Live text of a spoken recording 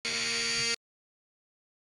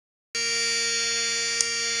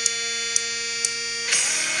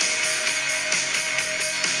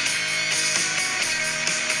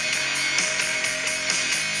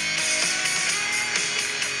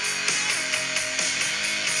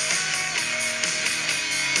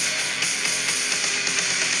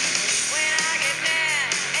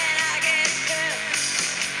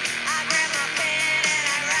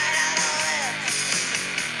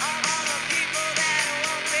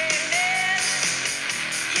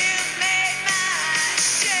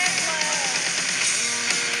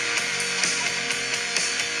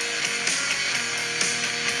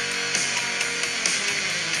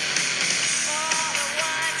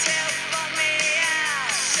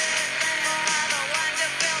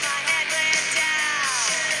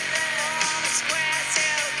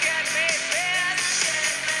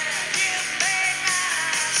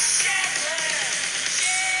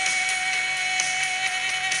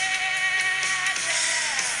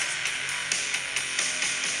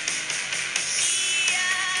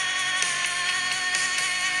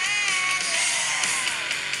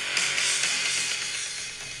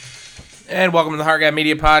And welcome to the Hard Guy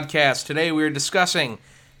Media Podcast. Today we are discussing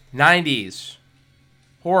 90s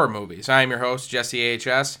horror movies. I am your host, Jesse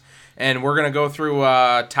AHS, and we're going to go through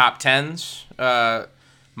top 10s,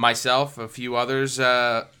 myself, a few others,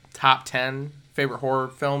 top 10 favorite horror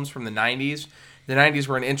films from the 90s. The 90s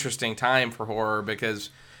were an interesting time for horror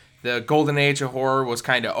because the golden age of horror was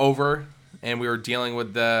kind of over, and we were dealing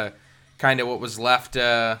with the kind of what was left,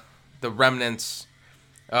 the remnants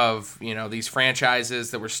of, you know, these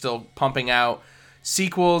franchises that were still pumping out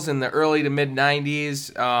sequels in the early to mid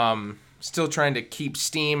 90s, still trying to keep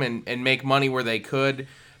steam and make money where they could.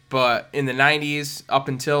 But in the 90s, up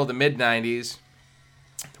until the mid 90s,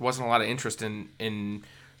 there wasn't a lot of interest in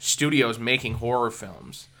studios making horror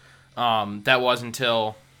films. That was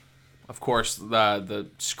until, of course, the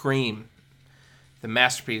Scream, the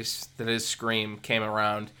masterpiece that is Scream, came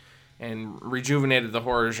around and rejuvenated the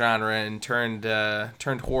horror genre and turned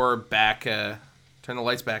horror back, turned the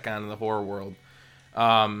lights back on in the horror world.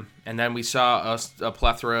 And then we saw a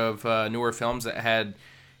plethora of newer films that had,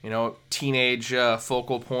 you know, teenage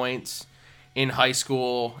focal points in high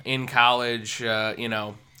school, in college, you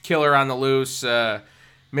know, killer on the loose,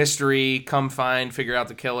 mystery, come find, figure out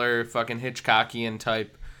the killer, fucking Hitchcockian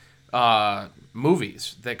type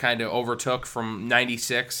movies that kind of overtook from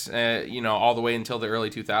 96, you know, all the way until the early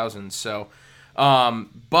 2000s. So,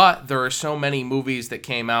 but there are so many movies that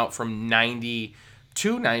came out from 90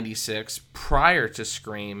 to 96 prior to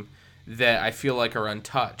Scream that I feel like are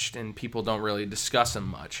untouched and people don't really discuss them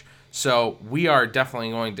much. So we are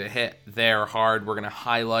definitely going to hit there hard. We're going to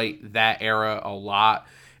highlight that era a lot,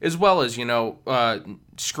 as well as, you know,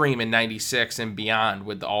 Scream in 96 and beyond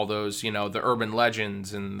with all those, you know, the urban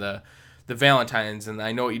legends and the Valentines and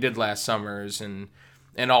I Know What You Did Last Summers and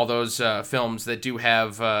all those films that do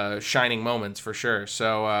have shining moments for sure.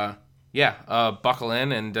 So, buckle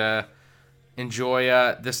in and enjoy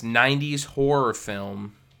this 90s horror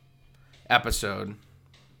film episode.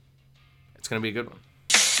 It's going to be a good one.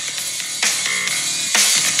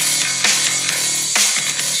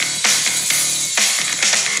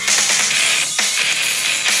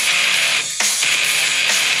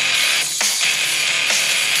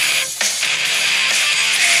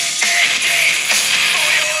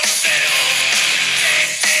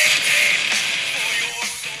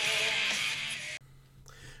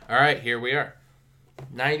 All right, here we are.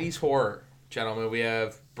 90s horror. Gentlemen, we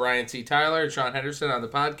have Brian C. Tyler and Sean Henderson on the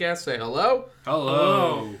podcast. Say hello.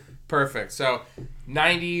 Hello. Perfect. So,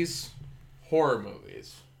 90s horror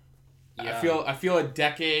movies. Yeah. I feel a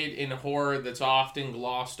decade in horror that's often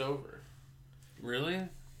glossed over. Really?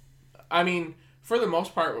 I mean, for the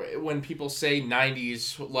most part, when people say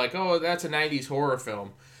 90s, like, oh, that's a 90s horror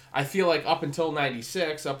film, I feel like up until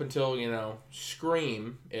 96, up until, you know,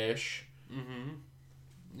 Scream-ish,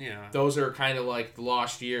 yeah, those are kind of like the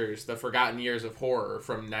lost years, the forgotten years of horror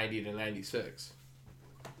from 90 to 96.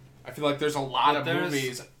 I feel like there's a lot of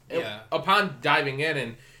movies. Yeah. Upon diving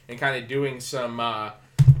in and kind of doing some,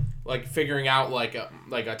 like figuring out like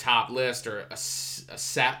a top list or a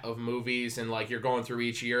set of movies, and like you're going through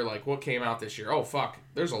each year, like what came out this year. Oh, fuck.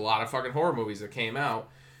 There's a lot of fucking horror movies that came out.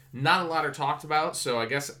 Not a lot are talked about, so I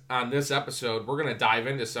guess on this episode, we're going to dive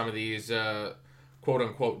into some of these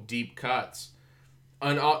quote-unquote deep cuts.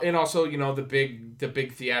 And also, you know, the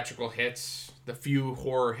big theatrical hits, the few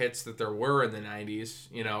horror hits that there were in the 90s,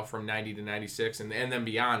 you know, from 90 to 96, and then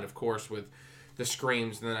beyond, of course, with the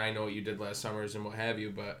Screams, and then I Know What You Did Last Summers and what have you.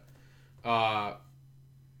 But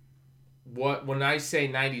when I say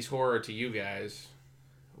 90s horror to you guys,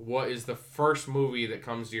 what is the first movie that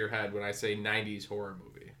comes to your head when I say 90s horror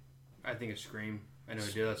movie? I think it's Scream. I Know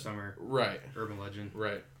What You Did Last Summer. Right. Urban Legend.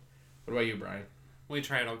 Right. What about you, Brian? Let me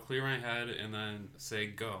try it. I'll clear my head and then say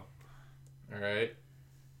go. All right.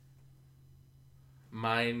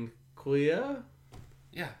 Mind clear?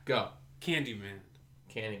 Yeah. Go. Candyman.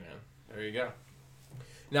 There you go.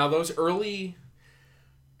 Now, those early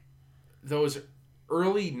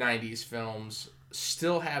 90s films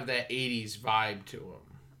still have that 80s vibe to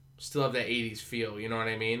them. Still have that 80s feel, you know what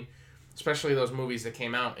I mean? Especially those movies that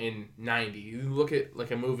came out in 90. You look at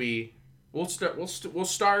like a movie, we'll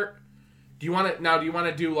start. Do you want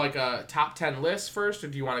to do like a top 10 list first, or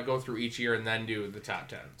do you want to go through each year and then do the top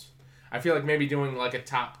 10s? I feel like maybe doing like a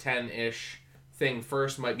top 10-ish thing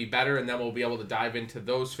first might be better, and then we'll be able to dive into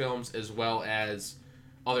those films as well as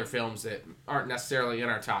other films that aren't necessarily in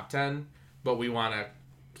our top 10, but we want to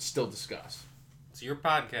still discuss. It's your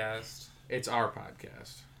podcast. It's our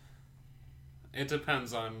podcast. It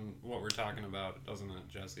depends on what we're talking about, doesn't it,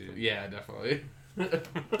 Jesse? Yeah, definitely.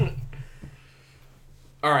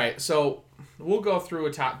 All right, so we'll go through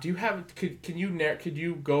a top. Do you have? Can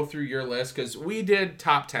you go through your list? Because we did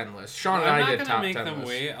top 10 lists. Sean and I'm I not did gonna top make 10 them lists.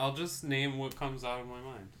 wait. I'll just name what comes out of my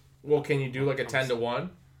mind. Well, can you do like a 10 to 1?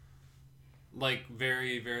 Like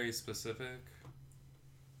very, very specific.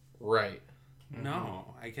 Right.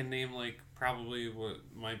 No, I can name like probably what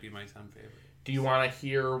might be my 10 favorite. Do you want to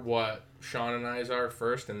hear what Sean and I's are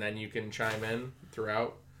first, and then you can chime in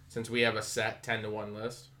throughout, since we have a set 10 to 1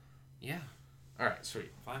 list? Yeah, All right,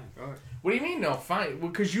 sweet. fine. What do you mean, no, fine?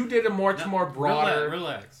 Because you did a much more broader...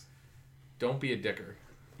 Relax. Don't be a dicker.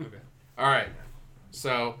 Okay. All right.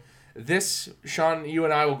 So this, Sean, you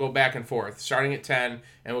and I will go back and forth, starting at 10,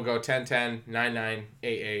 and we'll go 10, 10, 9, 9, 8,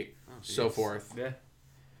 8, so geez. forth. Yeah.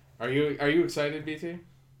 Are you excited, BT?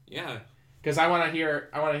 Yeah. Because I want to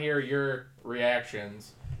hear your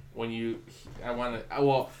reactions when you.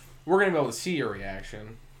 Well, we're gonna be able to see your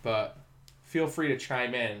reaction, but feel free to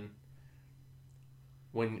chime in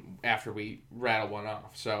after we rattle one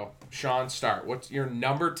off. So, Sean, start. What's your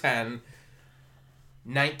number 10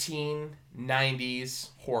 1990s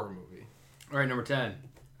horror movie? All right, number 10.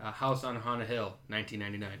 House on Haunted Hill,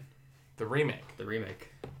 1999. The remake. The remake.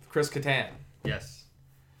 Chris Kattan. Yes.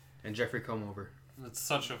 And Jeffrey Combs. It's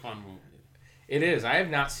such a fun movie. It is. I have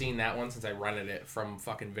not seen that one since I rented it from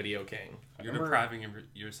fucking Video King. You're depriving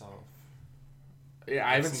yourself. Yeah,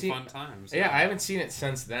 I haven't Some seen. fun times. Yeah, I haven't seen it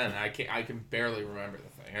since then. I can barely remember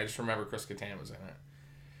the thing. I just remember Chris Kattan was in it.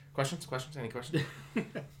 Questions? Any questions?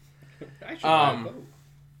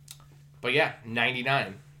 But yeah,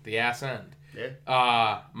 99, the ass end.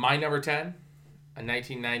 Yeah. My number 10, a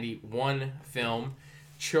 1991 film,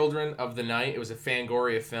 Children of the Night. It was a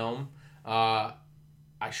Fangoria film. I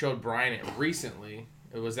showed Brian it recently.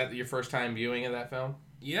 Was that your first time viewing of that film?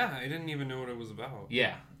 Yeah, I didn't even know what it was about.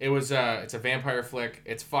 Yeah, it was. It's a vampire flick.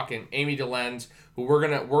 It's fucking Amy DeLenz, who we're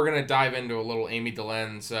gonna dive into a little Amy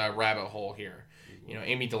DeLenz rabbit hole here. You know,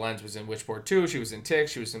 Amy DeLenz was in Witchboard 2. She was in Tick.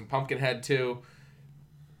 She was in Pumpkinhead 2.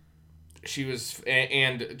 She was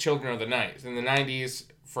and Children of the Night in the 90s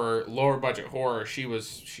for lower budget horror.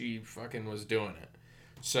 She fucking was doing it.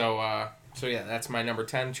 So yeah, that's my number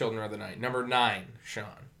 10, Children of the Night. Number 9, Sean.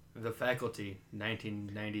 The Faculty,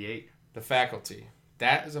 1998. The Faculty.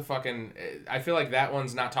 That is a fucking... I feel like that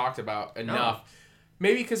one's not talked about enough.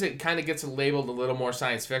 Maybe because it kind of gets labeled a little more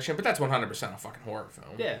science fiction, but that's 100% a fucking horror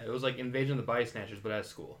film. Yeah, it was like Invasion of the Body Snatchers, but at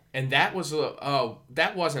school. And that was...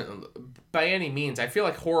 that wasn't... By any means, I feel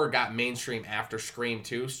like horror got mainstream after Scream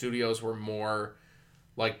 2. Studios were more,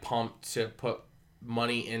 like, pumped to put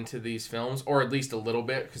money into these films, or at least a little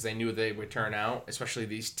bit, because they knew they would turn out, especially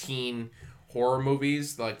these teen horror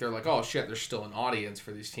movies. Like, they're like, oh, shit, there's still an audience for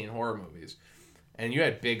these teen horror movies. And you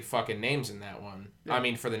had big fucking names in that one. Yeah. I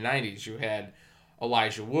mean, for the 90s, you had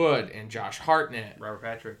Elijah Wood and Josh Hartnett.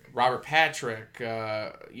 Robert Patrick,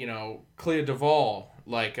 Clea Duvall.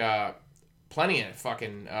 Like, plenty of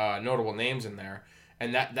fucking notable names in there.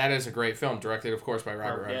 And that is a great film, directed, of course, by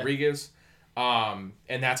Robert Rodriguez. And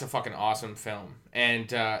that's a fucking awesome film.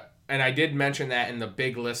 And I did mention that in the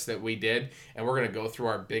big list that we did. And we're going to go through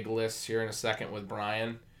our big lists here in a second with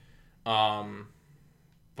Brian.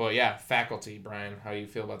 But yeah, Faculty, Brian. How do you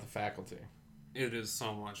feel about The Faculty? It is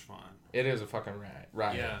so much fun. It is a fucking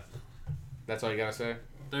ride. Yeah. That's all you gotta say?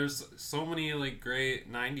 There's so many like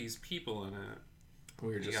great 90s people in it.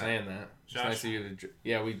 We were just saying that. Josh, nice of you to...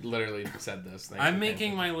 Yeah, we literally said this. Thanks I'm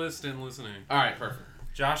making my list and listening. Alright, perfect.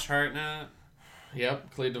 Josh Hartnett.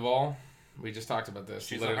 Yep, Clea Duvall. We just talked about this.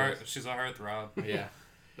 She's a heartthrob. Yeah.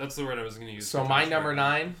 That's the word I was going to use. So my number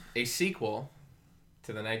 9, a sequel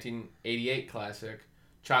to the 1988 classic,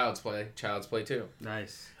 Child's Play 2.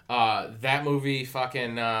 Nice. That movie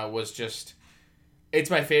fucking was just...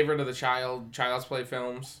 It's my favorite of the Child's Play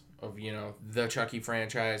films of, the Chucky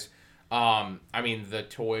franchise. I mean, the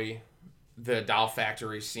doll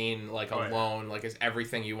factory scene, like, alone, like, is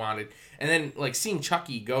everything you wanted. And then, like, seeing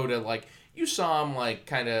Chucky go to, like, you saw him, like,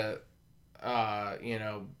 kind of,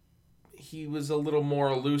 he was a little more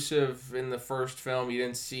elusive in the first film.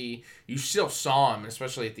 You still saw him,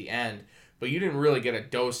 especially at the end, but you didn't really get a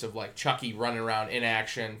dose of, like, Chucky running around in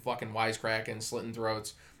action, fucking wisecracking, slitting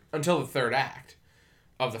throats, until the third act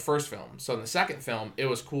of the first film. So in the second film, it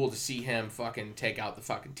was cool to see him fucking take out the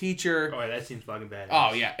fucking teacher. Oh, yeah, that seems fucking badass.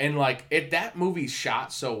 Oh, yeah. And, like, that movie's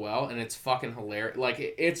shot so well, and it's fucking hilarious.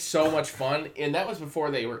 Like, it's so much fun. And that was before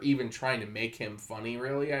they were even trying to make him funny,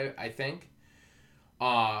 really, I think.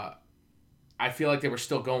 I feel like they were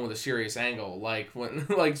still going with a serious angle. Like, when,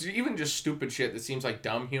 like, even just stupid shit that seems like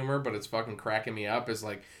dumb humor, but it's fucking cracking me up, is,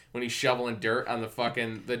 like, when he's shoveling dirt on the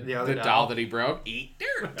fucking, the doll that he broke. Eat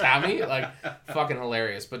dirt, Tommy. Like, fucking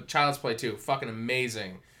hilarious. But Child's Play 2, fucking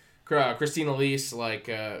amazing. Christina Elise, like,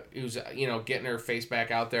 who's, getting her face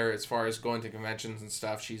back out there as far as going to conventions and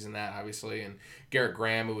stuff. She's in that, obviously. And Garrett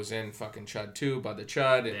Graham, who was in fucking Chud 2, Bud the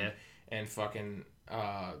Chud, and fucking,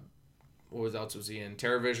 what else was he in?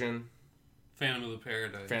 TerraVision. Phantom of the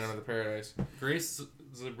Paradise. Phantom of the Paradise. Grace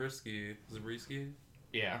Zabriskie.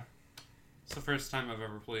 Yeah. It's the first time I've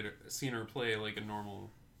ever seen her play like a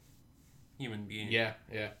normal human being. Yeah.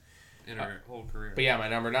 In her whole career. But yeah, my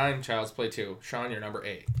number 9, Child's Play 2. Sean, you're number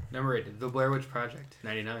 8. Number 8, The Blair Witch Project,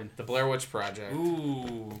 99. The Blair Witch Project.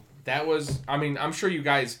 Ooh. That was, I'm sure you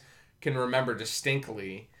guys can remember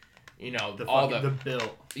distinctly, The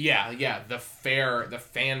bill. Yeah, the fanfare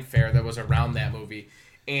that was around that movie.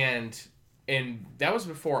 And that was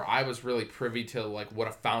before I was really privy to, like, what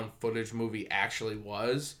a found footage movie actually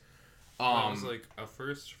was. That was, like, a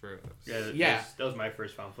first for us. Yeah. That was my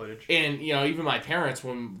first found footage. And, even my parents,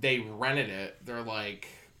 when they rented it, they're like...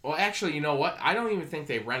 Well, actually, you know what? I don't even think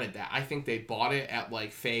they rented that. I think they bought it at,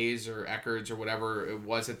 like, Faze or Eckerd's or whatever it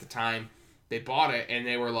was at the time. They bought it, and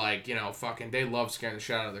they were like, they love scaring the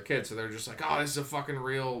shit out of their kids. So they're just like, oh, this is a fucking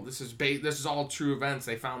real... This is all true events.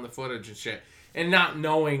 They found the footage and shit. And not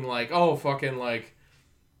knowing, like, oh, fucking, like,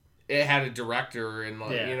 it had a director and,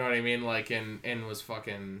 like, you know what I mean? Like, and was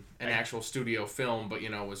fucking an actual studio film, but,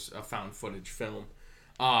 was a found footage film.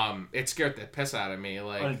 It scared the piss out of me.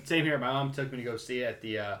 Like, same here. My mom took me to go see it at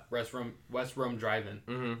the West Rome Drive-In.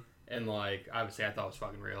 Mm-hmm. And, like, obviously I thought it was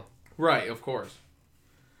fucking real. Right, of course.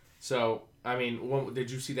 So, did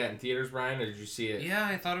you see that in theaters, Brian, or did you see it? Yeah,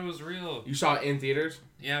 I thought it was real. You saw it in theaters?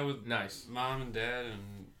 Yeah, with nice mom and dad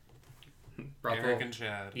and Brought Eric and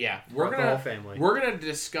Chad. Yeah, we're gonna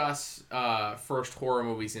discuss first horror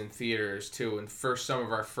movies in theaters too, and some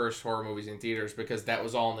of our first horror movies in theaters because that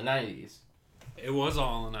was all in the 90s. It was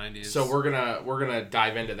all in the 90s. So we're gonna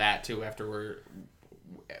dive into that too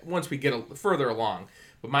once we get further along.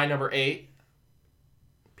 But my number 8,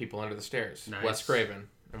 People Under the Stairs. Nice. Wes Craven,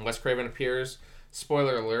 and Wes Craven appears.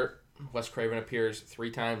 Spoiler alert: Wes Craven appears 3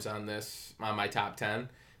 times on my top 10.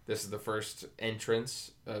 This is the first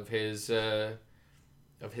entrance of his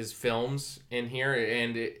films in here,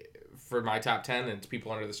 and for my top 10, it's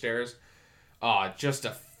People Under the Stairs. Just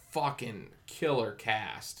a fucking killer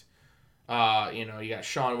cast. You got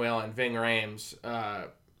Sean Whalen, Ving Rhames,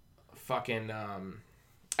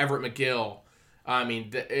 Everett McGill.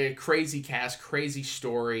 The crazy cast, crazy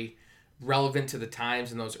story, relevant to the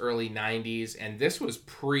times in those early 90s, and this was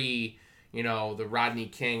pre... the Rodney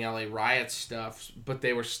King, LA riots stuff, but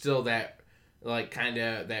they were still that, like, kind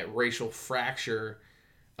of that racial fracture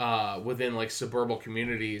within, like, suburban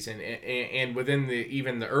communities and within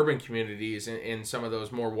even the urban communities in some of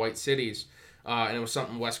those more white cities. And it was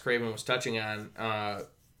something Wes Craven was touching on.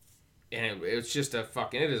 And it's just it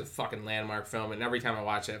is a fucking landmark film. And every time I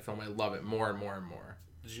watch that film, I love it more and more and more.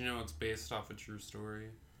 Did you know it's based off a true story?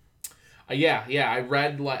 Yeah. I've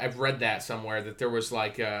read that somewhere, that there was,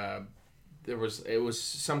 like, it was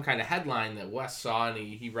some kind of headline that Wes saw, and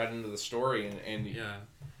he read into the story, and yeah,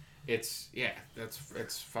 it's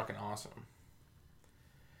fucking awesome.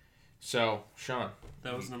 So, Sean,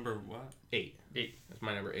 that was number what? 8. That's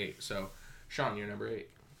my number 8. So, Sean, you're number 8.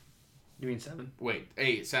 You mean 7? Wait,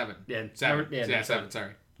 8, 7. Yeah, 7. 7. 7.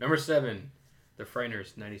 Sorry. Number 7, The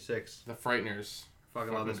Frighteners, 96. The Frighteners.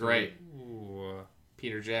 Fucking love this great. Ooh.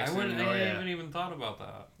 Peter Jackson. I haven't even thought about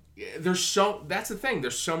that. That's the thing.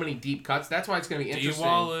 There's so many deep cuts. That's why it's going to be interesting.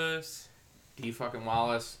 D.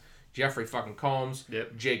 Wallace. Jeffrey fucking Combs.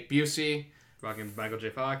 Yep. Jake Busey. Fucking Michael J.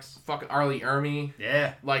 Fox. Fucking Arlie Ermy.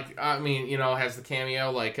 Yeah. Like, has the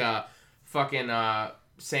cameo. Like, fucking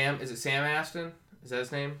Sam. Is it Sam Astin? Is that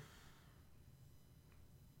his name?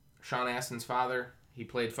 Sean Astin's father. He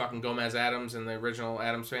played fucking Gomez Addams in the original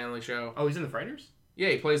Addams Family show. Oh, he's in The Frighteners? Yeah,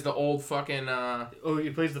 he plays the old fucking... Oh,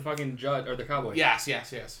 he plays the fucking judge, or the cowboy. Yes.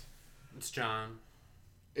 It's John.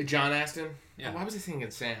 John Astin? Yeah. Oh, why was I thinking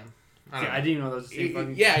Sam? I didn't even know those.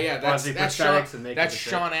 Fucking... Yeah, that's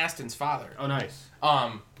Sean Astin's father. Oh, nice.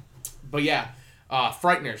 But yeah,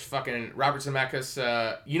 Frighteners, fucking Robert Zemeckis.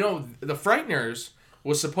 The Frighteners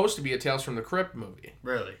was supposed to be a Tales from the Crypt movie.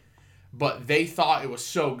 Really? But they thought it was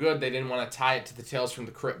so good they didn't want to tie it to the Tales from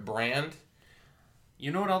the Crypt brand.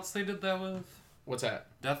 You know what else they did that with? What's that?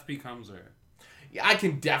 Death Becomes Her. Yeah, I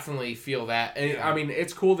can definitely feel that. And yeah.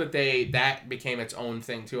 It's cool that that became its own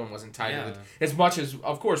thing too and wasn't tied to the... As much as,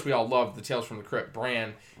 of course, we all love the Tales from the Crypt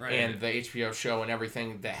brand and the HBO show and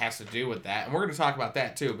everything that has to do with that. And we're going to talk about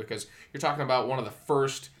that too, because you're talking about one of the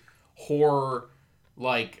first horror,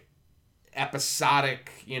 like,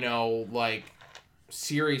 episodic,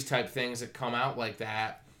 series type things that come out like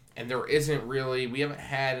that. And there isn't really... We haven't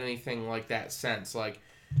had anything like that since. Like,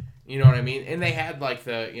 You know what I mean? And they had like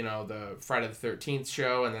the Friday the 13th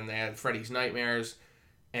show, and then they had Freddy's Nightmares,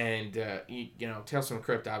 and Tales from the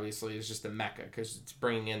Crypt obviously is just the mecca because it's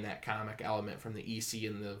bringing in that comic element from the EC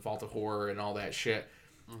and the Vault of Horror and all that shit,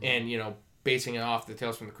 and basing it off the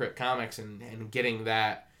Tales from the Crypt comics and getting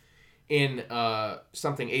that in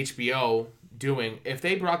something HBO doing. If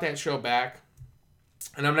they brought that show back,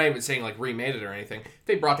 and I'm not even saying like remade it or anything, if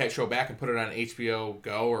they brought that show back and put it on HBO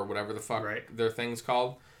Go or whatever the fuck their thing's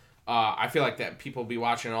called, I feel like that people will be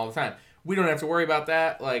watching it all the time. We don't have to worry about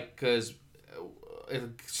that, like, because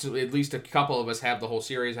at least a couple of us have the whole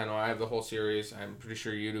series. I know I have the whole series. I'm pretty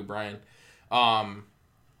sure you do, Brian.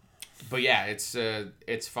 But yeah,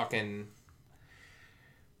 it's fucking...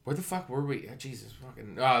 Where the fuck were we? Jesus,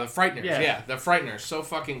 fucking... The Frighteners. Yeah, The Frighteners. So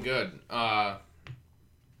fucking good. Awesome.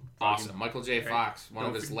 Michael J. Fox, one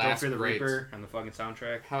of his last greats. greats. Reaper on the fucking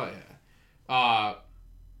soundtrack. Hell yeah.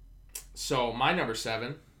 So my number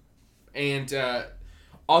 7, and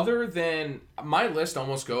other than my list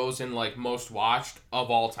almost goes in like most watched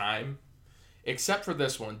of all time, except for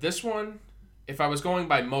this one. This one, if I was going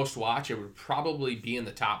by most watch, it would probably be in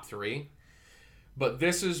the top 3. But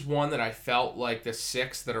this is one that I felt like the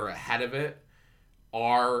 6 that are ahead of it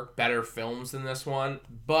are better films than this one,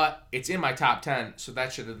 but it's in my top 10, so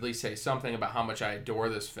that should at least say something about how much I adore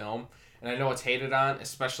this film. And I know it's hated on,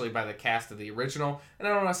 especially by the cast of the original. And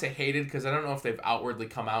I don't want to say hated because I don't know if they've outwardly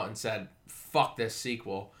come out and said, fuck this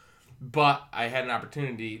sequel. But I had an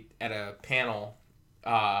opportunity at a panel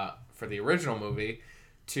for the original movie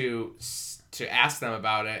to ask them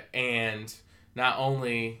about it. And not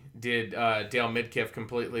only did Dale Midkiff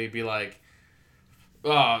completely be like,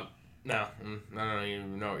 no, I don't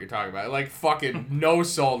even know what you're talking about. Like, fucking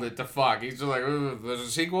no-sold it to fuck. He's just like, there's a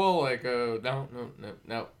sequel? Like,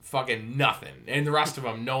 no, fucking nothing. And the rest of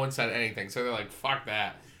them, no one said anything. So they're like, fuck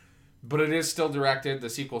that. But it is still directed. The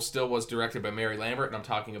sequel still was directed by Mary Lambert, and I'm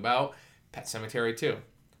talking about Pet Sematary 2.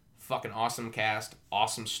 Fucking awesome cast,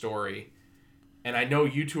 awesome story. And I know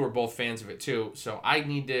you two are both fans of it, too. So I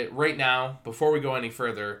need to, right now, before we go any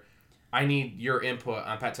further, I need your input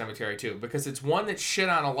on Pet Sematary 2, because it's one that's shit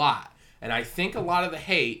on a lot. And I think a lot of the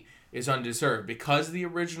hate is undeserved because the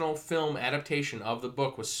original film adaptation of the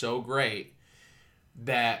book was so great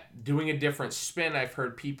that doing a different spin, I've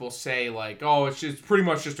heard people say like, oh, it's just pretty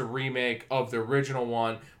much just a remake of the original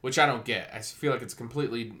one, which I don't get. I feel like it's a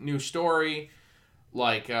completely new story.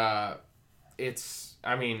 Like, I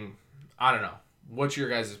mean, I don't know. What's your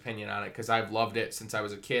guys' opinion on it? Because I've loved it since I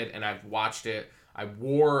was a kid, and I've watched it. I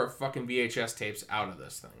wore fucking VHS tapes out of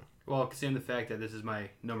this thing. Well, considering the fact that this is my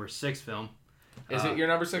number 6 film. Is it your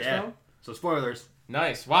number 6 film? So spoilers.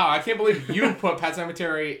 Nice. Wow, I can't believe you put Pet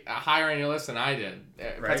Sematary higher on your list than I did.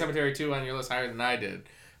 Right. Pet Sematary 2 on your list higher than I did.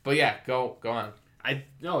 But yeah, go on.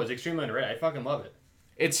 It's extremely underrated. I fucking love it.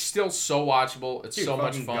 It's still so watchable. It's Dude, so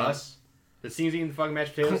much fun. Gus, the scenes eating the fucking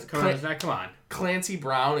mashed potatoes. Come on. Clancy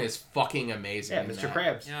Brown is fucking amazing. Yeah, Mr.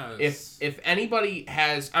 Krabs. Yeah, If anybody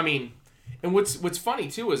has, I mean, and what's funny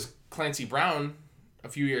too is Clancy Brown, a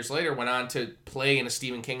few years later, went on to play in a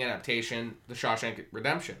Stephen King adaptation, The Shawshank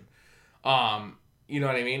Redemption. You know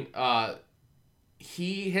what I mean?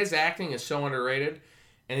 His acting is so underrated.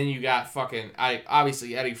 And then you got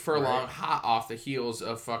obviously Eddie Furlong, hot off the heels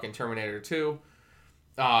of fucking Terminator 2.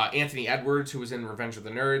 Anthony Edwards, who was in Revenge of the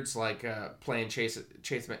Nerds, like playing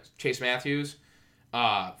Chase Matthews.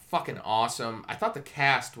 Fucking awesome. I thought the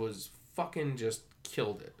cast was fucking just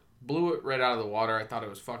killed it. Blew it right out of the water. I thought it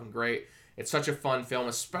was fucking great. It's such a fun film,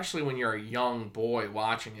 especially when you're a young boy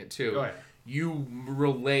watching it too. Oh, yeah. You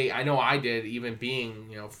relate. I know I did, even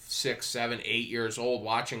being 6, 7, 8 years old,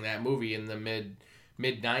 watching that movie in the mid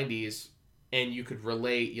 90s, and you could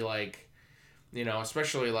relate. You like,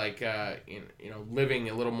 especially like living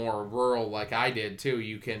a little more rural like I did too.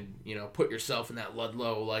 You can put yourself in that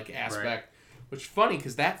Ludlow like aspect, right. Which is funny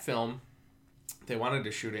because that film, they wanted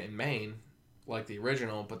to shoot it in Maine, like the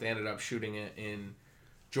original, but they ended up shooting it in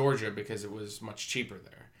Georgia because it was much cheaper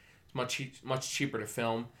there. It's much cheaper to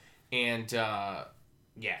film. And,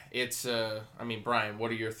 it's, I mean, Brian, what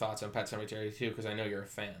are your thoughts on Pet Sematary 2? Because I know you're a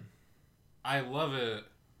fan. I love it.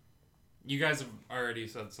 You guys have already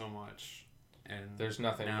said so much. And there's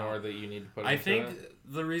nothing more that you need to put into it. I think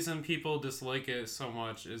the reason people dislike it so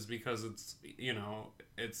much is because it's,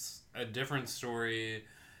 it's a different story.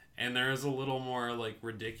 And there is a little more, like,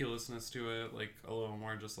 ridiculousness to it. Like, a little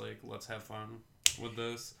more just, like, let's have fun with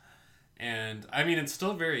this. And, I mean, it's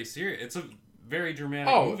still very serious. It's a very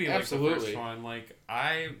dramatic movie, absolutely. Like the first one. Like,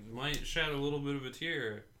 I might shed a little bit of a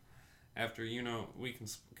tear after, can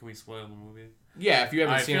we spoil the movie? Yeah, if you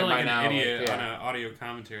haven't seen it by now. I feel like an idiot on an audio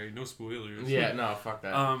commentary. No spoilers. Yeah, no, fuck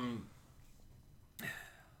that.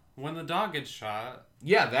 when the dog gets shot,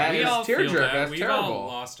 Yeah, that we is all feel tearjerker. that. That's We've terrible. all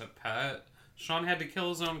lost a pet. Sean had to kill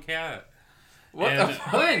his own cat. What And the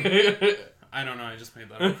fuck? I don't know. I just made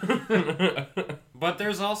that up. But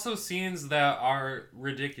there's also scenes that are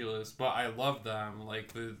ridiculous, but I love them.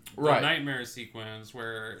 Like the Right. nightmare sequence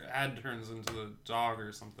where Ed turns into the dog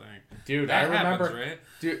or something. Dude, That I remember. happens, right?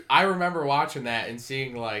 Dude, I remember watching that and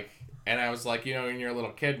seeing and I was like, when you're a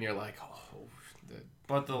little kid and you're like, oh,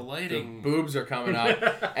 But the the lighting. boobs are coming up,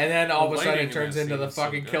 and then all of The a sudden lighting it in turns that into scene the is so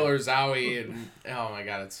fucking good. killer Zowie, and oh my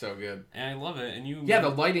god, it's so good. And I love it. And you. Yeah, the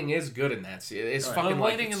lighting is good in that scene. It's The fucking the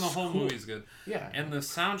lighting it's in the whole cool. movie is good. Yeah, And the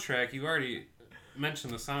soundtrack, you already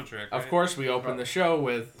mentioned the soundtrack, right? of course we open the show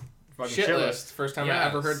with Fucking Shit shit List. First time I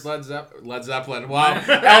ever Yes. heard Led Zeppelin. Wow,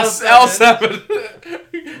 L7.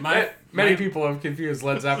 L7. My- Many my- people have confused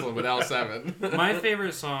Led Zeppelin with L7. My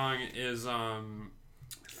favorite song is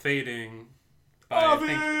Fading. By, I'll I be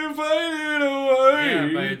think, fading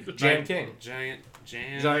away. yeah, by Jan King. Jan.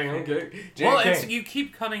 Giant King. Well, Jan it's King. you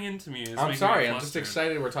keep cutting into me. It's I'm making sorry. me I'm just flustered.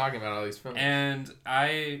 excited we're talking about all these films. And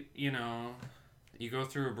I, you go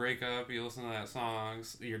through a breakup, you listen to that song.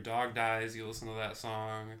 Your dog dies, you listen to that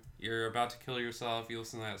song. You're about to kill yourself, you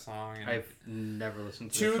listen to that song. And I've never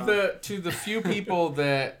listened to to that the few people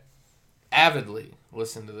that avidly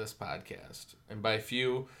listen to this podcast, and by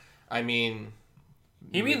few, I mean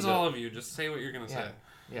he means all of you. Just say what you're gonna Yeah. say.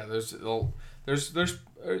 Yeah, there's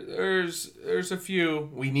a few.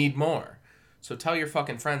 We need more. So tell your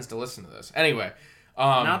fucking friends to listen to this. Anyway,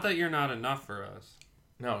 Not that you're not enough for us.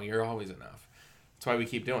 no, you're always enough. That's why we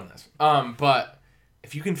keep doing this. But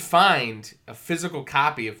if you can find a physical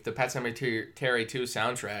copy of the Pet Sematary 2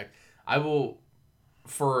 soundtrack, I will,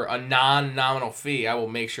 for a non-nominal fee, I will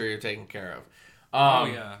make sure you're taken care of. Oh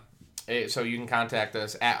yeah. So you can contact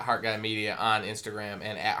us at Heart Guy Media on Instagram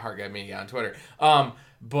and at Heart Guy Media on Twitter.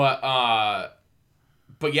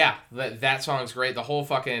 But yeah, that song's great. The whole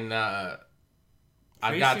fucking I've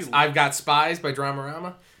got Spies by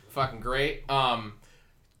Dramarama, fucking great.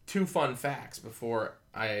 Two fun facts before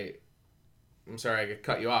I'm sorry I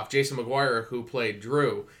cut you off. Jason McGuire, who played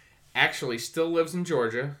Drew, actually still lives in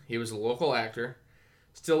Georgia. He was a local actor.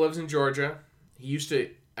 Still lives in Georgia. He used to.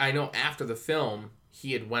 I know after the film,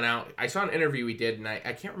 he had went out. I saw an interview he did, and I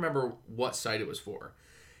can't remember what site it was for.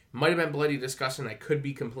 Might have been Bloody Disgusting. I could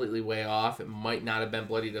be completely way off. It might not have been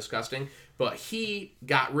Bloody Disgusting. But he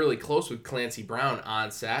got really close with Clancy Brown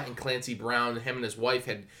on set. And Clancy Brown, him and his wife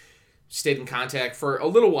had stayed in contact for a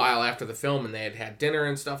little while after the film. And they had had dinner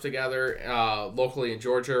and stuff together locally in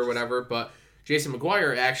Georgia or whatever. But Jason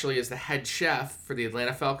McGuire actually is the head chef for the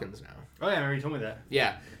Atlanta Falcons now. Oh yeah, I remember you told me that.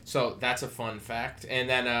 Yeah. So that's a fun fact. And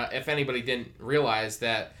then if anybody didn't realize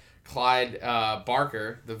that Clyde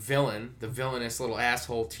Barker, the villainous little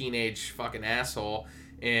asshole, teenage fucking asshole,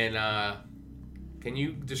 and can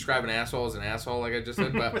you describe an asshole as an asshole like I just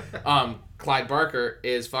did? But Clyde Barker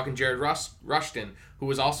is fucking Jared Rushton, who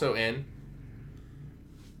was also in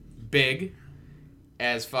Big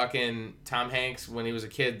as fucking Tom Hanks when he was a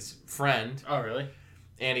kid's friend, Oh really?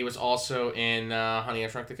 and he was also in Honey, I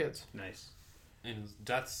Shrunk the Kids. Nice. And his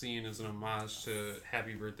death scene is an homage to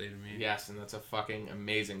Happy Birthday to Me. Yes, and that's a fucking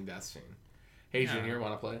amazing death scene. Hey, Yeah. Junior,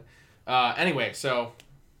 want to play? Anyway, so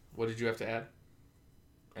what did you have to add?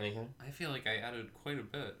 Anything? I feel like I added quite a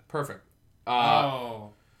bit. Perfect.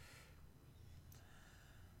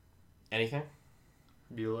 Anything?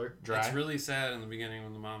 Bueller. Dry? It's really sad in the beginning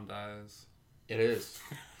when the mom dies. It is.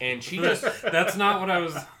 And she just... That's not what I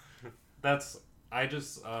was. I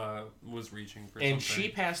just was reaching for and something. she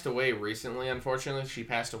passed away recently, unfortunately. She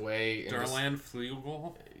passed away... in Darlene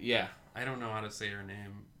Flegel. Yeah. I don't know how to say her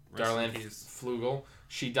name. Rest in Darlene peace. Flugel.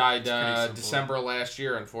 She died pretty simple. December last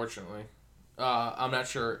year, unfortunately. I'm not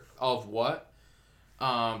sure of what.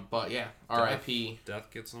 But yeah, R.I.P.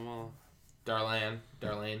 Death gets them all. Darlene.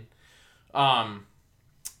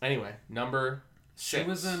 Anyway, number 6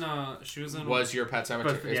 She was in. was your Pet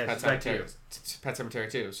Cemetery. But, yeah, Pet it's back to Cemetery. Pet Cemetery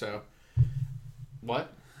 2. So,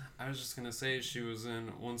 what? I was just gonna say she was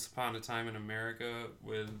in Once Upon a Time in America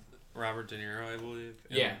with Robert De Niro, I believe.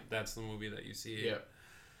 And Yeah. That's the movie that you see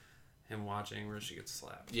him watching where she gets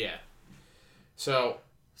slapped. Yeah. So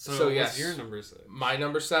So yes. what's your number 6? My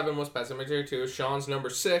number 7 was Pet Cemetery 2. Sean's number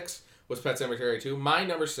 6 was Pet Cemetery 2. My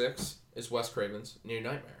number 6 is Wes Craven's New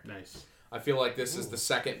Nightmare. Nice. I feel like this is the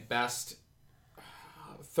second best,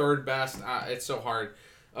 third best. It's so hard.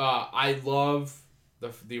 I love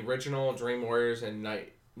the original Dream Warriors and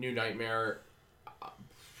New Nightmare.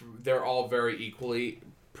 They're all pretty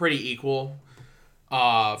equal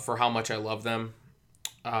for how much I love them.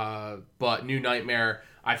 But New Nightmare,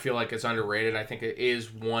 I feel like it's underrated. I think it is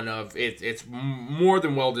one of it's more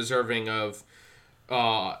than well deserving of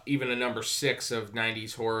even a number 6 of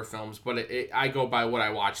 90s horror films, but I go by what I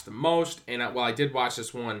watch the most, and I did watch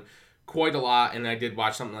this one quite a lot, and I did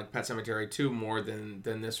watch something like Pet Sematary 2 more than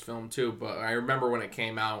this film too, but I remember when it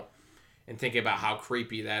came out and thinking about how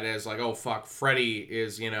creepy that is, like, oh fuck, Freddy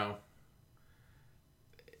is,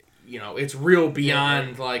 it's real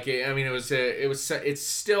beyond, like, I mean, it's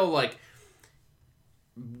still like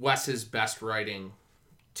Wes's best writing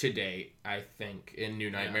to date, I think, in New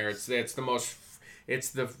Nightmare. Yes.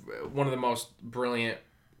 It's one of the most brilliant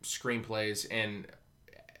screenplays and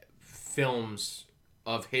films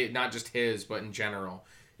of his, not just his, but in general,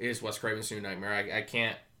 is Wes Craven's New Nightmare. I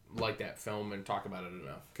can't like that film and talk about it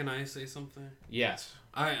enough. Can I say something? Yes.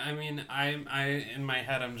 I mean, I in my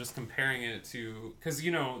head, I'm just comparing it to... Because,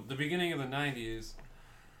 the beginning of the 90s,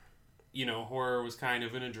 horror was kind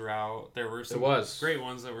of in a drought. There were some great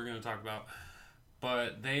ones that we're going to talk about.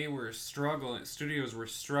 But they were struggling. Studios were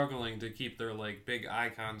struggling to keep their, like, big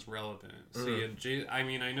icons relevant. So I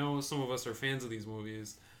mean, I know some of us are fans of these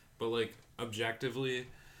movies, but, like, objectively,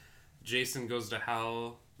 Jason Goes to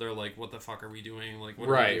Hell... They're like, what the fuck are we doing? Like, what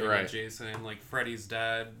are we doing with Jason? Like, Freddy's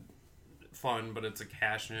dead. Fun, but it's a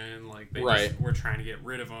cash in. Like, we're trying to get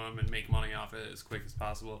rid of him and make money off it as quick as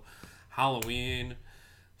possible. Halloween.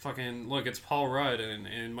 Fucking, look, it's Paul Rudd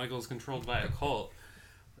and Michael's controlled by a cult.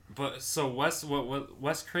 But, so what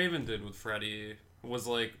Wes Craven did with Freddy was,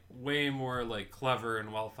 like, way more, like, clever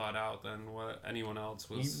and well thought out than what anyone else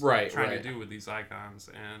was trying to do with these icons.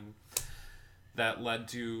 And that led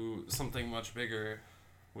to something much bigger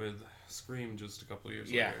with Scream just a couple of years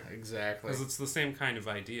later. Yeah, exactly. Because it's the same kind of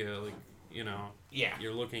idea, like,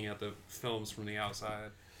 you're looking at the films from the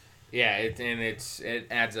outside. Yeah, it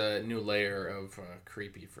adds a new layer of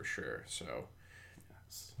creepy for sure. So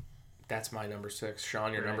that's my number 6.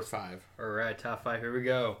 Sean, your number 5. All right, top 5. Here we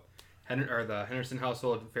go. The Henderson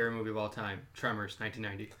household favorite movie of all time, Tremors,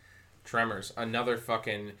 1990. Tremors, another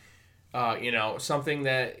fucking. Something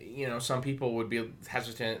that, some people would be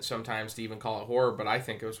hesitant sometimes to even call it horror, but I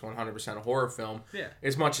think it was 100% a horror film. Yeah.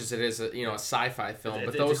 As much as it is a sci-fi film.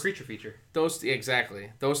 It's a creature feature.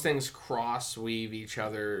 Exactly. Those things cross-weave each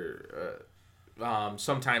other,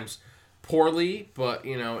 sometimes poorly, but,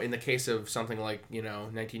 in the case of something like,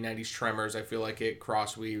 1990s Tremors, I feel like it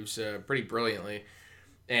cross-weaves pretty brilliantly.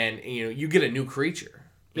 And, you get a new creature.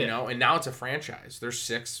 And now it's a franchise. There's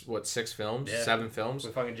 6 films? Yeah. 7 films?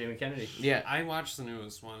 With fucking Jamie Kennedy. Yeah. I watched the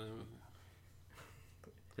newest one.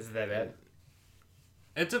 Is it that bad?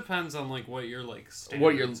 It depends on, like, what your, like,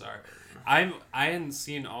 standards are. I hadn't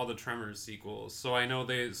seen all the Tremors sequels, so I know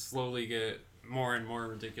they slowly get more and more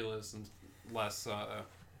ridiculous and less,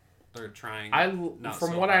 they're trying I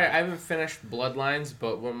I haven't finished Bloodlines,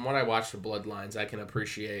 but when I watch the Bloodlines, I can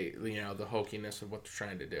appreciate, the hokiness of what they're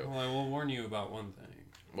trying to do. Well, I will warn you about one thing.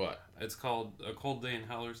 What? It's called A Cold Day in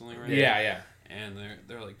Hell or something, right? Yeah. And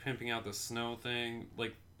they're like pimping out the snow thing.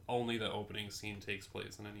 Like, only the opening scene takes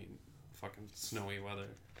place in any fucking snowy weather.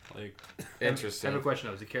 Like, interesting. I have a question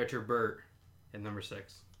though. Is the character Bert in number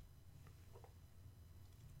 6?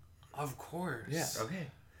 Of course. Yeah. Okay.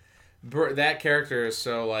 That character is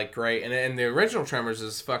so, like, great, and the original Tremors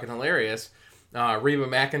is fucking hilarious. Reba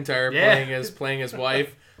McEntire playing his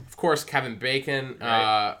wife. Of course, Kevin Bacon.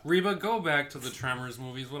 Right. Reba, go back to the Tremors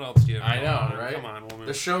movies. What else do you have? I know, right? Come on, woman.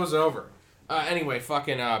 The show's over. Anyway,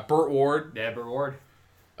 fucking Burt Ward. Yeah, Burt Ward.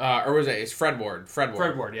 Or was it? It's Fred Ward. Fred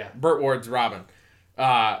Ward, yeah. Burt Ward's Robin.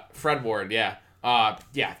 Fred Ward, yeah.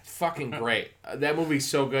 Yeah, fucking great. That movie's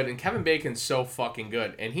so good, and Kevin Bacon's so fucking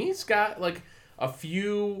good. And he's got, like, a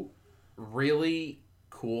few really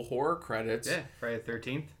cool horror credits. Yeah, Friday the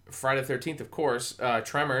 13th. Friday the 13th, of course.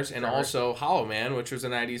 Tremors, and also Hollow Man, which was a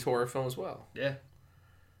 90s horror film as well. Yeah.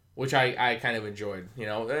 Which I kind of enjoyed.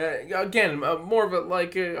 Again, more of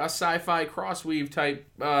a sci-fi cross-weave type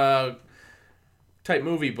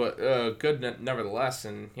movie, but good nevertheless.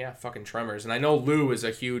 And yeah, fucking Tremors. And I know Lou is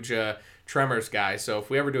a huge Tremors guy, so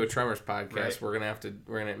if we ever do a Tremors podcast,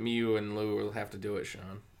 right. me, you, and Lou will have to do it,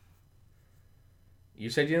 Sean. You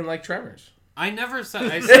said you didn't like Tremors. I never said.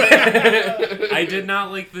 I did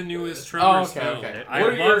not like the newest Tremors film. Okay. What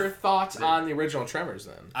are your thoughts on the original Tremors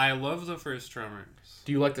then? I love the first Tremors.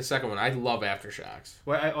 Do you like the second one? I love Aftershocks.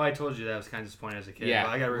 Well, I told you that I was kind of disappointed as a kid. Yeah, but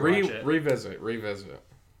I gotta rewatch it. Revisit.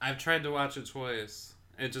 I've tried to watch it twice.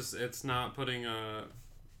 It's not putting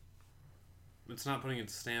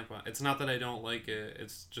its stamp on. It's not that I don't like it.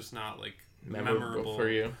 It's just not like memorable for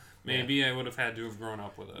you. Maybe I would have had to have grown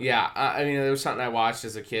up with it. Yeah, I mean, it was something I watched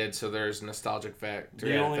as a kid, so there's nostalgic factor.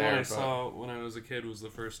 The only one I saw when I was a kid was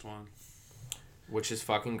the first one. Which is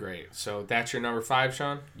fucking great. So that's your number 5,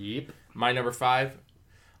 Sean? Yep. My number 5.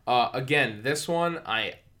 Again, this one,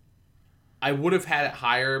 I would have had it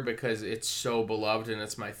higher because it's so beloved and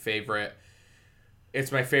it's my favorite.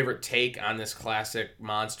 It's my favorite take on this classic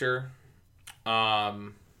monster.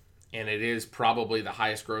 And it is probably the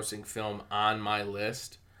highest grossing film on my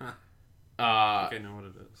list. Huh. I think I know what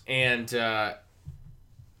it is. And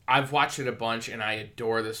I've watched it a bunch, and I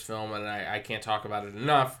adore this film, and I can't talk about it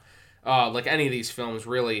enough. Like any of these films,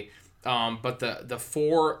 really. But the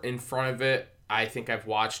four in front of it, I think I've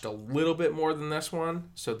watched a little bit more than this one,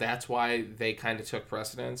 so that's why they kind of took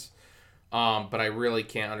precedence. But I really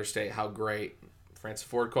can't understate how great Francis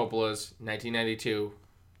Ford Coppola's 1992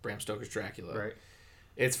 Bram Stoker's Dracula. Right.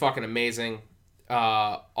 It's fucking amazing.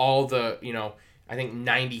 All the, I think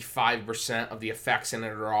 95% of the effects in it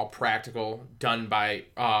are all practical, done by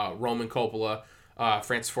Roman Coppola,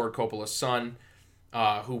 Francis Ford Coppola's son,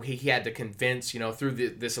 who he had to convince, through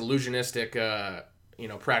this illusionistic,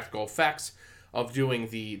 practical effects of doing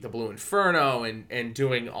the Blue Inferno and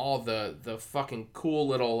doing all the fucking cool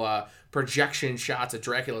little projection shots of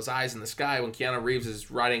Dracula's eyes in the sky when Keanu Reeves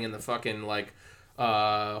is riding in the fucking,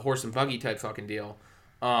 horse and buggy type fucking deal.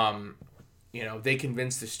 They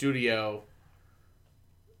convinced the studio,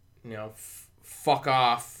 fuck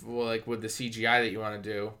off, with the CGI that you want to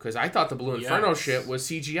do. Because I thought the Blue Inferno shit was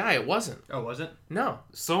CGI. It wasn't. Oh, was it? No.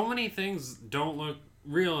 So many things don't look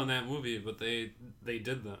real in that movie, but they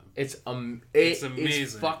did them. It's amazing.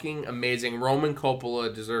 It's fucking amazing. Roman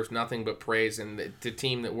Coppola deserves nothing but praise, and the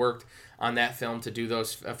team that worked on that film to do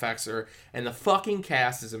those effects and the fucking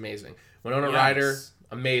cast is amazing. Winona Ryder,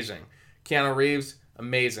 amazing. Keanu Reeves,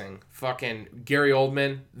 amazing. Fucking Gary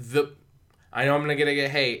Oldman, I know I'm gonna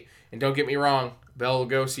get hate, and don't get me wrong, Bela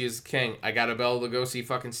Lugosi is king. I got a Bela Lugosi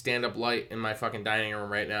fucking stand-up light in my fucking dining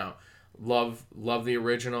room right now. Love the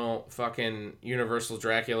original fucking Universal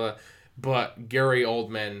Dracula, but Gary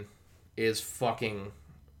Oldman is fucking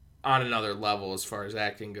on another level as far as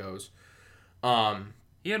acting goes.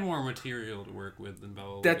 He had more material to work with than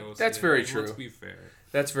Bela Lugosi. That's very true. Let's be fair.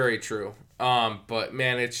 That's very true. But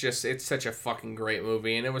man, it's such a fucking great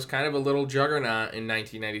movie, and it was kind of a little juggernaut in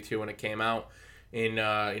 1992 when it came out in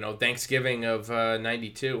Thanksgiving of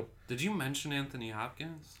 92. Did you mention Anthony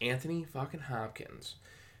Hopkins? Anthony fucking Hopkins,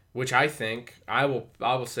 which I think I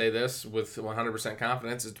will say this with 100%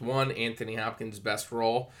 confidence, it's Anthony Hopkins' best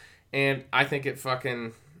role, and I think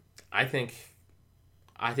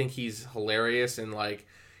I think he's hilarious and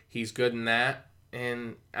he's good in that.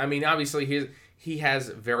 And I mean, obviously he has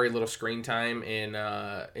very little screen time in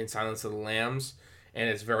Silence of the Lambs, and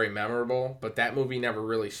it's very memorable. But that movie never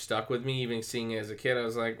really stuck with me. Even seeing it as a kid, I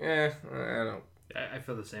was like, I don't. I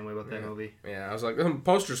feel the same way about that movie. Yeah, I was like,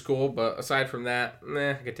 poster's cool, but aside from that,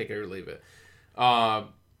 I could take it or leave it.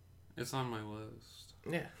 It's on my list.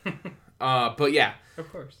 Yeah. But yeah.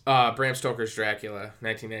 Of course. Bram Stoker's Dracula,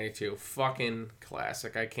 1992. Fucking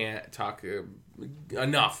classic. I can't talk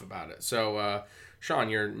enough about it. So, Sean,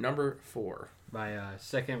 you're number 4. My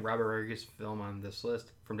second Robert Rodriguez film on this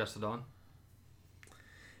list, From Dusk to Dawn.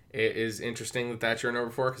 It is interesting that that's your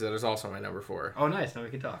number 4, because that is also my number 4. Oh, nice. Now we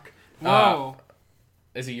can talk. Whoa.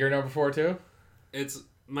 Is it your number 4, too? It's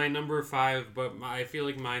my number 5, but I feel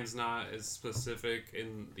like mine's not as specific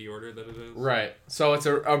in the order that it is. Right. So it's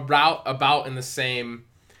about in the same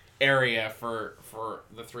area for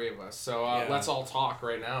the three of us. So let's all talk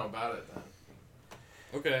right now about it then.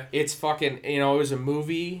 Okay. It's fucking, it was a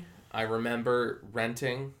movie I remember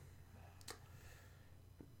renting.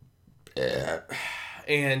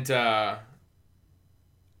 And I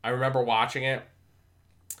remember watching it.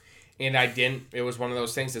 And it was one of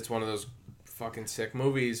those things, it's one of those fucking sick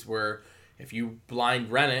movies where if you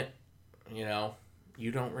blind rent it,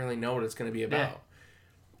 you don't really know what it's going to be about.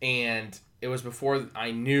 Yeah. And it was before I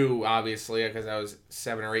knew, obviously, because I was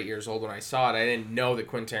 7 or 8 years old when I saw it. I didn't know that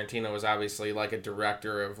Quentin Tarantino was obviously a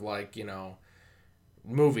director of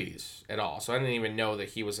movies at all. So I didn't even know that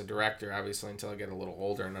he was a director, obviously, until I get a little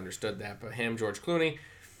older and understood that. But him, George Clooney,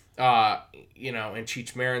 and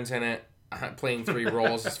Cheech Marin's in it, playing 3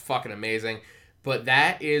 roles is fucking amazing. But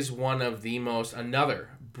that is one of another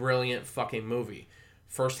brilliant fucking movie.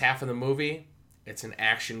 First half of the movie, it's an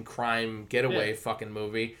action crime getaway fucking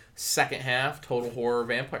movie. Second half, total horror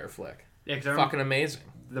vampire flick. Yeah, fucking amazing.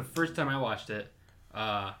 The first time I watched it,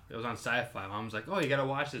 it was on Sci-Fi. Mom was like, "Oh, you gotta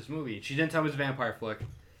watch this movie." She didn't tell me it was a vampire flick,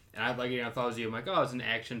 and I thought it was you. I'm like, "Oh, it's an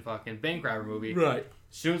action fucking bank robber movie." Right.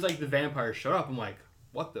 As soon as the vampire showed up, I'm like,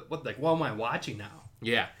 "What am I watching now?"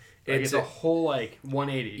 Yeah. It's a whole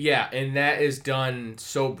 180. Yeah, and that is done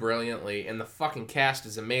so brilliantly, and the fucking cast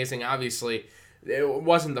is amazing. Obviously, it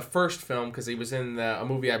wasn't the first film because he was in a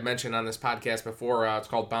movie I've mentioned on this podcast before. It's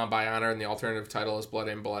called Bound by Honor, and the alternative title is Blood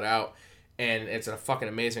In, Blood Out, and it's a fucking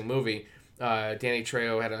amazing movie. Danny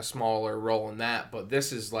Trejo had a smaller role in that, but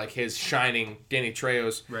this is like his Danny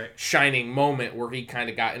Trejo's Right. shining moment where he kind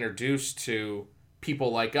of got introduced to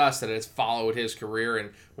people like us that has followed his career,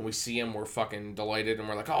 and when we see him, we're fucking delighted, and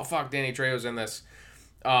we're like, oh fuck, Danny Trejo's in this.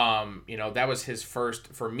 That was his first,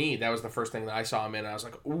 for me, that was the first thing that I saw him in, and I was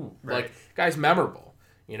like, ooh, Right. like, guy's memorable.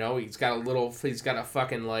 He's got a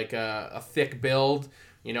fucking, like, a thick build.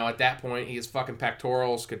 At that point, his fucking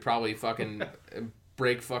pectorals could probably fucking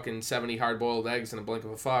break fucking 70 hard-boiled eggs in a blink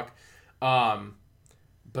of a fuck.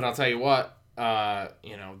 But I'll tell you what,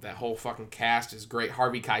 that whole fucking cast is great.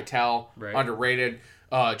 Harvey Keitel, Right. underrated.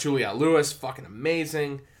 Julia Lewis, fucking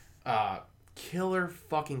amazing. Killer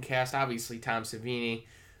fucking cast. Obviously, Tom Savini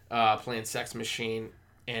playing Sex Machine.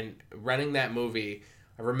 And renting that movie,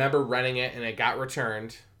 I remember renting it and it got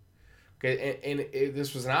returned.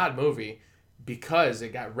 This was an odd movie because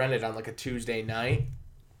it got rented on like a Tuesday night.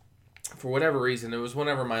 For whatever reason, it was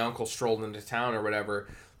whenever my uncle strolled into town or whatever.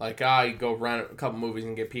 Like, you go rent a couple movies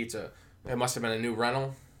and get pizza. It must have been a new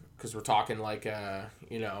rental because we're talking like,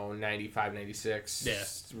 95, 96, Yeah.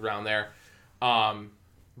 around there.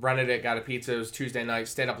 Rented it, got a pizza. It was Tuesday night.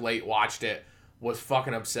 Stayed up late, watched it. Was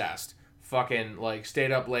fucking obsessed. Fucking, like,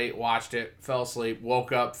 stayed up late, watched it, fell asleep,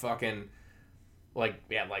 woke up fucking, like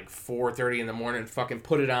 4:30 in the morning, fucking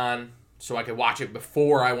put it on so I could watch it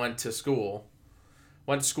before I went to school.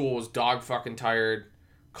 Went to school, was dog fucking tired.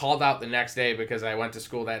 Called out the next day because I went to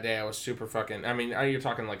school that day. I was super fucking... I mean, you're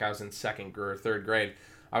talking like I was in second or third grade.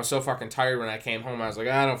 I was so fucking tired when I came home. I was like,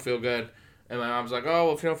 I don't feel good. And my mom was like, oh,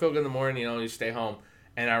 well, if you don't feel good in the morning, you stay home.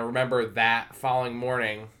 And I remember that following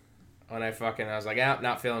morning when I was like,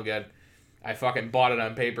 not feeling good. I fucking bought it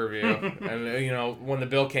on pay-per-view. And, when the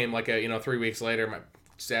bill came 3 weeks later, my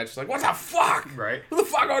dad's just like, what the fuck? Right. Who the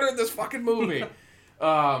fuck ordered this fucking movie?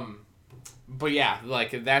 But yeah,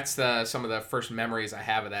 like, that's some of the first memories I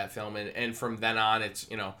have of that film. And from then on, it's,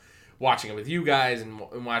 watching it with you guys and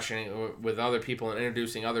watching it with other people and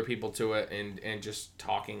introducing other people to it and just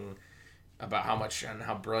talking about how much and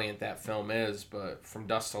how brilliant that film is. But From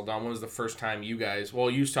Dusk Till Dawn, when was the first time you guys... Well,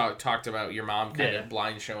 you talked about your mom kind of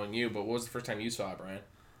blind showing you, but what was the first time you saw it, Brian?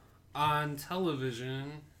 On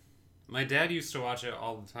television, my dad used to watch it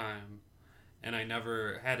all the time, and I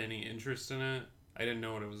never had any interest in it. I didn't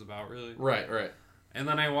know what it was about, really. Right. And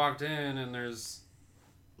then I walked in, and there's,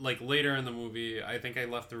 like, later in the movie, I think I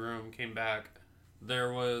left the room, came back,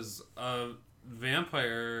 there was a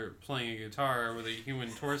vampire playing a guitar with a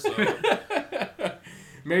human torso.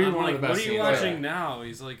 Maybe I'm one like, of the best what are you scenes watching ever. now?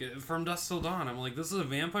 He's like, From Dusk Till Dawn. I'm like, this is a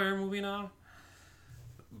vampire movie now?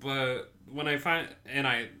 But when I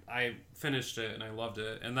I finished it and I loved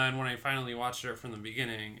it, and then when I finally watched it from the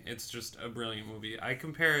beginning, it's just a brilliant movie. I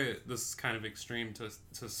compare it, this is kind of extreme, to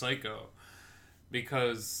Psycho,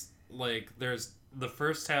 because like there's the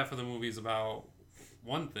first half of the movie is about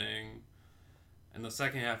one thing, and the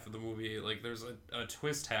second half of the movie, like, there's a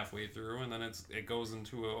twist halfway through, and then it goes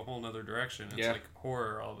into a whole nother direction. It's like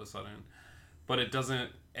horror all of a sudden, but it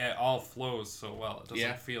doesn't. It all flows so well. It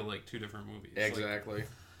doesn't feel like two different movies. Exactly.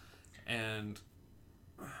 And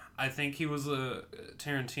I think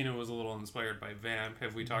Tarantino was a little inspired by Vamp.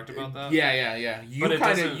 Have we talked about that? Yeah. You But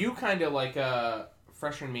kind of like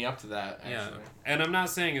freshened me up to that. Actually. Yeah, and I'm not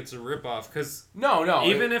saying it's a ripoff, because no.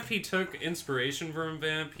 even if he took inspiration from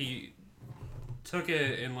Vamp, he took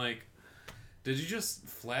it in like. Did you just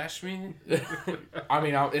flash me? I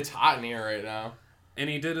mean, it's hot in here right now. And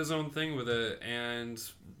he did his own thing with it, and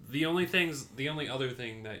the only other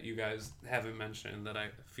thing that you guys haven't mentioned that I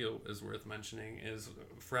feel is worth mentioning is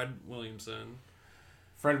Fred Williamson.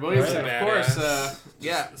 Fred Williamson, Right. of course.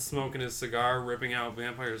 Badass. Smoking his cigar, ripping out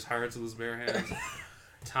vampires' hearts with his bare hands.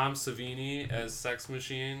 Tom Savini as Sex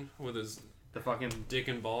Machine with his The fucking dick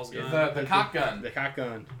and balls gun. The cock gun. The cock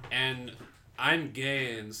gun. And I'm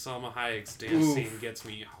gay, and Salma Hayek's dance scene gets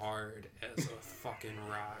me hard as a fucking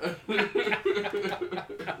rock.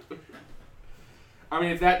 I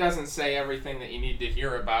mean, if that doesn't say everything that you need to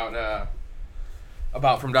hear about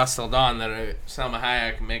From Dusk Till Dawn, that Salma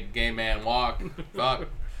Hayek can make a gay man walk. Fuck.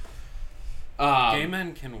 Gay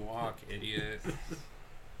men can walk, idiot.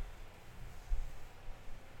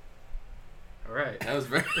 All right. That was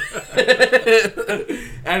very...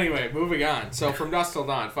 Anyway, moving on. So, From Dusk Till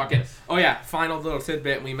Dawn. Fucking... Oh, yeah. Final little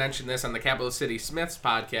tidbit. We mentioned this on the Capital City Smiths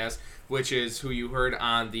podcast, which is who you heard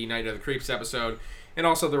on the Night of the Creeps episode, and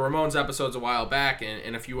also the Ramones episodes a while back,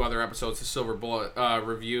 and a few other episodes, the Silver Bullet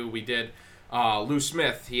review we did. Lou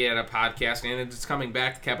Smith, he had a podcast, and it's coming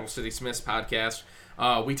back, the Capital City Smiths podcast.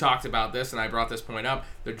 We talked about this, and I brought this point up.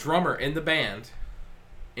 The drummer in the band,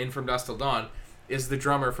 in From Dusk Till Dawn, is the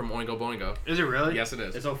drummer from Oingo Boingo. Is it really? Yes, it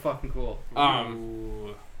is. It's so fucking cool.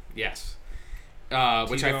 Ooh. Yes.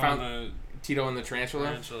 which I Tito found and the Tito and the Tarantula.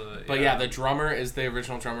 Tarantula, But yeah, the drummer is the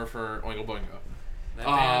original drummer for Oingo Boingo. That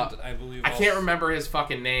band, I believe. I can't remember his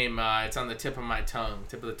fucking name. It's on the tip of my tongue,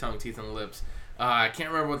 tip of the tongue, teeth and the lips. I can't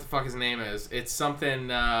remember what the fuck his name is. It's something.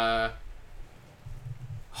 Oh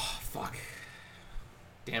fuck.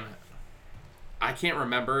 Damn it. I can't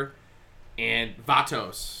remember. And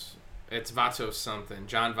Vatos. It's Vatos something.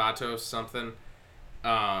 John Vatos something.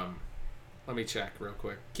 Let me check real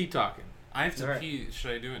quick. Keep talking. I have to Alright. pee.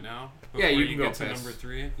 Should I do it now? Yeah, you Before can go get to piss. number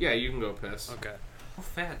 3? Yeah, you can go piss. Okay. Oh,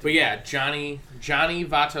 fat. But yeah, Johnny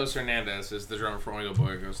Vatos Hernandez is the drummer for Oingo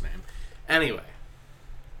Boingo's name. Anyway,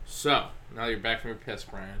 so now you're back from your piss,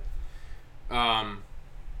 Brian.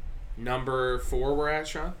 Number 4 we're at,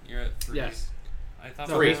 Sean? You're at 3. Yes. I thought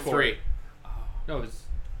No, Three, it's 4. three. Oh. No, it's.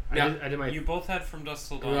 Yeah. I did my. You both had From Dusk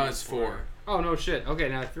Till Dawn. No, it's before. 4. Oh no shit. Okay,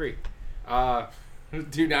 now 3.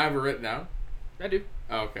 Do you not have it written down? I do.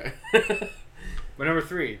 Oh, okay. My number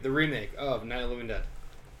 3, the remake of Night of the Living Dead.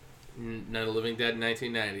 Night of the Living Dead,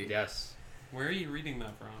 1990. Yes. Where are you reading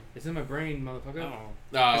that from? It's in my brain, motherfucker. Oh.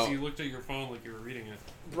 Because Oh, you looked at your phone like you were reading it.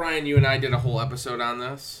 Brian, you and I did a whole episode on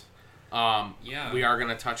this. Yeah. We are going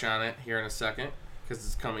to touch on it here in a second because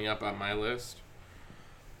it's coming up on my list.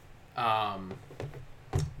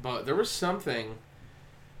 But there was something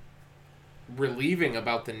relieving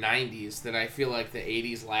about the 90s that I feel like the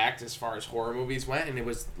 80s lacked as far as horror movies went, and it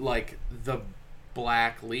was like the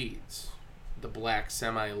black leads, the black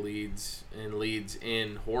semi-leads and leads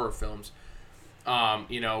in horror films.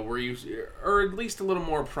 Were you, or at least a little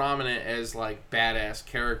more prominent as like badass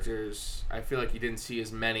characters. I feel like you didn't see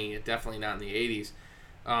as many, definitely not in the 80s.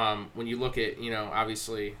 When you look at,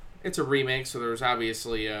 obviously it's a remake, so there was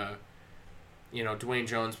obviously, Dwayne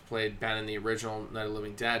Jones played Ben in the original Night of the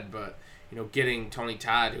Living Dead, but, getting Tony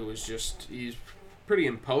Todd, who was he's pretty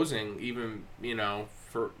imposing, even,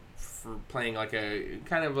 for playing like a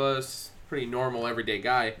kind of a pretty normal everyday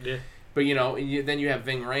guy. Yeah. But, then you have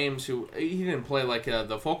Ving Rhames, who, he didn't play like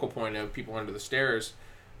the focal point of People Under the Stairs,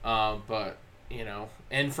 but,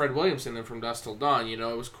 and Fred Williamson in From Dusk Till Dawn, it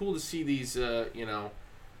was cool to see these,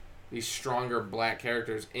 these stronger black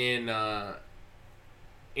characters in horror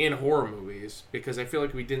movies, because I feel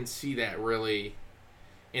like we didn't see that really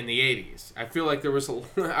in the 80s. I feel like there was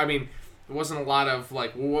there wasn't a lot of,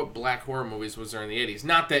 like, what black horror movies was there in the 80s?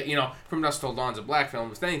 Not that, From Dusk Till Dawn's a black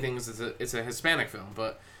film. If anything, it's a Hispanic film,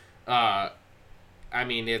 but,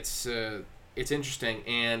 it's interesting,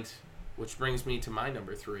 and which brings me to my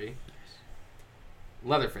number 3.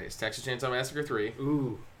 Leatherface, Texas Chainsaw Massacre 3,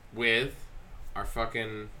 Ooh. with our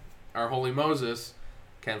holy Moses,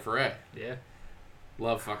 Ken Foray. Yeah.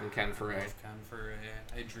 Love fucking Ken I Foray. love Ken Foray.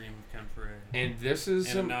 I dream of Ken Foray. And this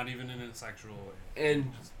is And not even in a sexual way.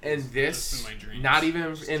 and Just this in my dreams. not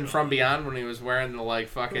even Just in chilling. From Beyond when he was wearing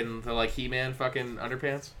the He-Man fucking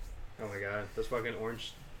underpants. Oh my god, those fucking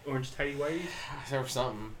orange tidy whities. There was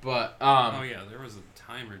something, but Oh yeah, there was a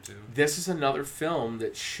time or two. this is another film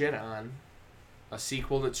that's shit on, a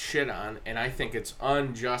sequel that's shit on, and I think it's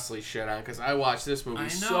unjustly shit on because I watched this movie I know.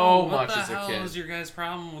 so What much the as a hell kid. is your guys'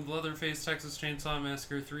 problem with Leatherface Texas Chainsaw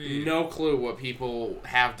Massacre 3? No clue what people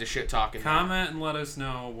have to shit talking about. Comment and let us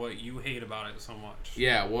know what you hate about it so much.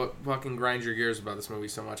 Yeah, what fucking grinds your gears about this movie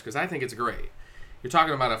so much? Because I think it's great. You're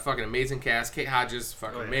talking about a fucking amazing cast. Kate Hodges,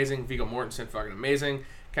 fucking amazing. Viggo Mortensen, fucking amazing.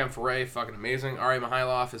 Ken Foray, fucking amazing. Ari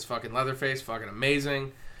Mihailov is fucking Leatherface, fucking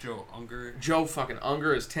amazing. Joe Unger. Joe fucking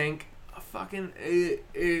Unger is Tank. Fucking,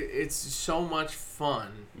 it's so much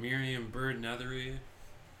fun. Miriam Bird Nethery.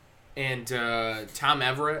 And Tom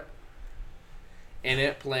Everett in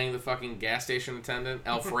it playing the fucking gas station attendant,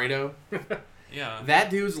 Alfredo. Yeah. That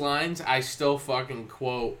dude's lines I still fucking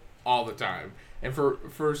quote all the time. And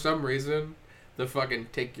for some reason, the fucking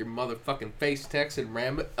take your motherfucking face text and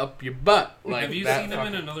ram it up your butt. Like, Have you that seen him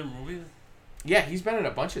fucking- in another movie? Yeah, he's been in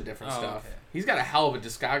a bunch of different Oh, stuff. okay. He's got a hell of a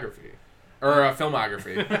discography. Or a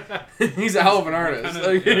filmography. He's a hell of an artist.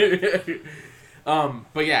 Kinda,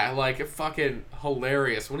 But yeah, like, fucking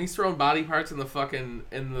hilarious. When he's throwing body parts in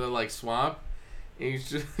the like swamp,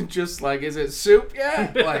 he's just like, is it soup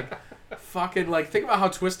yet? Like, fucking, like, think about how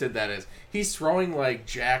twisted that is. He's throwing, like,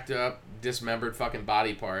 jacked up, dismembered fucking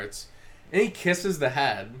body parts, and he kisses the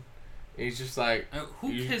head. He's just like,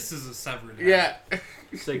 Who kisses a severed head? yeah.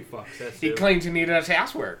 Sick fucks. That's He it. claims he needed his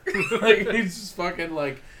housework. Like, he's just fucking,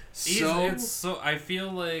 like, It's so. I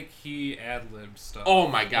feel like he ad-libbed stuff. Oh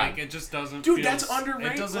my god. Like, it just doesn't Dude, feel, that's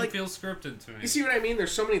underrated. It doesn't Like, feel scripted to me. You see what I mean?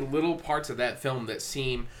 There's so many little parts of that film that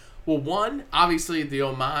seem, well, one, obviously the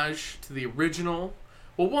homage to the original.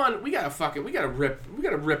 Well, one, we gotta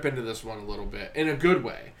rip into this one a little bit in a good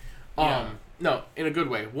way. Yeah. No, in a good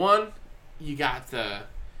way. One, you got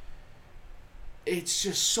it's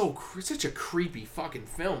just such a creepy fucking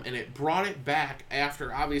film, and it brought it back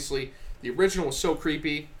after, obviously, the original was so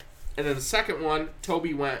creepy, and then the second one,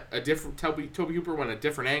 Toby Hooper went a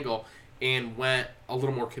different angle and went a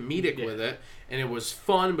little more comedic with it, and it was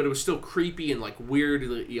fun, but it was still creepy and like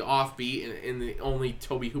weirdly offbeat in the only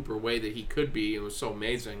Toby Hooper way that he could be. It was so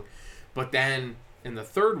amazing. But then in the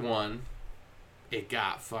third one, it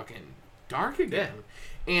got fucking dark again.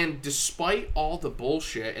 Yeah. And despite all the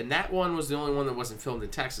bullshit, and that one was the only one that wasn't filmed in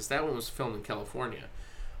Texas. That one was filmed in California.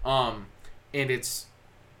 And it's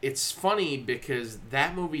funny because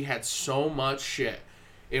that movie had so much shit.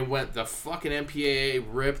 It went, the fucking MPAA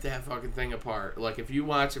ripped that fucking thing apart. Like, if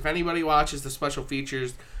anybody watches the special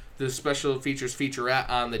features featurette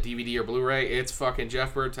on the DVD or Blu-ray, it's fucking,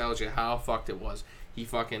 Jeff Bird tells you how fucked it was. He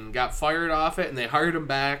fucking got fired off it, and they hired him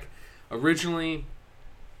back. Originally,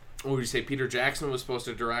 what would you say, Peter Jackson was supposed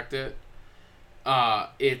to direct it.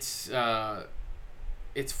 It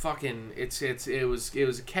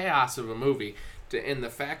was a chaos of a movie. And the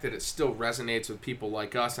fact that it still resonates with people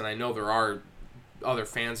like us, and I know there are other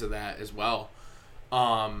fans of that as well.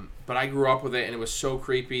 But I grew up with it, and it was so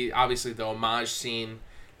creepy. Obviously, the homage scene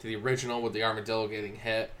to the original with the armadillo getting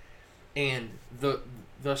hit, and the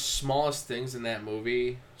smallest things in that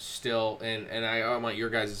movie still, and I want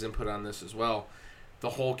your guys' input on this as well.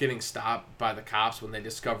 The whole getting stopped by the cops when they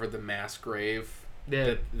discovered the mass grave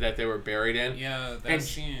that they were buried in. Yeah, that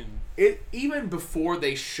scene. It even before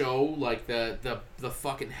they show like the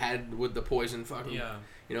fucking head with the poison fucking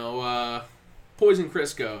Poison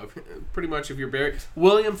Crisco, pretty much if you're buried.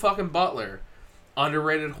 William fucking Butler,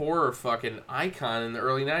 underrated horror fucking icon in the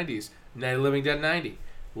early 90s. Night of the Living Dead 90.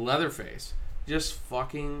 Leatherface. Just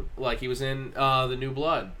fucking, like he was in The New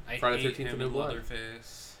Blood. Friday the 13th, The New Blood.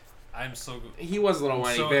 Leatherface. I'm so good. He was a little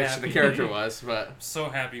whiny bitch, the character was, but... I'm so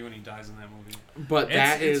happy when he dies in that movie. But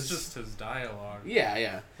it's just his dialogue.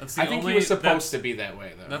 Yeah. I think he was supposed to be that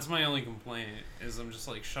way, though. That's my only complaint, is I'm just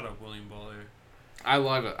like, shut up, William Butler. I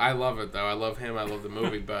love it though. I love him. I love the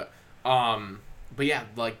movie, but yeah,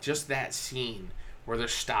 like just that scene where they're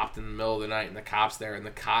stopped in the middle of the night and the cops there, and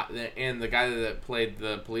the guy that played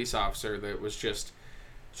the police officer that was just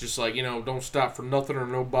like, don't stop for nothing or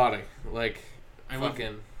nobody. Like,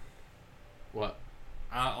 what?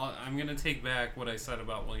 I'm gonna take back what I said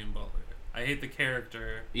about William Butler. I hate the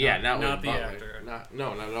character. Yeah, not the Butler. actor.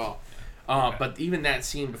 Not at all. Okay. But even that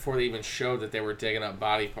scene before they even showed that they were digging up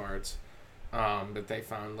body parts. That they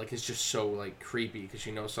found, like, it's just so, like, creepy because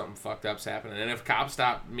something fucked up's happening. And if cops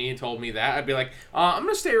stopped me and told me that, I'd be like, I'm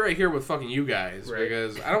gonna stay right here with fucking you guys, right?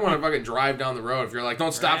 Because I don't want to fucking drive down the road if you're like,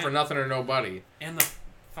 don't stop for nothing or nobody. And the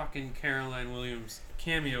fucking Caroline Williams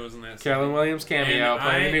cameo is in that. Caroline Williams cameo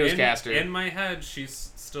playing the newscaster. In my head,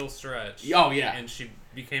 she's still Stretch. Oh yeah, and she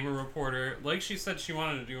became a reporter, like she said she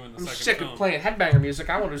wanted to do in the second film. I'm sick of playing headbanger music.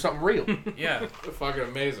 I want to do something real. Yeah, fucking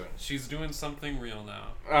amazing. She's doing something real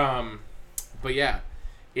now. But yeah.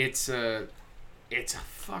 It's a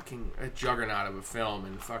fucking juggernaut of a film,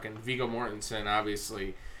 and fucking Viggo Mortensen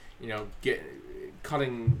obviously,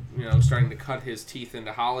 starting to cut his teeth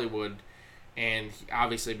into Hollywood, and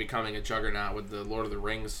obviously becoming a juggernaut with the Lord of the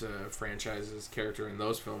Rings franchise's character in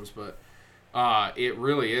those films. But it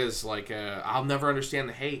really is like I'll never understand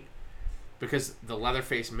the hate because the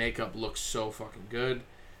Leatherface makeup looks so fucking good.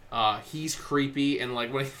 He's creepy, and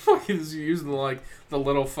like when he fucking is using like the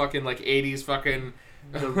little fucking like 80s fucking.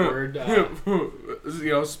 The word,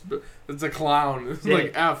 it's a clown. It's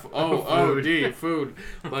like F-O-O-D, food.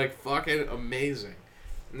 Like, fucking amazing.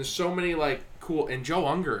 And there's so many, like, cool... And Joe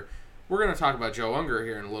Unger. We're going to talk about Joe Unger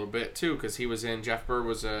here in a little bit, too, because he was in... Jeff Bird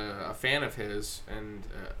was a fan of his, and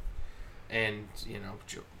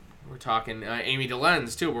we're talking Amy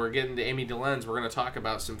DeLenz, too. We're getting to Amy DeLenz. We're going to talk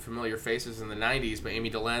about some familiar faces in the 90s, but Amy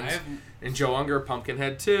DeLenz and Joe Unger,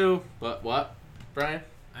 Pumpkinhead, too. But what, Brian?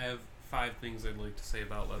 I have 5 things I'd like to say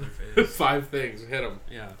about Leatherface. 5 things. Hit them.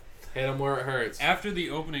 Yeah. Hit them where it hurts. After the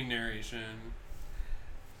opening narration,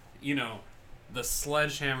 the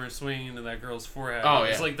sledgehammer swinging into that girl's forehead. Oh, yeah.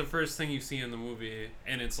 It's like the first thing you see in the movie,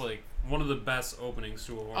 and it's like one of the best openings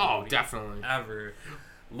to a horror movie definitely. Ever.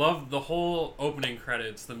 Love the whole opening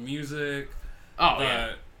credits, the music,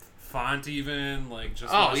 the font even, like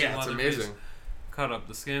just it's amazing. Cut up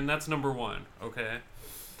the skin. That's number 1, okay?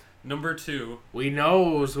 Number 2. We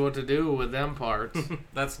knows what to do with them parts.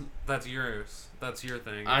 That's yours. That's your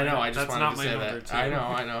thing. I know. I just That's wanted not to my say number that. 2.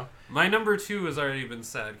 I know. My number 2 has already been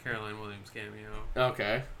said. Caroline Williams cameo.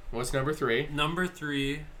 Okay. What's number 3? Number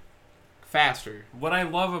 3. Faster. What I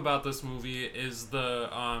love about this movie is the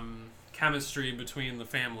chemistry between the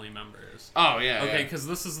family members. Oh yeah. Okay, because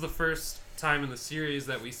this is the first time in the series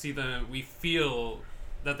that we see them. We feel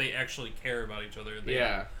that they actually care about each other.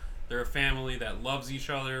 They're a family that loves each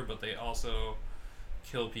other, but they also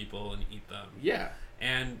kill people and eat them. Yeah.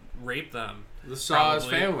 And rape them. The Saws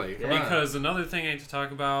family. Yeah. Because another thing I hate to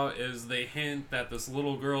talk about is they hint that this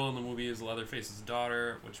little girl in the movie is Leatherface's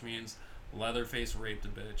daughter, which means Leatherface raped a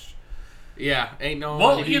bitch. Yeah, ain't no...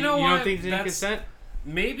 Well, you know You what? don't think they consent?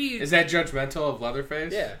 Maybe... Is that judgmental of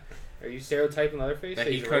Leatherface? Yeah. Are you stereotyping Leatherface? That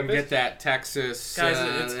he couldn't get that Texas...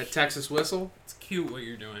 Guys, that Texas whistle? It's cute what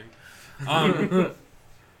you're doing.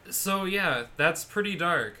 So, yeah, that's pretty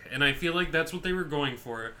dark. And I feel like that's what they were going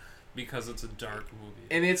for because it's a dark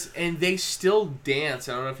movie. And they still dance.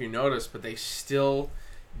 I don't know if you noticed, but they still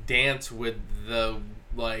dance with the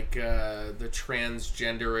the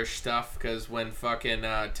transgender-ish stuff, because when fucking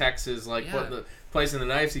Tex is placing the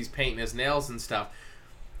knives, he's painting his nails and stuff.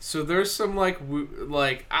 So there's some I don't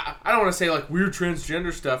want to say weird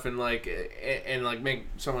transgender stuff and make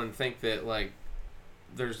someone think that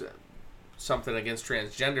there's something against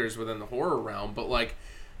transgenders within the horror realm, but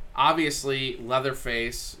obviously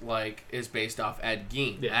Leatherface is based off Ed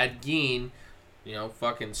Gein. Yeah. Ed Gein,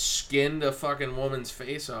 fucking skinned a fucking woman's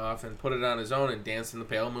face off and put it on his own and danced in the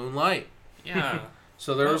pale moonlight. Yeah.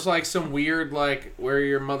 So there was some weird wear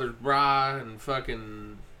your mother's bra and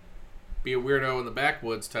fucking be a weirdo in the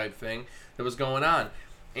backwoods type thing that was going on.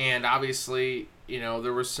 And obviously,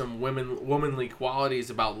 there was some womanly qualities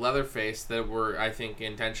about Leatherface that were, I think,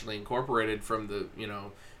 intentionally incorporated from the,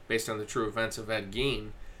 based on the true events of Ed Gein.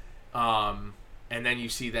 And then you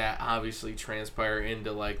see that obviously transpire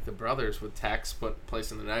into the brothers with Tex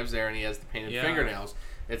placing the knives there, and he has the painted fingernails.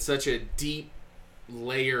 It's such a deep,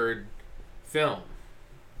 layered film.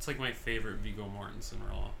 It's my favorite Viggo Mortensen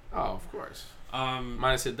role. Oh, of course.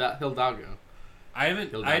 Minus Hidalgo.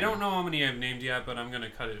 I don't know how many I've named yet, but I'm gonna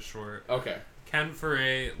cut it short. Okay. Ken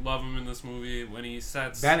Foray, love him in this movie when he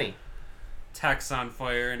sets Benny. Tex on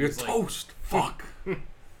fire and You're he's toast. Fuck.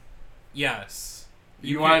 Yes.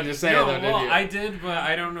 You wanted to say it, though, didn't you? I did, but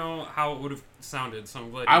I don't know how it would have sounded, so I'm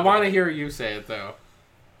glad. I want to hear you say it, though.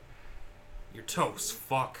 You're toast.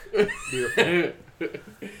 Fuck. Thanks.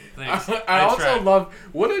 I I also tried. love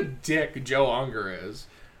what a dick Joe Unger is.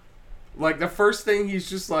 The first thing he's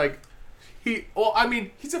just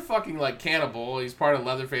he's a fucking cannibal. He's part of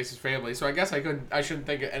Leatherface's family, so I guess I shouldn't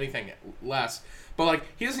think of anything less. But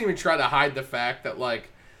he doesn't even try to hide the fact that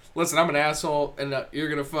listen, I'm an asshole, and you're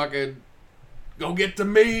gonna fucking go get the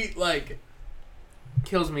meat.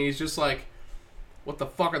 Kills me. He's just what the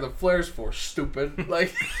fuck are the flares for, stupid?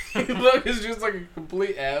 Look, he's just a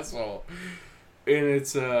complete asshole. And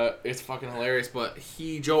it's fucking hilarious, but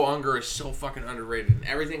Joe Unger is so fucking underrated. And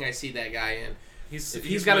everything I see that guy in, if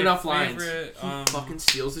he's got enough lines, he fucking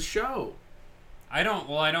steals the show. I don't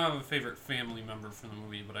have a favorite family member from the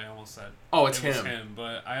movie, but I almost said it's was him. him.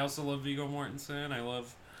 But I also love Viggo Mortensen. I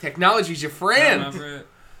love Technology's your friend. Everett.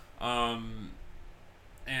 And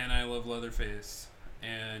I love Leatherface.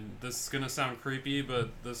 And this is gonna sound creepy, but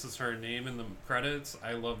this is her name in the credits.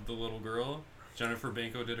 I love the little girl. Jennifer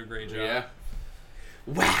Banco did a great job. Yeah.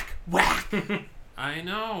 Whack, whack. I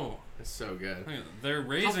know. It's so good. They're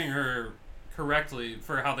raising her correctly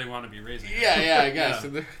for how they want to be raising her. Yeah, I guess.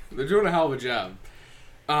 Yeah. They're doing a hell of a job.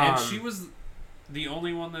 And she was the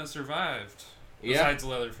only one that survived. Besides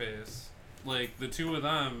Leatherface. The two of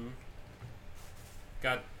them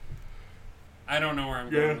got... I don't know where I'm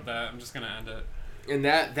going with that. I'm just going to end it. And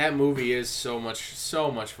that movie is so much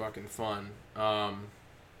fucking fun.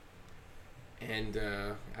 And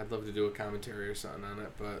I'd love to do a commentary or something on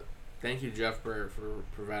it, but thank you, Jeff Burr, for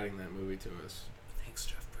providing that movie to us. Thanks,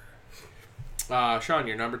 Jeff Burr. Sean,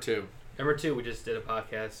 you're number 2. Number 2, we just did a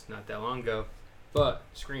podcast not that long ago, but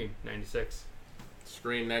Scream, 96.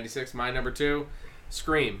 Scream, 96. My number 2,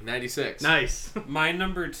 Scream, 96. Nice. My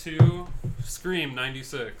number 2, Scream,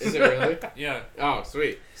 96. Is it really? Yeah. Oh,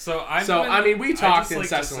 sweet. We talked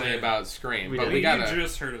incessantly about Scream, but we gotta... You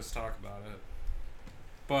just heard us talk about it.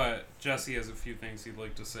 But Jesse has a few things he'd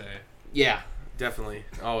like to say. Yeah, definitely.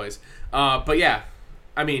 Always. But yeah,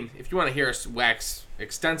 if you want to hear us wax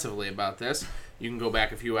extensively about this, you can go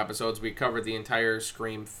back a few episodes. We covered the entire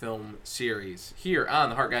Scream film series here on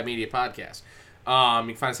the Heart Guy Media Podcast.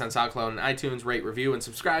 You can find us on SoundCloud and iTunes. Rate, review, and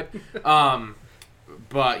subscribe.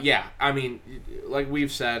 But yeah, like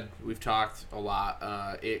we've said, we've talked a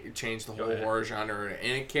lot. It changed the whole horror genre,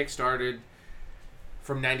 and it kickstarted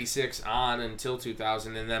from 96 on until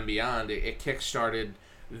 2000 and then beyond. It kickstarted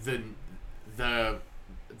the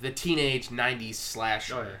teenage 90s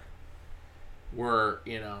slasher. Where,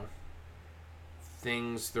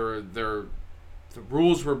 things, the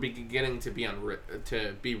rules were beginning to be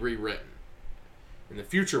rewritten. And the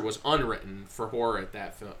future was unwritten for horror at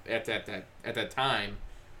that time,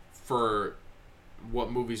 for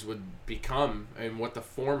what movies would become and what the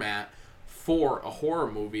format for a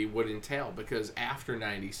horror movie would entail. Because after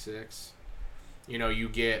 96, you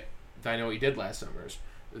get I Know What You Did Last Summers,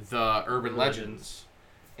 the Urban Legends.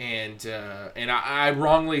 And I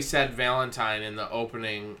wrongly said Valentine in the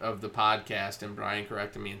opening of the podcast, and Brian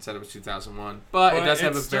corrected me and said it was 2001. But it does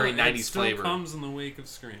have a very 90s flavor. It still comes in the wake of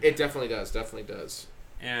Scream. It definitely does.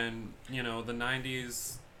 And, the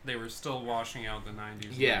 90s, they were still washing out the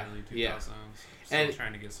 90s yeah, in the early 2000s. Still and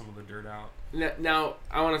trying to get some of the dirt out. Now,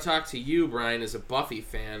 I want to talk to you, Brian, as a Buffy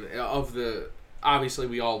fan. Obviously,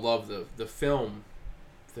 we all love the film,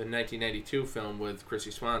 the 1992 film with Chrissy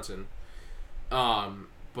Swanson.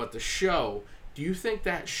 But the show, do you think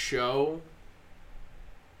that show,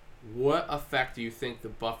 what effect do you think the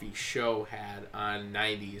Buffy show had on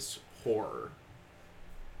 90s horror?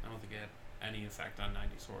 I don't think it had any effect on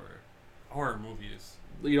 90s horror movies.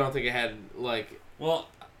 You don't think it had, Well,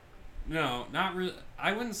 no, not really.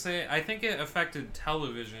 I wouldn't say, I think it affected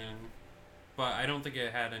television, but I don't think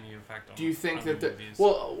it had any effect on. Do you think on that movies.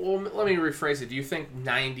 Well, let me rephrase it. Do you think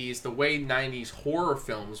 90s, the way 90s horror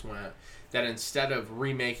films went, that instead of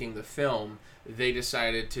remaking the film, they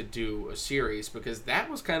decided to do a series? Because that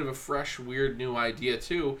was kind of a fresh, weird, new idea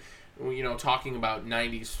too. Talking about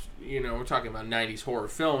 90s, we're talking about 90s horror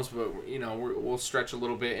films, but we'll stretch a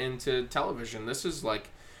little bit into television. This is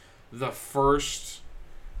the first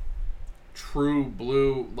true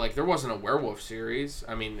blue, there wasn't a werewolf series.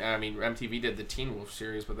 I mean MTV did the Teen Wolf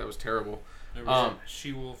series, but that was terrible. There was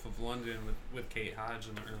She-Wolf of London with Kate Hodge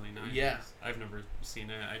in the early 90s. Yeah. I've never seen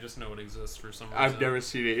it. I just know it exists for some reason. I've never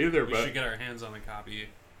seen it either, we should get our hands on a copy. It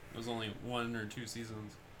was only 1 or 2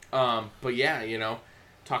 seasons. But yeah,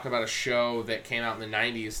 talk about a show that came out in the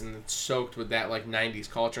 90s and it's soaked with that 90s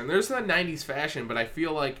culture. And there's the 90s fashion, but I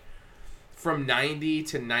feel like from 90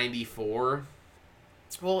 to 94,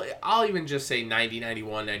 well, I'll even just say 90,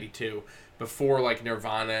 91, 92, before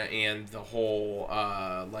Nirvana and the whole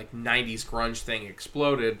 90s grunge thing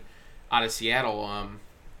exploded out of Seattle,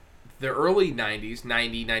 the early 90s,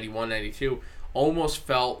 90, 91, 92, almost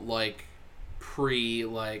felt like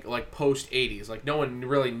post 80s. No one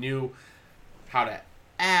really knew how to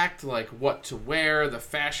act, what to wear. The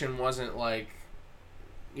fashion wasn't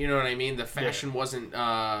you know what I mean? The fashion wasn't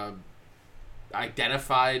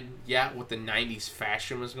identified yet what the 90s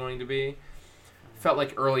fashion was going to be. Felt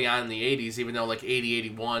like early on in the 80s, even though 80,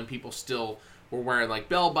 81, people still were wearing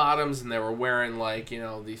bell bottoms, and they were wearing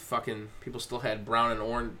the fucking, people still had brown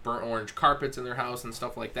and burnt orange carpets in their house and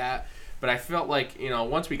stuff like that. But I felt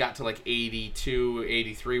once we got to 82,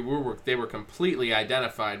 83, they were completely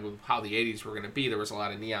identified with how the 80s were going to be. There was a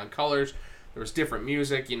lot of neon colors. There was different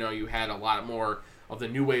music. You had a lot more of the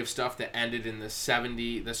new wave stuff that ended in the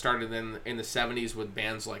 70s, that started in the 70s with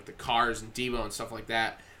bands like the Cars and Devo and stuff like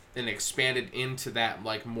that, and expanded into that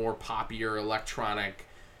more popular electronic,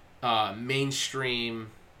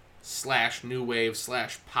 mainstream / new wave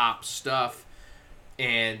 / pop stuff.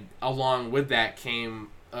 And along with that came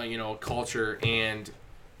a culture and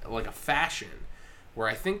a fashion, where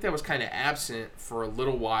I think that was kind of absent for a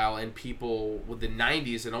little while. And people with the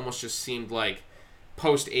 90s, it almost just seemed like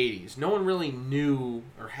post 80s. No one really knew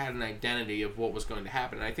or had an identity of what was going to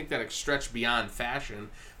happen. And I think that stretched beyond fashion.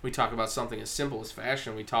 We talk about something as simple as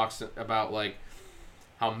fashion. We talk about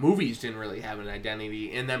how movies didn't really have an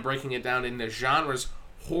identity, and then breaking it down into genres.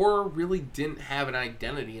 Horror really didn't have an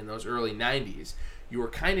identity in those early 90s. You were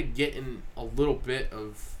kind of getting a little bit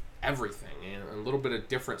of everything and a little bit of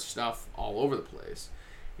different stuff all over the place.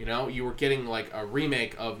 You were getting a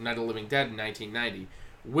remake of Night of the Living Dead in 1990,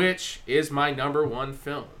 which is my number 1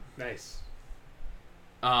 film. Nice.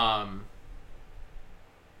 But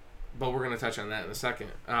we're going to touch on that in a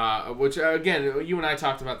second. Which, again, you and I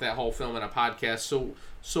talked about that whole film in a podcast,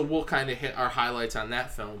 so we'll kind of hit our highlights on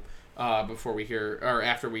that film before we hear, or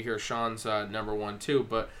after we hear Sean's number 1 too.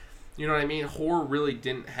 But you know what I mean? Horror really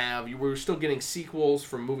didn't have. We were still getting sequels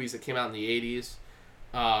from movies that came out in the 80s.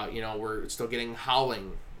 We're still getting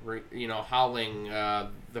Howling. Howling,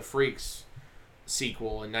 the Freaks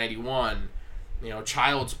sequel in 91.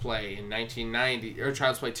 Child's Play in 1990, or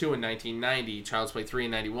Child's Play 2 in 1990, Child's Play 3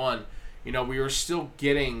 in 91. We were still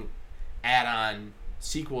getting add-on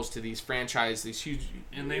sequels to these franchises, these huge...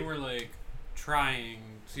 And they were, trying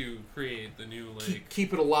to create the new,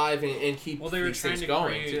 keep it alive and keep they were these trying things to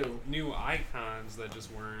going, create too. new icons that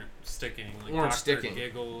just weren't sticking. Weren't Dr. sticking.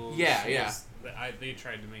 Giggles. Yeah. They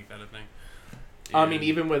tried to make that a thing. I mean,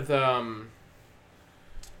 even with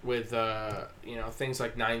things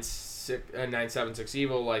like 976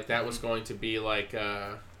 Evil, that was going to be I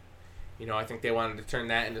think they wanted to turn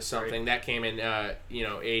that into something. Right. That came in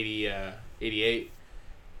 88.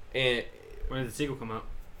 And When did the sequel come out?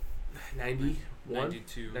 91?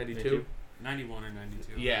 92. 92? 91 or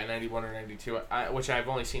 92. Yeah, 91 or 92, which I've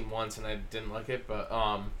only seen once and I didn't like it, but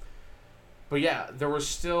yeah, there was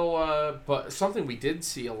still but something we did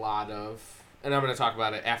see a lot of, and I'm going to talk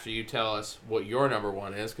about it after you tell us what your number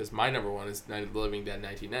one is, because my number one is Night of the Living Dead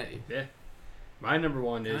 1990. Yeah. My number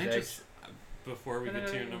one Can is I just, before we get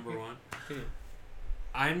to your number one,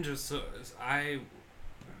 I'm just so, I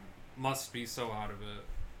must be so out of it.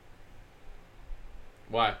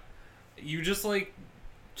 Why? You just like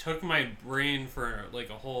took my brain for like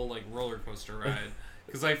a whole like roller coaster ride.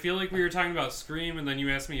 Because I feel like we were talking about Scream, and then you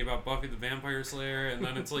asked me about Buffy the Vampire Slayer, and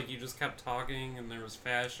then it's like you just kept talking, and there was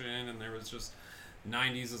fashion, and there was just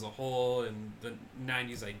 90s as a whole, and the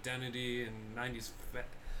 90s identity, and 90s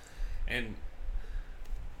and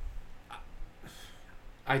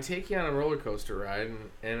I take you on a roller coaster ride,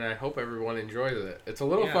 and I hope everyone enjoys it. It's a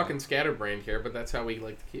little Yeah. fucking scatterbrained here, but that's how we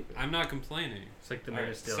like to keep it. I'm not complaining. It's like the Alright,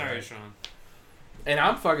 Man of Steel. sorry, right? Sean. And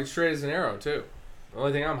I'm fucking straight as an arrow, too. The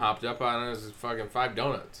only thing I'm hopped up on is fucking 5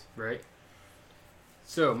 donuts. Right.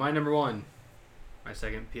 So, my number one, my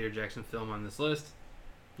second Peter Jackson film on this list.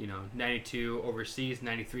 92 overseas,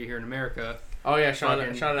 93 here in America. Oh, yeah, Sean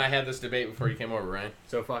Fucking- and I had this debate before you came over, right?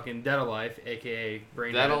 So, fucking Dead Alive, a.k.a.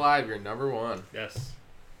 Brain Dead Dead. Alive, you're number one. Yes.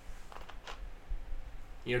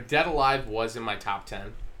 Dead Alive was in my top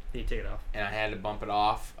 10, You take it off. and I had to bump it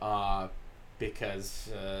off because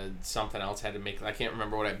something else had to make... I can't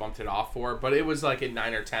remember what I bumped it off for, but it was like a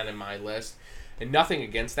 9 or 10 in my list. And nothing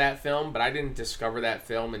against that film, but I didn't discover that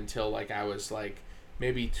film until like I was like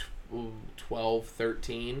maybe 12,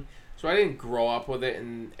 13. So I didn't grow up with it,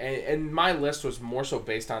 and my list was more so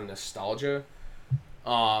based on nostalgia.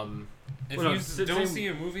 If Well, no, you don't same- see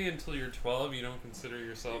a movie until you're 12, you don't consider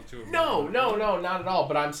yourself to have... No, not at all.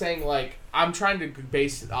 But I'm saying, like, I'm trying to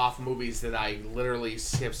base it off movies that I literally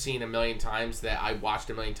have seen a million times, that I watched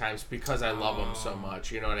a million times because I love them so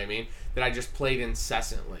much. You know what I mean? That I just played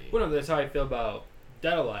incessantly. Well, no, that's how I feel about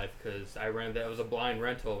Dead Alive, because I rented that. It was a blind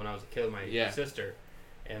rental when I was a kid with my sister.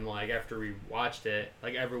 And, like, after we watched it,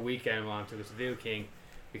 like, every weekend Mom took us to Video King,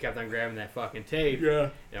 we kept on grabbing that fucking tape. Yeah.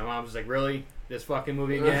 And Mom was like, really? This fucking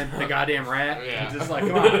movie again? The goddamn rat? Yeah. And just like,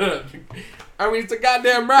 come on. I mean, it's a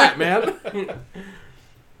goddamn rat, man.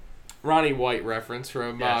 Ronnie White reference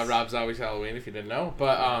from Yes. Rob Zombie's Halloween, if you didn't know.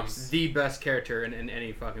 But The best character in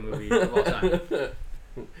any fucking movie of all time.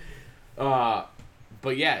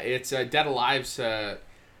 but yeah, it's Dead Alive's.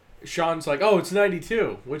 Sean's like, oh, it's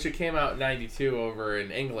 92, which it came out in 92 over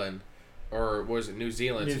in England, or was it New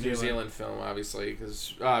Zealand? It's a New Zealand film, obviously,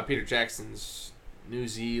 because Peter Jackson's New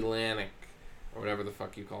Zealandic, or whatever the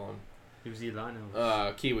fuck you call them. New Zealand.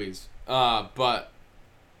 Kiwis.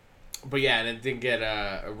 But yeah, and it didn't get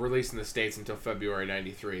released in the States until February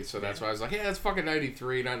 93, so that's why I was like, yeah, it's fucking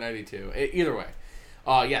 93, not 92. Either way.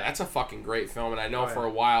 Yeah, that's a fucking great film, and I know for a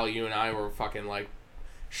while you and I were fucking, like,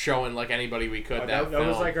 showing, like, anybody we could that film. That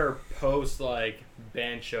was, like, our post, like,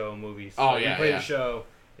 band show movies. Oh, like, yeah, we played yeah. the show,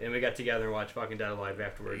 and we got together and watched fucking Dead Alive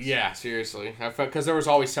afterwards. Yeah, seriously. Because there was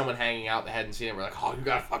always someone hanging out that hadn't seen it. We're like, oh, you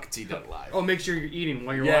gotta fucking see Dead Alive. Oh, make sure you're eating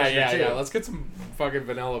while you're watching it, too. Yeah. Let's get some fucking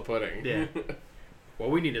vanilla pudding. Yeah. What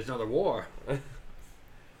we need is another war.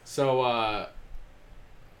 So,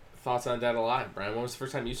 thoughts on Dead Alive, Brian? When was the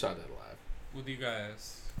first time you saw Dead Alive? With you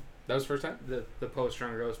guys. That was the first time? The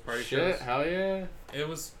post-Drunk Ghost party Shit, shows. hell yeah. It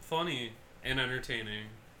was funny and entertaining.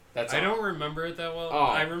 That's I all. don't remember it that well. Oh,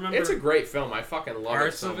 I remember it's a great film. I fucking love it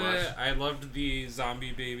parts so of much. it. I loved the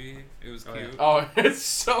zombie baby. It was Oh, cute. yeah. Oh, it's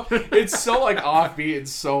so like offbeat and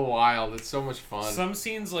so wild. It's so much fun. Some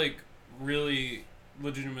scenes like really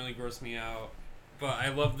legitimately gross me out, but I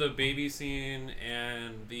love the baby scene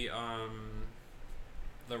and the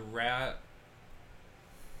rat.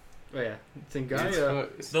 Oh, yeah.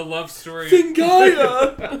 Zingaya. The love story.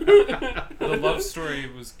 Zingaya! The love story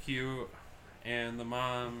was cute, and the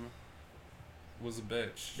mom was a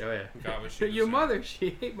bitch. Oh, yeah. Got what she Your deserved. mother,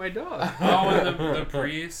 she ate my dog. Oh, and the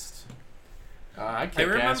priest. I kick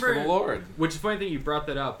ass for the remember- Lord. Which is funny thing you brought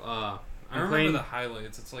that up. I I'm remember playing, the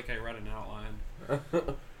highlights. It's like I read an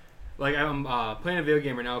outline. like I'm playing a video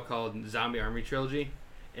game right now called Zombie Army Trilogy,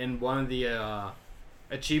 and one of the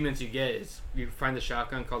achievements you get is you find the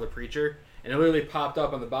shotgun called the Preacher, and it literally popped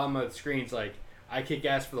up on the bottom of the screen. It's like, I kick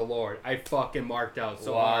ass for the Lord. I fucking marked out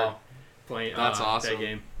so hard playing That's awesome. that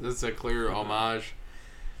game. This is a clear homage.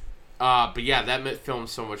 But yeah, that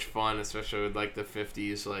film's so much fun, especially with like the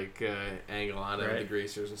 50s like angle on it, Right. with the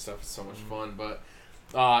greasers and stuff. It's so much fun. But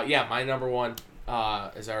yeah, my number one,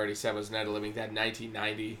 as I already said, was Night of the Living Dead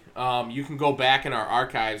 1990. You can go back in our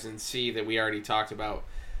archives and see that we already talked about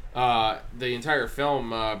The entire film,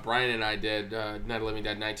 Brian and I did, Night of the Living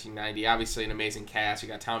Dead 1990. Obviously, an amazing cast. You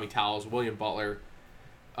got Tommy Towles, William Butler,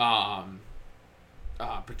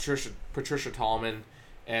 Patricia Tallman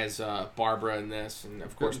as Barbara in this, and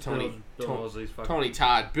of course Bill Mosley's fucking... Tony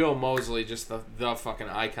Todd, Bill Moseley, just the fucking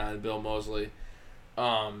icon, Bill Moseley.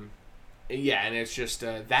 Yeah, and it's just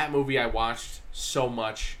that movie I watched so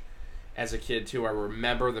much as a kid too. I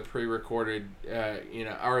remember the pre-recorded,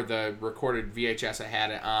 or the recorded VHS I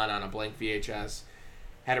had it on a blank VHS.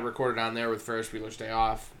 Had it recorded on there with Ferris Bueller's Day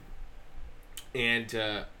Off, and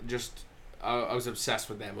I was obsessed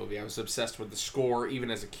with that movie. I was obsessed with the score. Even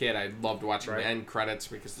as a kid, I loved watching the end credits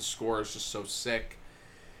because the score is just so sick.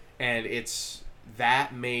 And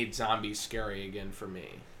that made zombies scary again for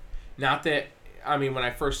me. Not that, I mean, when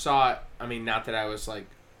I first saw it, I mean, not that I was like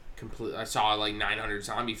I saw like 900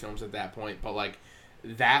 zombie films at that point, but like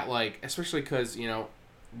that, like, especially because,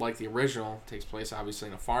 like the original takes place obviously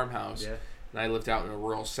in a farmhouse, and I lived out in a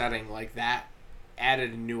rural setting, like that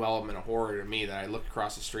added a new element of horror to me. That I look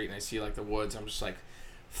across the street and I see like the woods, I'm just like,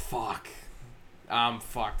 fuck, I'm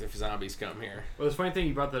fucked if zombies come here. Well, it's a funny thing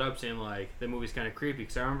you brought that up, saying like the movie's kind of creepy,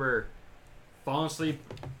 because I remember falling asleep,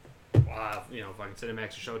 fucking Cinemax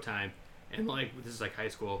or Showtime, and like this is like high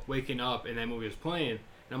school, waking up and that movie was playing,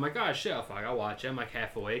 and I'm like, oh shit, I'll watch it. I'm like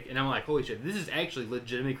half awake, and I'm like, holy shit, this is actually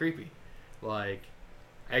legitimately creepy. Like,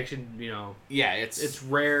 actually, yeah, it's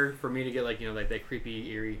rare for me to get like like that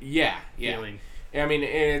creepy, eerie feeling. I mean,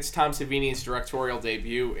 it's Tom Savini's directorial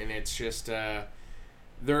debut, and it's just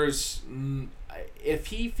if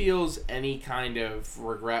he feels any kind of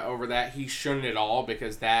regret over that, he shouldn't at all,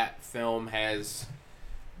 because that film has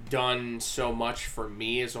done so much for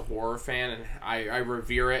me as a horror fan, and I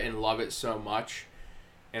revere it and love it so much.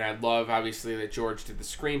 And I love, obviously, that George did the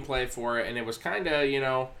screenplay for it, and it was kind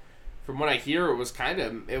of, from what I hear, it was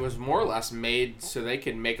more or less made so they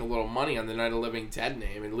could make a little money on the Night of the Living Dead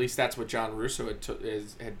name. At least that's what John Russo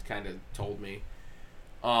had kind of told me.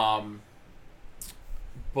 But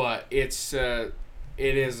it is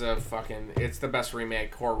it's the best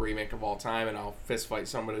horror remake of all time, and I'll fist fight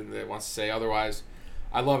somebody that wants to say otherwise.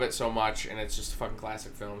 I love it so much, and it's just a fucking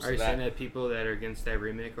classic film. Are you saying that people that are against that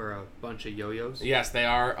remake are a bunch of yo-yos? Yes, they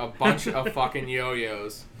are a bunch of fucking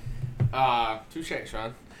yo-yos. Touche,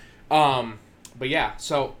 Sean. But yeah,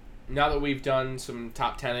 so now that we've done some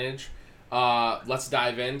top 10-inch, let's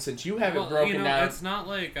dive in. Since you haven't broken down... It's not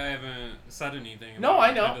like I haven't said anything about No,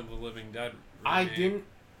 I know. Night of the Living Dead remake. I didn't...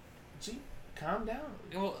 Gee, calm down.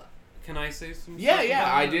 Well, can I say some Yeah, stuff yeah,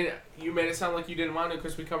 about I it? did. You made it sound like you didn't want to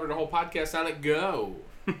because we covered a whole podcast on it. Go.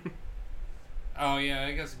 Oh, yeah,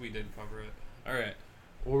 I guess we did cover it. All right.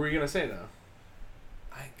 What were you going to say, though?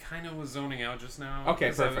 I kind of was zoning out just now. Okay,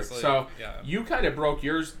 'cause I was perfect. like, So, yeah. you kind of broke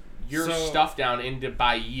your stuff down into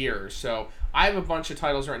by year. So, I have a bunch of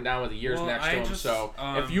titles written down with the years next to them. So,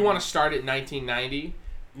 if you want to start at 1990...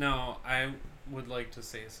 No, I would like to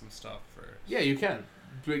say some stuff first. Yeah, you can.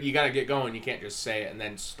 But you got to get going. You can't just say it and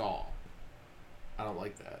then stall. I don't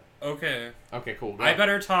like that. Okay. Okay, cool. Go. I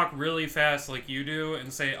better talk really fast like you do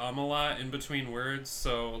and say a lot in between words,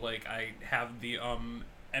 so like I have the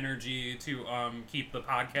energy to keep the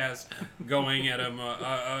podcast going at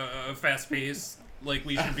a fast pace like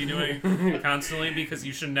we should be doing constantly, because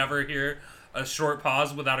you should never hear a short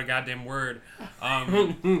pause without a goddamn word.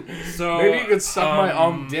 So maybe you could suck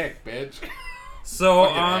my dick, bitch. So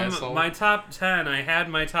asshole. my top 10, I had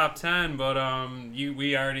my top 10, but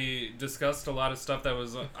we already discussed a lot of stuff that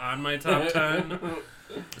was on my top 10.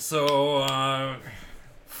 So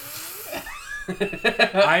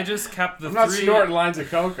I just kept the I'm not three. snorting lines of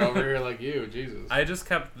coke over here like you, Jesus. I just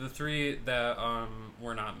kept the three that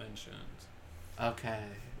were not mentioned. Okay,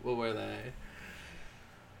 what were they?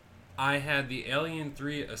 I had the Alien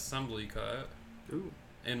 3 Assembly Cut. Ooh.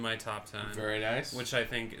 In my top 10. Very nice. Which I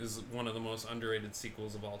think is one of the most underrated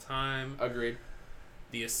sequels of all time. Agreed.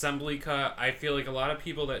 The Assembly Cut, I feel like a lot of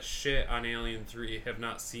people that shit on Alien 3 have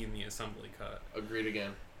not seen the Assembly Cut. Agreed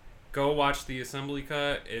again. Go watch the Assembly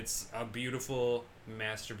Cut. It's a beautiful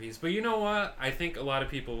masterpiece. But you know what? I think a lot of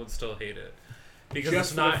people would still hate it. Because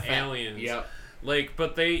Just it's not aliens. Yep. Like,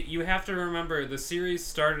 but you have to remember, the series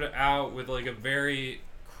started out with like a very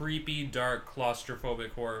creepy, dark,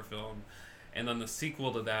 claustrophobic horror film. And then the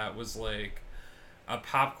sequel to that was like a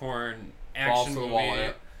popcorn action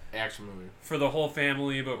movie. Action movie. For the whole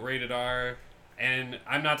family, but rated R. And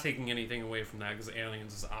I'm not taking anything away from that, because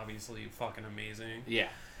Aliens is obviously fucking amazing. Yeah.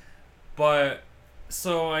 But,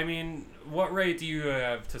 so, I mean, what right do you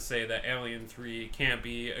have to say that Alien 3 can't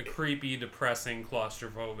be a creepy, depressing,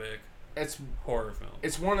 claustrophobic it's horror film.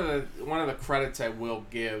 It's one of the credits I will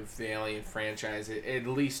give the Alien franchise, at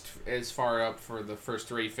least as far up for the first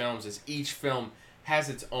 3 films, is each film has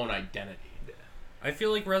its own identity. I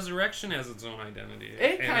feel like Resurrection has its own identity.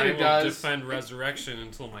 It kind of does. And I will defend Resurrection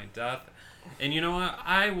until my death. And you know what?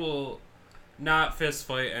 I will not fist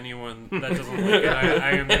fight anyone that doesn't like it.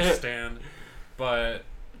 I understand. But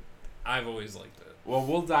I've always liked it. Well,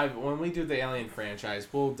 when we do the Alien franchise,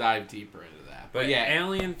 we'll dive deeper into that. But yeah.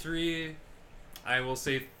 Alien 3, I will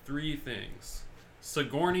say 3 things.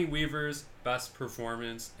 Sigourney Weaver's best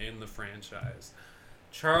performance in the franchise.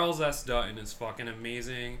 Charles S. Dutton is fucking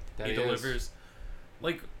amazing. He delivers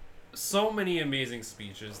like so many amazing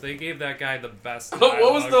speeches. They gave that guy the best dialogue.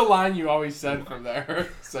 What was the line you always said from there?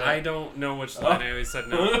 So. I don't know which line I always said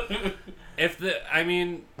no.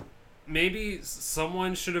 Maybe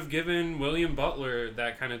someone should have given William Butler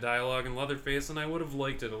that kind of dialogue in Leatherface, and I would have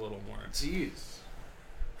liked it a little more. Jeez.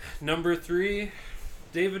 Number 3,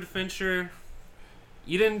 David Fincher.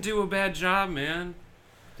 You didn't do a bad job, man.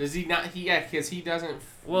 Does he not? Because he doesn't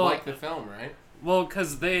like the film, right? Well,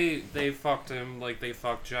 because they fucked him like they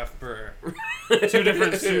fucked Jeff Burr. 2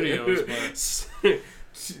 different studios,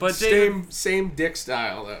 but same dick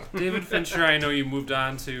style though. David Fincher, I know you moved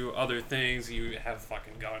on to other things. You have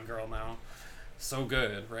fucking Gone Girl now. So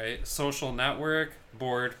good, right? Social Network,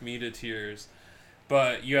 bored me to tears.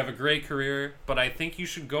 But you have a great career. But I think you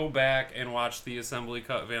should go back and watch the assembly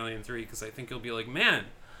cut of Alien 3 because I think you'll be like, man,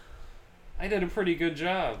 I did a pretty good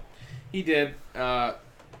job. He did. It's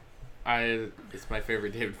my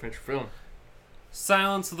favorite David Fincher film.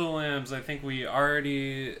 Silence of the Lambs, I think we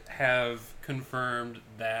already have confirmed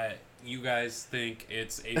that you guys think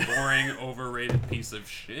it's a boring, overrated piece of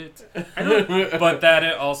shit. But that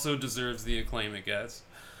it also deserves the acclaim it gets.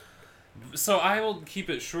 So I will keep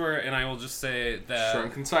it short, and I will just say that... Short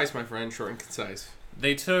and concise, my friend. Short and concise.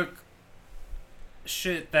 They took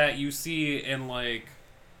shit that you see in, like,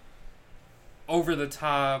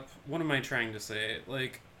 over-the-top... What am I trying to say?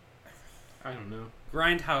 Like... I don't know.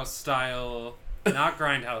 Grindhouse style... Not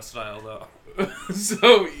Grindhouse style, though.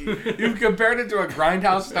 So, you've compared it to a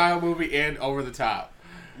Grindhouse style movie and Over the Top.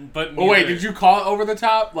 But oh, wait, did you call it Over the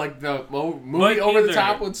Top? Like the movie Over the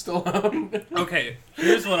Top with Stallone? Okay,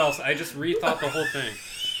 here's what else. I just rethought the whole thing.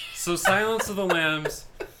 So, Silence of the Lambs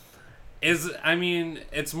is, I mean,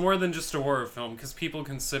 it's more than just a horror film because people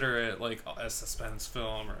consider it like a suspense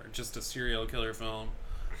film or just a serial killer film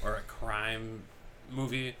or a crime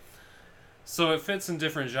movie. So it fits in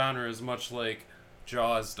different genres, much like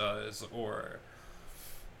Jaws does, or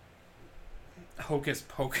Hocus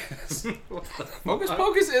Pocus. Hocus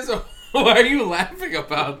Pocus is a... Why are you laughing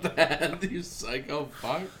about that, you psycho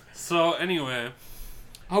fuck? So anyway...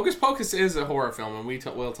 Hocus Pocus is a horror film, and we'll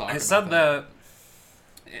talk about that. I said that...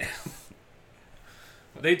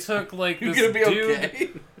 They took, like, this dude okay?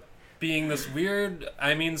 being this weird...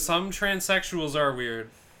 I mean, some transsexuals are weird.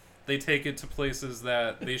 They take it to places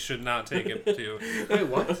that they should not take it to. Wait,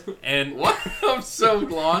 what? And what? I'm so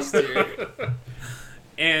lost here.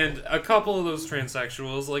 And a couple of those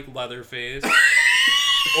transsexuals, like Leatherface,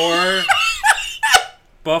 or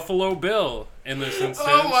Buffalo Bill, in this instance.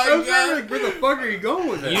 Oh my god! Like, where the fuck are you going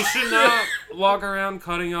with that? You should not walk around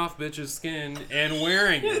cutting off bitches' skin and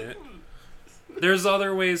wearing it. There's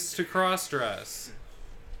other ways to cross-dress.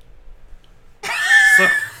 So...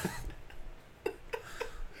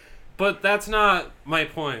 But that's not my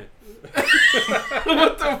point.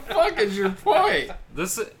 What the fuck is your point?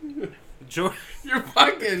 You're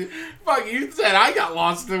fucking... Fuck, you said I got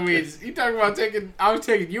lost in the weeds. You talking about I was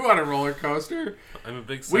taking you on a roller coaster. I'm a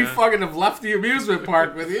big... We fucking have left the amusement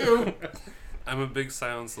park with you. I'm a big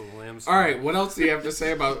Silence of the Lambs. Alright, what else do you have to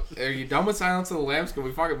say about... Are you done with Silence of the Lambs? Can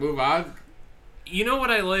we fucking move on? You know what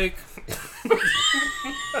I like?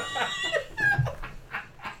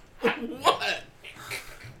 What?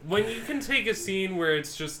 When you can take a scene where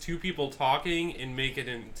it's just 2 people talking and make it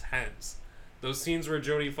intense. Those scenes where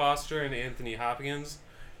Jodie Foster and Anthony Hopkins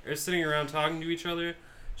are sitting around talking to each other.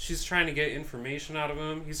 She's trying to get information out of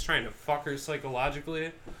him. He's trying to fuck her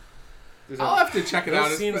psychologically. I'll have to check it out.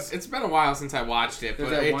 Scenes, it's been a while since I watched it, but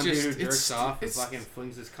that one dude who just jerks off and fucking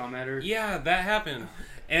flings his cum at her. Yeah, that happened.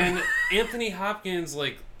 And Anthony Hopkins,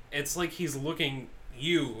 like, it's like he's looking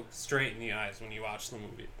you straight in the eyes when you watch the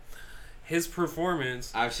movie. His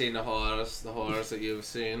performance... I've seen the whole artist that you've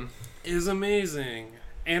seen. ...is amazing.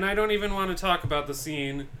 And I don't even want to talk about the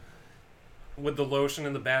scene with the lotion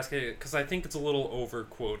in the basket, because I think it's a little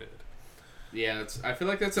over-quoted. Yeah, I feel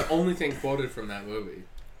like that's the only thing quoted from that movie.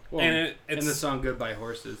 Well, and the song Goodbye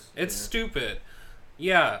Horses. It's stupid.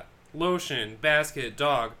 Yeah, lotion, basket,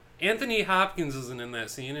 dog. Anthony Hopkins isn't in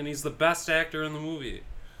that scene, and he's the best actor in the movie.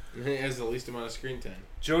 It has the least amount of screen time.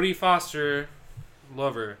 Jodie Foster,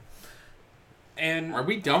 love her. And Are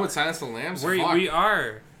we done with Silence of the Lambs? we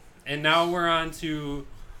are. And now we're on to,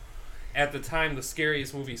 at the time, the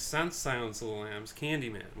scariest movie since Silence of the Lambs,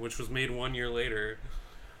 Candyman, which was made 1 year later.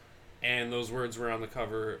 And those words were on the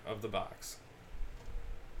cover of the box.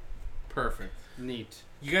 Perfect. Neat.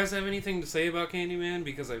 You guys have anything to say about Candyman?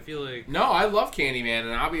 Because I feel like... No, I love Candyman,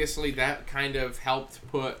 and obviously that kind of helped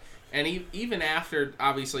put... And even after,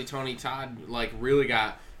 obviously, Tony Todd, like, really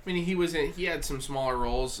got... I mean, he had some smaller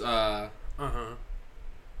roles. Was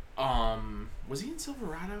he in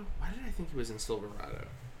Silverado? Why did I think he was in Silverado?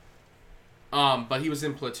 But he was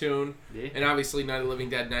in Platoon, Yeah. and obviously Night of the Living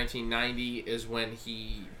Dead 1990 is when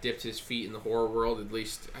he dipped his feet in the horror world. At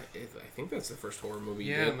least, I think that's the first horror movie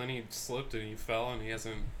he Yeah, did. and then he slipped and he fell and he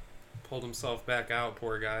hasn't pulled himself back out,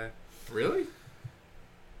 poor guy. Really?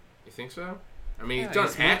 You think so? I mean, Yeah, he's done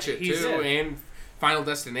he's Hatchet, he's- too, and Final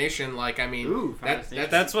Destination. Like, I mean, Ooh, Final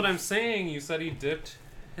Destination. That's what I'm saying. You said he dipped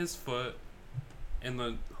his foot in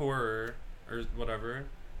the horror or whatever.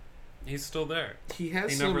 He's still there. he has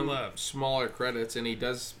he some never left. smaller credits, and he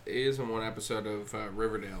is in one episode of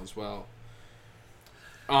Riverdale as well.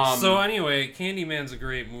 So anyway, Candyman's a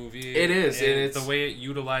great movie. It is, and it's the way it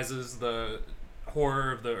utilizes the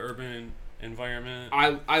horror of the urban environment.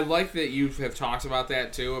 I like that you have talked about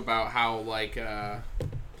that too, about how like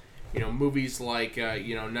movies like Night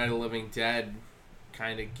of the Living Dead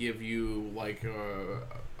kind of give you like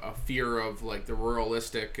a fear of like the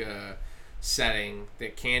ruralistic setting,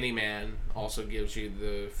 that Candyman also gives you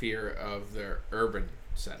the fear of the urban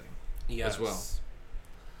setting as well.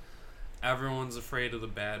 Everyone's afraid of the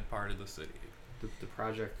bad part of the city. The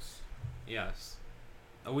projects. Yes.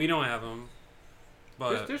 We don't have them.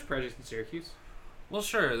 But There's projects in Syracuse. well,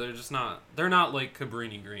 sure, they're not like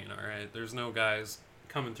Cabrini Green, all right? There's no guys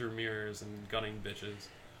coming through mirrors and gunning bitches.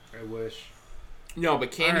 I wish. No,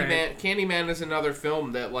 but Candyman Alright. Candyman is another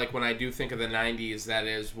film that, like, when I do think of the 90s, that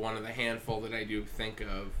is one of the handful that I do think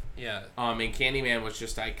of. Yeah. And Candyman was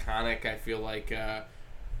just iconic. I feel like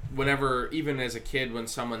whenever, even as a kid, when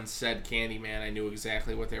someone said Candyman, I knew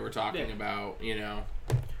exactly what they were talking Yeah. about,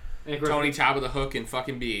 And of course, Tony Top of the Hook and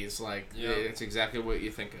fucking bees. Like, Yeah. it's exactly what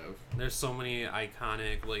you think of. There's so many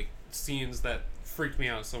iconic like scenes that freaked me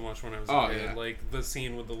out so much when I was a Oh, kid. yeah. Like the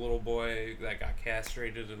scene with the little boy that got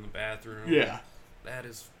castrated in the bathroom.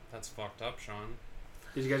 That's fucked up, Sean.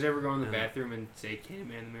 did you guys ever go in the Yeah. bathroom and say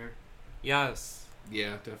Candyman in the mirror? Yes.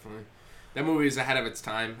 Yeah, definitely. That movie is ahead of its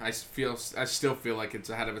time. I still feel like it's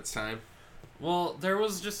ahead of its time. Well, there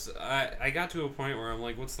was just I got to a point where I'm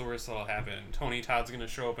like, what's the worst that'll happen? Tony Todd's gonna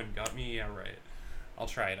show up and gut me? Yeah, right. I'll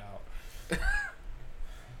try it out.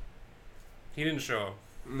 He didn't show up.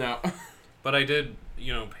 No. But I did,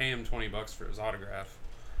 pay him $20 for his autograph.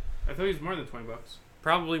 I thought it was more than $20.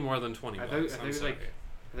 Probably more than 20 I bucks. thought it I'm was sorry. I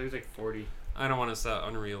thought it was like 40. I don't want to set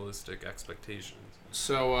unrealistic expectations.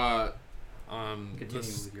 So, Continue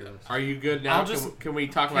This- with your list. are you good now? I'll just- can we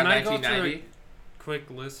talk can about I go through 1990? quick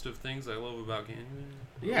list of things I love about Candyman?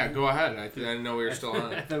 Yeah, go ahead. I didn't know we were still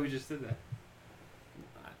on I it. thought we just did that.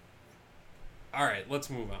 All right, let's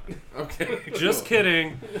move on. Okay. Just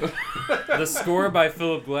kidding. The score by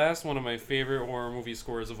Philip Glass, one of my favorite horror movie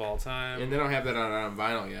scores of all time. And they don't have that on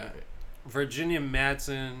vinyl yet. Virginia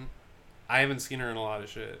Madsen, I haven't seen her in a lot of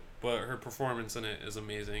shit, but her performance in it is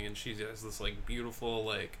amazing, and she has this like beautiful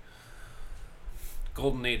like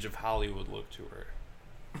golden age of Hollywood look to her.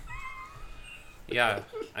 Yeah,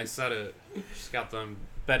 I said it. She's got them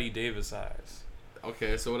Betty Davis eyes.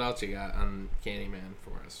 Okay, so what else you got on Candyman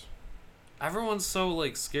for us? Everyone's so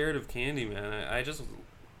like scared of Candyman.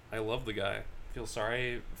 I love the guy. Feel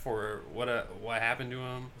sorry for what happened to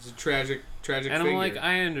him. It's a tragic And figure. I'm like,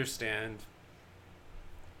 I understand.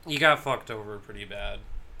 You got fucked over pretty bad.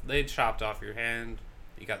 They chopped off your hand.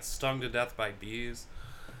 You got stung to death by bees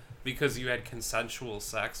because you had consensual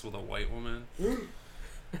sex with a white woman.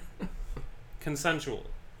 Consensual.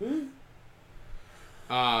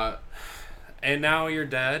 And now you're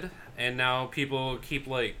dead. And now people keep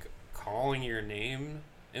like calling your name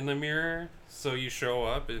in the mirror. So you show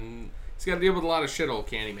up and he's got to deal with a lot of shit, old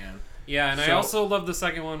Candyman. yeah. And I So- also love the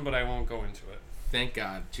second one, but I won't go into it. Thank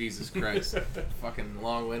God. Jesus Christ. Fucking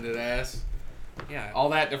long-winded ass. Yeah. All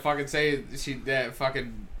that to fucking say she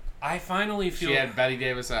I finally feel had Betty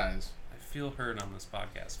Davis eyes. I feel heard on this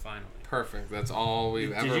podcast finally. Perfect. That's all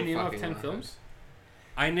we've ever Did you name off fucking 10 wanted. films?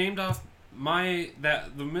 I named off I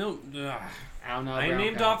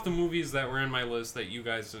named off the movies that were in my list that you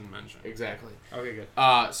guys didn't mention. Exactly. Okay,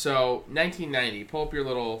 good. So 1990. Pull up your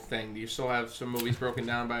little thing. Do you still have some movies broken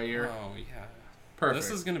down by year? Oh yeah. Perfect.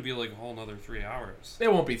 This is gonna be like a whole nother 3 hours.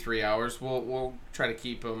 It won't be 3 hours. We'll try to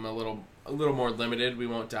keep them a little more limited. We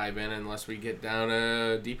won't dive in unless we get down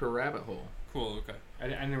a deeper rabbit hole. Cool. Okay. I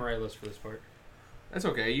didn't write a list for this part. That's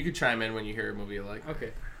okay. You could chime in when you hear a movie you like.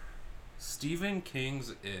 Okay. Stephen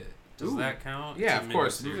King's It. Does Ooh. that count? Yeah, It's a of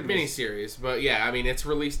course, miniseries. miniseries. But yeah, I mean, it's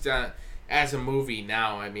released as a movie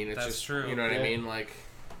now. I mean, it's That's just true. You know what I Yeah. mean? Like,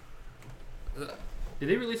 Did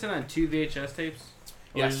they release it on 2 VHS tapes?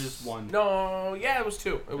 Or yes, was it just one? No, yeah, it was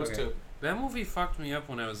 2. It was Okay. 2. That movie fucked me up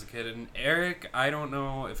when I was a kid, and Eric, I don't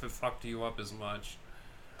know if it fucked you up as much,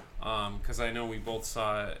 because I know we both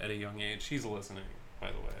saw it at a young age. He's listening,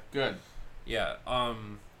 by the way. Good. Yeah.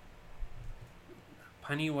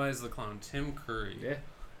 Pennywise the Clown, Tim Curry. Yeah.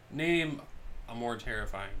 Name a more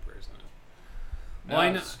terrifying person. No, Well, I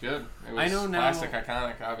know- it's good. It was I know now- classic,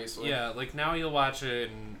 iconic, obviously. Yeah, like now you'll watch it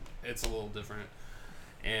and it's a little different,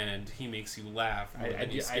 and he makes you laugh. More than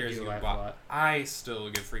he scares do you. laugh a But lot. I still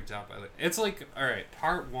get freaked out by it. It's like, all right,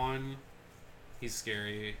 part 1, he's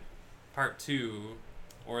scary. Part 2,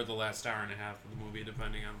 or the last hour and a half of the movie,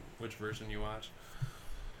 depending on which version you watch.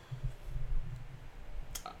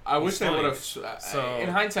 I wish they fine. would have. So- In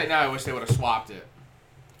hindsight, now I wish they would have swapped it.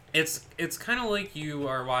 It's kind of like you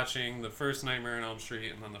are watching the first Nightmare on Elm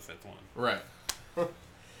Street and then the 5th one. Right.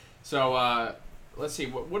 So, let's see.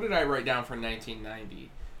 What did I write down for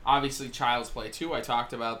 1990? Obviously, Child's Play 2. I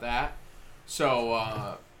talked about that.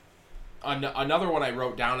 So, another one I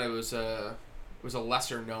wrote down. It was a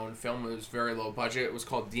lesser known film. It was very low budget. It was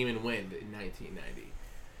called Demon Wind in 1990,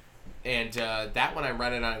 and that one I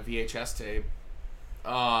rented on a VHS tape,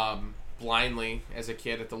 blindly as a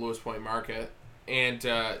kid at the Lewis Point Market. And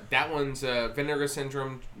that one's Vinegar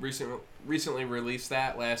Syndrome recently released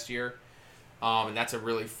that last year. And that's a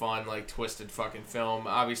really fun, like, twisted fucking film.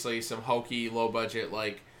 Obviously, some hokey, low-budget,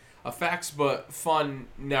 like, effects, but fun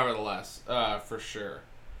nevertheless, for sure.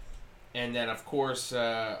 And then, of course,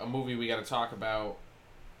 a movie we got to talk about,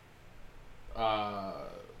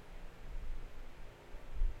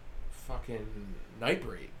 fucking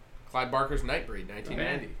Nightbreed. Clyde Barker's Nightbreed,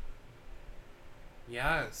 1990.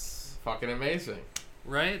 Yes. Fucking amazing.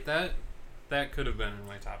 Right? That could have been in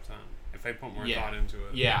my top 10 if I put more Yeah. thought into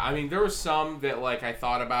it. Yeah, I mean, there was some that, like, I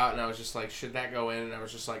thought about, and I was just like, should that go in? And I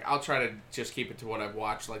was just like, I'll try to just keep it to what I've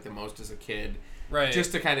watched, like, the most as a kid. Right.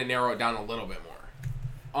 Just to kind of narrow it down a little bit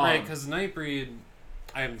more. Right, because Nightbreed,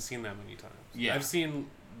 I haven't seen that many times. Yeah. I've seen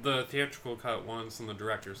the theatrical cut once and the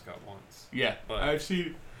director's cut once. Yeah, But I've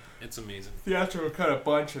seen it's amazing. theatrical cut a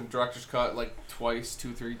bunch and director's cut, like, twice,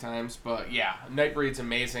 2-3 times. But, yeah, Nightbreed's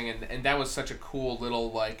amazing, and that was such a cool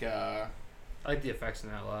little, like, I like the effects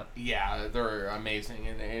in that a lot. yeah, they're amazing,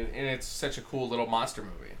 and it's such a cool little monster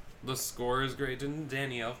movie. The score is great. Didn't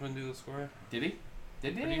Danny Elfman do the score? Did he?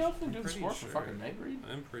 Did Danny Pretty- Elfman do the pretty score sure. for fucking Nightbreed?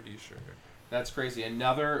 I'm pretty sure. That's crazy.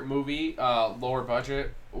 Another movie, lower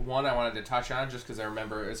budget one I wanted to touch on just because I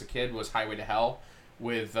remember as a kid was Highway to Hell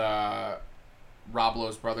with Rob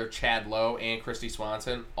Lowe's brother Chad Lowe and Christy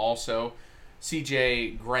Swanson. Also,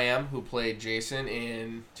 C.J. Graham, who played Jason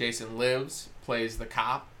in Jason Lives, plays the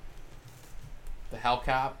cop, the Hell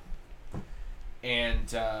Cop. And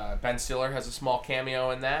Ben Stiller has a small cameo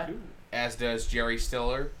in that, Ooh. as does Jerry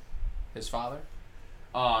Stiller, his father.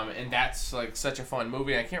 And that's like such a fun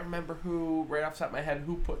movie. I can't remember who, right off the top of my head,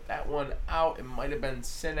 who put that one out. It might have been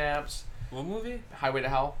Synapse. What movie? Highway to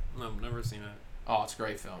Hell. No, I've never seen it. Oh, it's a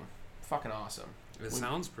great film. Fucking awesome. It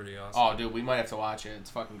sounds pretty awesome. Oh, dude, we might have to watch it. It's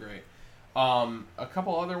fucking great. A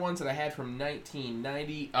couple other ones that I had from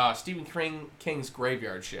 1990. Stephen King's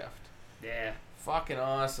Graveyard Shift. Yeah. Fucking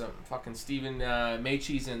awesome. Fucking Stephen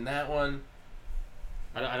Machi's in that one.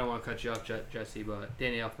 I don't want to cut you off, Jesse, but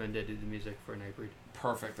Danny Elfman did do the music for Nightbreed.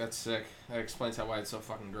 Perfect. That's sick. That explains why it's so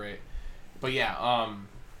fucking great. But yeah,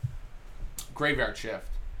 Graveyard Shift.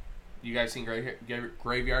 You guys seen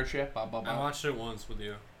Graveyard Shift? Blah, blah, blah. I watched it once with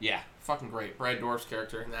you. Yeah, fucking great. Brad Dourif's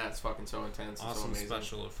character in that's fucking so intense. It's so Awesome amazing.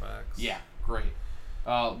 special effects. Yeah, great.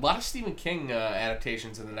 A lot of Stephen King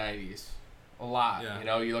adaptations in the 90s. A lot. Yeah. You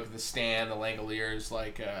know, you look at The Stand, The Langoliers,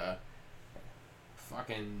 like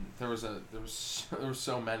fucking there was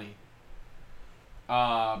so many.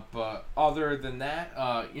 But other than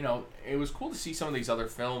that, you know, it was cool to see some of these other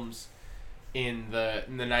films in the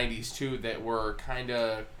 90s too that were kind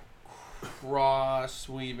of cross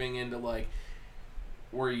weaving into like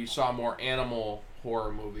where you saw more animal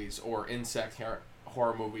horror movies or insect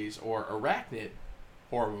horror movies or arachnid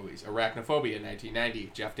horror movies. Arachnophobia,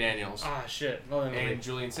 1990, Jeff Daniels. Ah, shit. No, And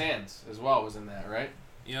Julian Sands as well was in that, right?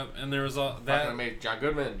 Yep, and there was all Fucking that amazing. John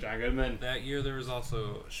Goodman. John Goodman. that year. There was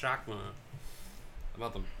also Shakma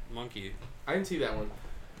about the monkey. I didn't see that one.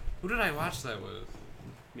 Who did I watch that with?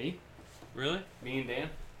 Me? Really? Me and Dan.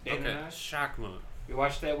 Dan Okay. and I. Shakma. We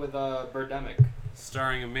watched that with Birdemic.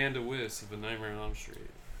 Starring Amanda Wyss of A Nightmare on Elm Street.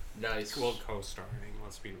 Nice. Well, co-starring,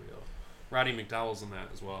 let's be real. Roddy McDowell's in that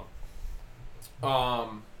as well.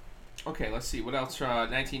 Okay, let's see. What else?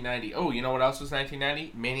 1990. Oh, you know what else was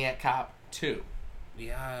 1990? Maniac Cop 2.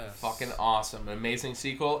 Yes. Fucking awesome. An amazing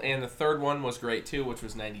sequel. And the third one was great too, which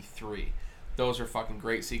was 93. Those are fucking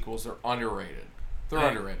great sequels. They're underrated. They're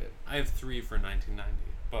underrated. I have 3 for 1990,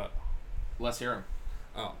 but... Let's hear them.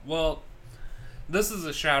 Oh, well, this is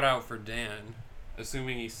a shout out for Dan,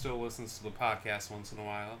 assuming he still listens to the podcast once in a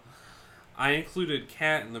while. I included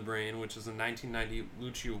Cat in the Brain, which is a 1990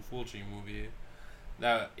 Lucio Fulci movie.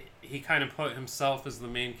 That he kind of put himself as the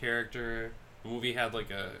main character. The movie had like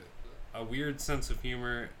a weird sense of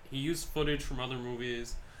humor. He used footage from other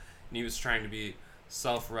movies, and he was trying to be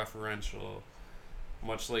self-referential,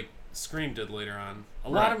 much like Scream did later on. A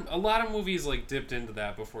lot of movies like dipped into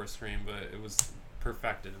that before Scream, but it was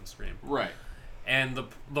perfected in Scream. Right. And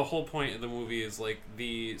the whole point of the movie is like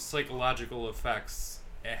the psychological effects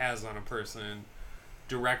it has on a person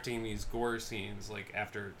directing these gore scenes like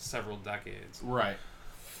after several decades. Right.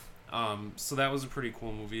 So that was a pretty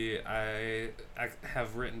cool movie. I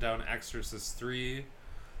have written down Exorcist 3,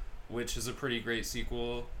 which is a pretty great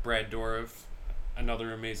sequel. Brad Dourif,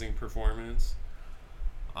 another amazing performance.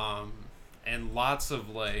 And lots of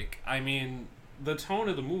like, I mean, the tone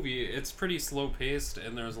of the movie, it's pretty slow paced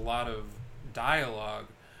and there's a lot of dialogue,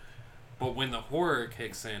 but when the horror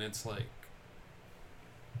kicks in, it's like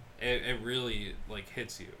it really like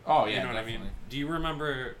hits you. Oh yeah, you know what definitely. I mean? Do you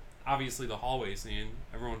remember obviously the hallway scene?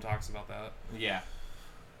 Everyone talks about that. Yeah.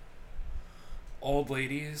 Old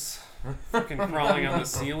ladies fucking crawling on the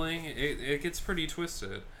ceiling. It gets pretty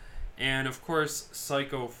twisted. And of course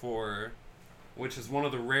Psycho 4, which is one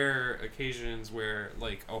of the rare occasions where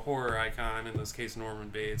like a horror icon, in this case Norman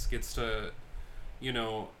Bates, gets to, you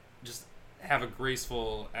know, just have a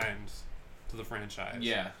graceful end to the franchise.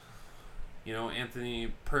 Yeah. You know,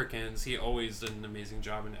 Anthony Perkins, he always did an amazing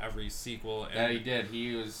job in every sequel. And, That he did.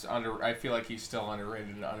 He was I feel like he's still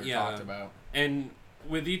underrated and under-talked about. And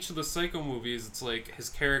with each of the Psycho movies, it's like his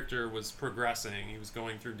character was progressing. He was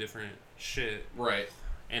going through different shit. Right.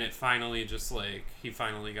 And it finally just like, he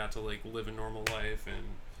finally got to like live a normal life.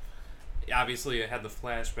 And obviously it had the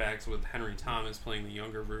flashbacks with Henry Thomas playing the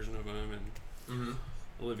younger version of him. And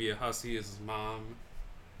Olivia Hussey is his mom.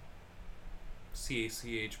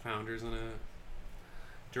 CACH Pounders in it.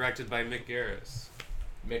 Directed by Mick Garris.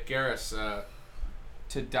 Mick Garris,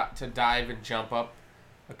 to dive and jump up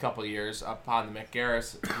a couple years up on the Mick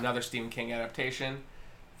Garris, another Stephen King adaptation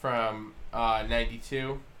from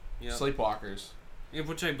 92, Yep. Sleepwalkers. Yeah,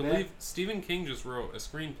 which I believe Stephen King just wrote a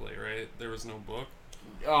screenplay, right? There was no book.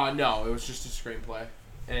 No, it was just a screenplay.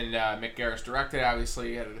 And Mick Garris directed it,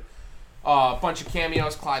 obviously. He had a bunch of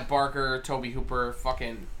cameos. Clyde Barker, Toby Hooper.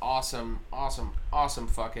 Fucking awesome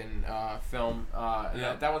fucking film.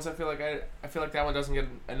 Yeah. That one's, I feel like that one doesn't get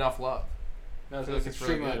enough love. No, I feel it's like it's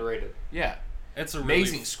extremely really good. underrated. Yeah. It's a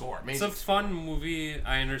Amazing really, score. It's Amazing a fun movie.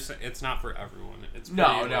 I understand. It's not for everyone. It's pretty,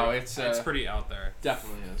 No, like, it's pretty out there.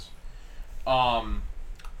 definitely is. Yeah,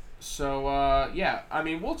 I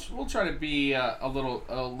mean, we'll try to be a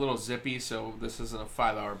little zippy, so this isn't a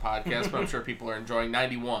 5-hour podcast, but I'm sure people are enjoying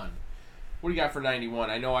 91. What do you got for 91?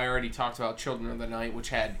 I know I already talked about Children of the Night, which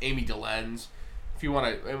had Amy DeLenz. If you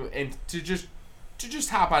want to, and to just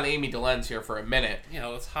hop on Amy DeLenz here for a minute. Yeah,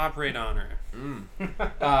 let's hop right on her.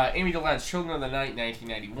 Amy DeLenz, Children of the Night,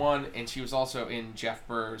 1991, and she was also in Jeff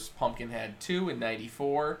Burr's Pumpkinhead 2 in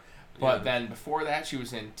 94. But then before that, she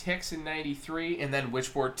was in Ticks in 93, and then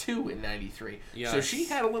Witchboard 2 in 93. Yes. So she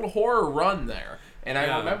had a little horror run there. And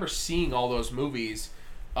I remember seeing all those movies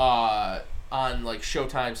on like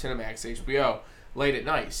Showtime, Cinemax, HBO, late at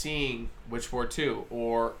night, seeing Witchboard 2,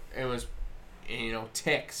 or it was, you know,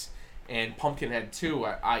 Ticks and Pumpkinhead 2.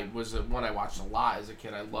 I was the one I watched a lot as a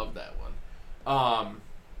kid. I loved that one.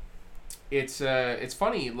 It's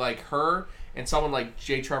funny, like her and someone like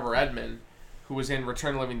J. Trevor Edmond, who was in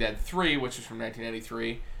Return of the Living Dead 3, which was from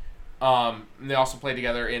 1993. And they also played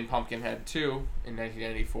together in Pumpkinhead 2 in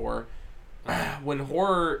 1994. When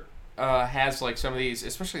horror has like some of these,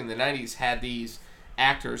 especially in the 90s, had these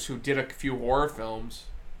actors who did a few horror films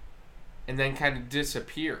and then kind of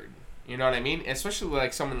disappeared. You know what I mean? Especially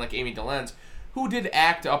like someone like Amy DeLenz, who did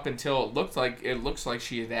act up until it looks like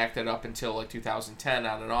she had acted up until like 2010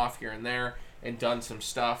 on and off here and there, and done some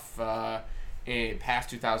stuff past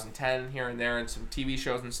 2010 here and there and some TV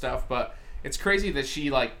shows and stuff. But it's crazy that she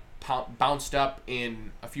like bounced up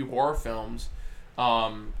in a few horror films,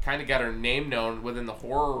 kind of got her name known within the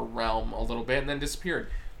horror realm a little bit, and then disappeared.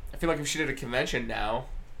 I feel like if she did a convention now,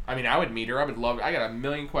 I mean, I would meet her. I would love. I got a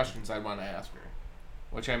million questions I'd want to ask her.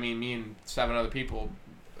 Which, I mean, me and 7 other people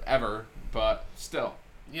ever, but still.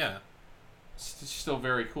 Yeah. Still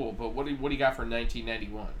very cool. But what do you got for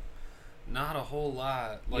 1991? Not a whole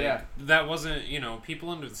lot. Like, Yeah. That wasn't, People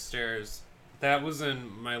Under the Stairs. That was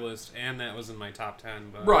in my list, and that was in my top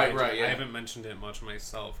 10. But Right, I yeah. haven't mentioned it much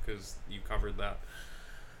myself, because you covered that.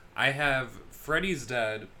 I have Freddy's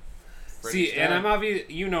Dead. Freddy's Dead. And I'm obvious.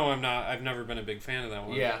 I've never been a big fan of that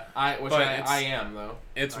one. Yeah, I am, though.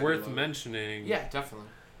 It's I worth love it. mentioning. Yeah, definitely.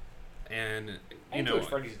 And, I enjoyed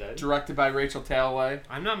Freddy's Dead. Directed by Rachel Talalay.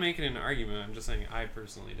 I'm not making an argument. I'm just saying I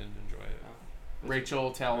personally didn't enjoy it. Rachel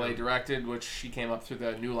Talalay directed, which she came up through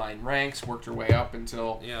the New Line ranks, worked her way up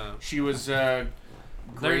until she was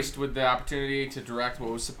graced with the opportunity to direct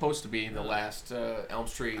what was supposed to be the last Elm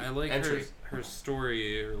Street I like entry. her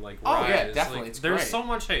story or rise. Oh yeah, definitely. Like, it's there's great. so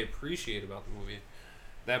much I appreciate about the movie.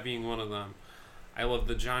 That being one of them. I love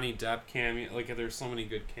the Johnny Depp cameo. Like, there's so many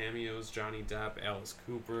good cameos. Johnny Depp, Alice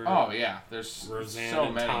Cooper. Oh yeah, there's Roseanne so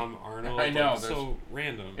and many. Tom Arnold. I know. Like, so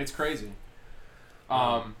random. It's crazy.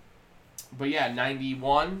 But yeah,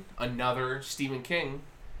 91, another Stephen King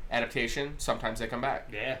adaptation. Sometimes They Come Back.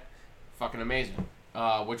 Yeah. Fucking amazing.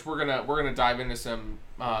 Which we're gonna dive into some.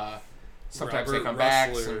 Sometimes They Robert Come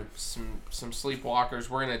Back. Russler. Some Sleepwalkers.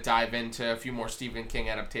 We're gonna dive into a few more Stephen King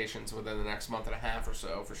adaptations within the next month and a half or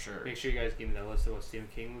so, for sure. Make sure you guys give me that list of what Stephen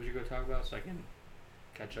King movies you're going to talk about so I can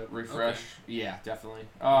catch up. Refresh. Okay. Yeah, definitely.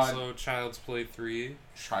 Also, Child's Play 3.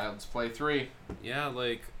 Child's Play 3. Yeah,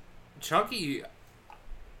 like, Chucky...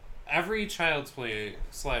 Every Child's Play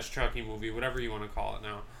 / Chucky movie, whatever you want to call it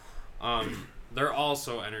now, they're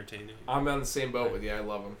also entertaining. I'm on the same boat with you. I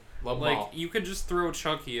love them. Love them all. Like, you could just throw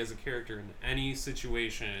Chucky as a character in any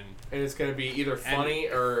situation. And it's gonna be either funny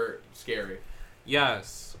or scary.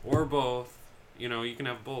 Yes, or both. You can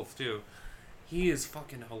have both, too. He is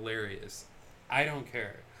fucking hilarious. I don't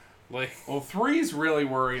care. Like... Well, 3's really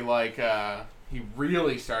where he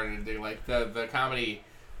really started to do, like, the comedy,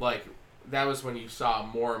 like... That was when you saw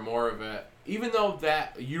more and more of it. Even though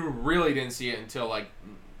that you really didn't see it until like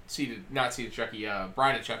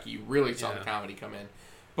Bride of Chucky, you really saw the comedy come in.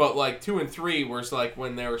 But like 2 and 3 was like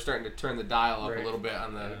when they were starting to turn the dial up a little bit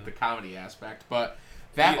on the comedy aspect. But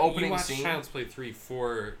that opening scene, you watch Child's Play 3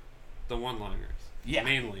 for the one-liners. Yeah,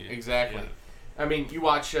 mainly. Exactly. Yeah. I mean, you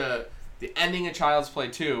watch the ending of Child's Play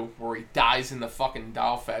 2 where he dies in the fucking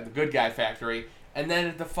the good guy factory. And then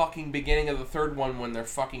at the fucking beginning of the third one, when they're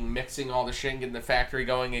fucking mixing all the shit and getting the factory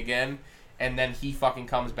going again, and then he fucking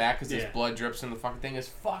comes back because his blood drips in the fucking thing, is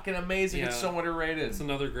fucking amazing. Yeah. It's so underrated. It's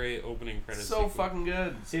another great opening credit So sequence. fucking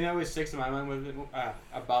good. See, that always sticks in my mind with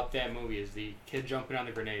about that movie is the kid jumping on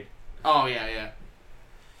the grenade. Oh, yeah.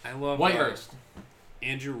 I love Whitehurst.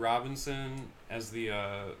 Andrew Robinson as the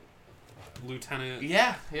lieutenant.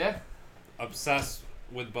 Yeah. Obsessed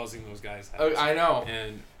with buzzing those guys' heads. Oh, I know.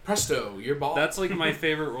 And Presto, your ball. that's like my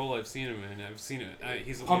favorite role I've seen him in. I've seen it.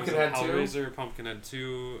 He's Pumpkinhead 2. Hellraiser, Pumpkinhead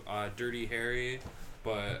 2, Dirty Harry,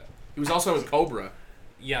 but He was also in Cobra.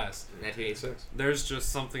 yes, 1986. there's just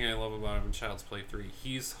something I love about him in Child's Play 3.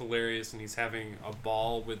 He's hilarious, and he's having a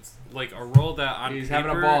ball with like a role that on He's paper,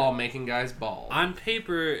 having a ball, making guys ball. On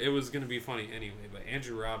paper, it was gonna be funny anyway, but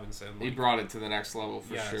Andrew Robinson, He like, brought it to the next level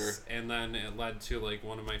for sure. and then it led to like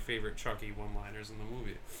one of my favorite Chucky one-liners in the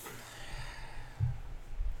movie.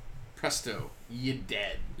 Presto, you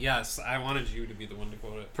dead. Yes, I wanted you to be the one to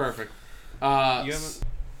quote it. Perfect. You haven't.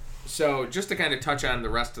 So, just to kind of touch on the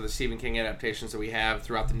rest of the Stephen King adaptations that we have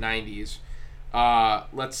throughout the 90s,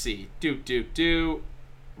 let's see.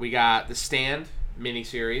 We got The Stand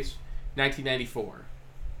miniseries, 1994.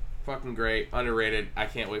 Fucking great, underrated. I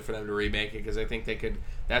can't wait for them to remake it because I think they could.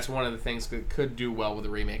 That's one of the things that could do well with a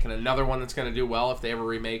remake. And another one that's going to do well if they ever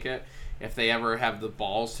remake it, if they ever have the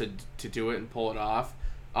balls to do it and pull it off.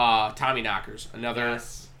 Tommy Knockers, another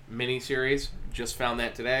miniseries. Just found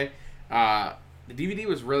that today. The DVD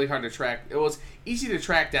was really hard to track. It was easy to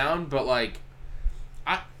track down, but like,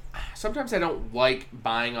 sometimes I don't like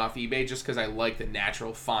buying off eBay just because I like the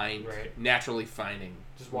naturally finding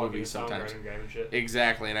Just walking movies sometimes. and grabbing shit.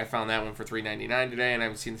 Exactly, and I found that one for $3.99 today, and I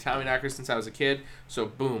haven't seen the Tommy Knockers since I was a kid. So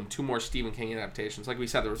boom, 2 more Stephen King adaptations. Like we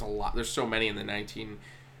said, there was a lot. There's so many in the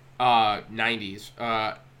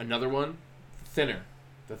 1990s. Another one, The Thinner,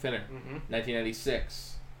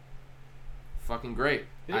 1996. Fucking great.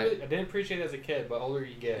 I didn't appreciate it as a kid, but older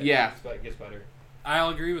you get, it gets better.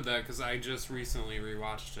 I'll agree with that because I just recently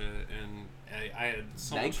rewatched it and I had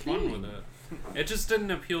so much fun with it. It just didn't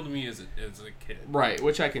appeal to me as a kid. Right,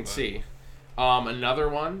 which I can see. Another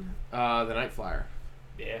one, The Night Flyer.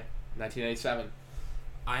 Yeah. 1997.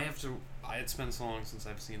 I have to It's been so long since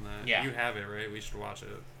I've seen that. Yeah. You have it, right? We should watch it.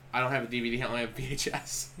 I don't have a DVD. I only have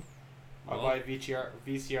VHS. I'll buy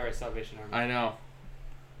VCR Salvation Army. I know.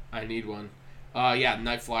 I need one. Yeah,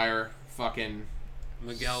 Night Flyer. Fucking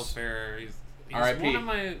Miguel Ferrer. He's R.I.P. one of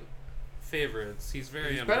my favorites. He's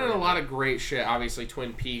very. He's been in a lot of great shit. Obviously,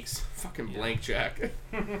 Twin Peaks. Fucking Yeah. Blank Check.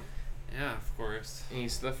 Yeah, of course.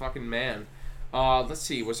 He's the fucking man. Let's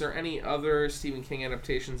see. Was there any other Stephen King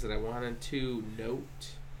adaptations that I wanted to note?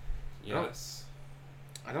 Yes.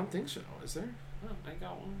 I don't think so. Is there? Oh, I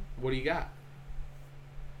got one. What do you got?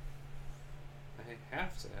 I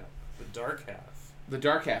have to have the Dark Half. The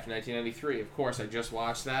Dark Half, 1993. Of course, I just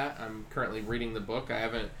watched that. I'm currently reading the book. I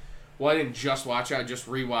haven't. Well, I didn't just watch it. I just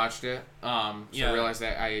rewatched it. So I realized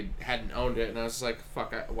that I hadn't owned it, and I was like,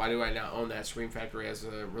 "Fuck! Why do I not own that?" Scream Factory has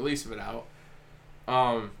a release of it out.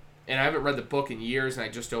 And I haven't read the book in years, and I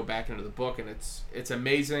just dove back into the book, and it's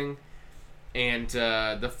amazing. And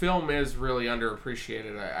the film is really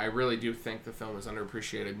underappreciated. I really do think the film is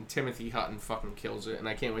underappreciated, and Timothy Hutton fucking kills it. And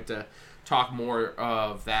I can't wait to talk more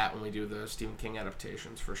of that when we do the Stephen King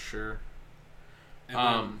adaptations for sure.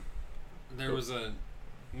 And there was a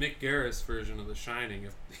Mick Garris version of The Shining.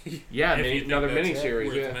 Yeah, if you think another that's miniseries.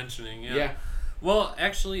 worth Yeah. mentioning. Yeah. Yeah. Well,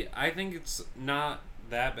 actually, I think it's not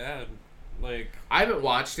that bad. Like, I haven't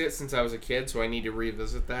watched it since I was a kid, so I need to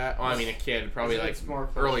revisit that. Well, I mean, a kid, probably like It's more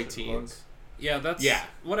close early to the teens. yeah, that's Yeah.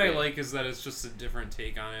 what I Yeah. like is that it's just a different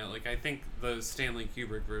take on it. Like, I think the Stanley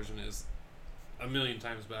Kubrick version is a million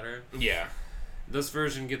times better. Yeah. This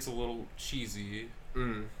version gets a little cheesy,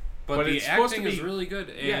 Mm. but But the it's supposed to acting is be- really good.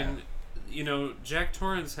 And you know, Jack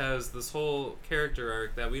Torrance has this whole character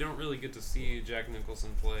arc that we don't really get to see Jack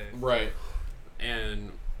Nicholson play, Right.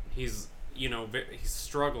 and he's he's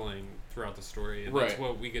struggling throughout the story, and that's Right.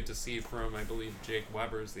 what we get to see from, I believe, Jake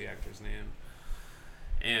Weber is the actor's name.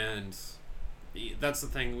 And that's the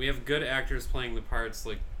thing, we have good actors playing the parts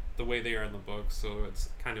like the way they are in the book, so it's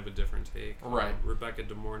kind of a different take. Right. Rebecca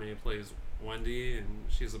De Mornay plays Wendy, and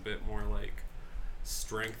she's a bit more like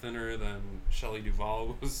strength in her than Shelley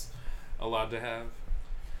Duvall was allowed to have.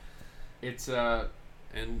 It's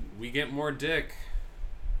And we get more Dick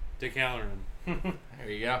Halloran. there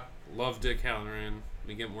you go. Love Dick Halloran.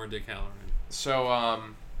 We get more Dick Halloran. So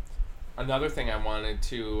another thing I wanted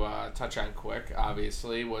to touch on quick,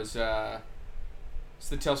 obviously, was it's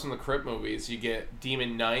the Tales from the Crypt movies. You get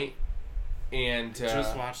Demon Knight, and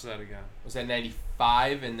Just watch that again. was that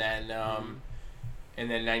 95, and then and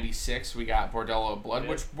then 96 we got Bordello of Blood, Yeah.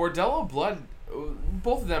 which Bordello of Blood,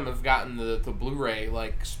 both of them have gotten the Blu-ray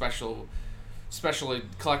like special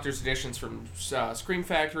collector's editions from Scream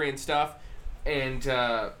Factory and stuff, and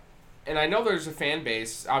I know there's a fan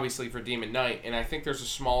base obviously for Demon Knight, and I think there's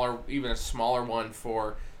even a smaller one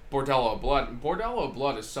for Bordello of Blood. And Bordello of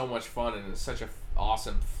Blood is so much fun, and it's such a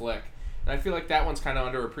awesome flick, and I feel like that one's kind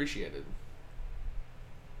of underappreciated.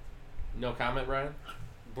 No comment, Ryan?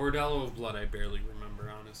 Bordello of Blood I barely remember,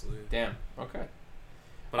 honestly. Damn. Okay.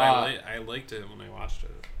 But I liked it when I watched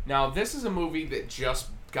it. Now, this is a movie that just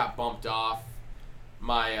got bumped off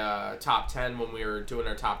my top 10 when we were doing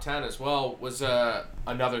our top 10 as well. Was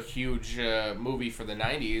another huge movie for the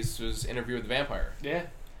 90s was Interview with the Vampire. Yeah.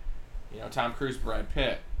 You know, Tom Cruise, Brad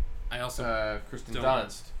Pitt, I also Kristen don't-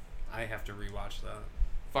 Dunst. I have to rewatch that.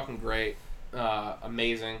 Fucking great.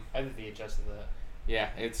 Amazing. I have the VHS of that. Yeah,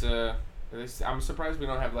 I'm surprised we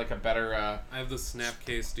don't have like a better I have the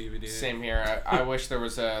Snapcase DVD. same here. I wish there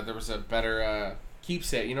was a better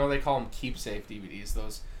keepsake. You know they call them keepsake DVDs.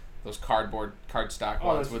 Those cardstock Oh,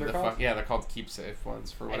 ones that's with what the they're called? yeah, they're called keepsake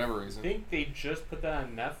ones for whatever I reason. think they just put that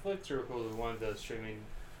on Netflix or one of the streaming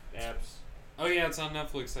apps. Oh yeah, it's on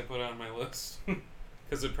Netflix. I put it on my list.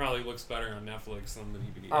 Because it probably looks better on Netflix than the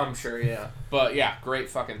DVD. I'm sure, yeah. But yeah, great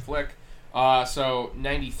fucking flick. So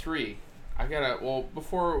 93.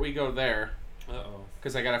 Before we go there, Uh-oh.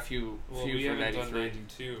 because I got a few Well, for we haven't 93. done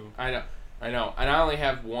 92. I know, and I only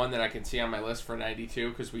have one that I can see on my list for 92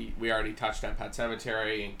 because we already touched on Pet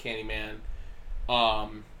Sematary and Candyman.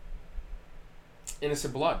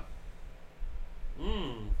 Innocent Blood. You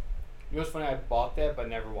know what's funny? I bought that but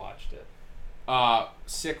never watched it.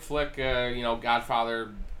 Sick flick.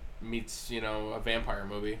 Godfather meets a vampire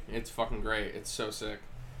movie. It's fucking great. It's so sick.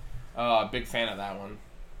 Big fan of that one.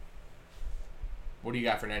 What do you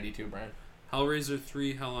got for 92, Brian? Hellraiser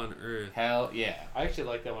 3: Hell on Earth. Hell yeah. I actually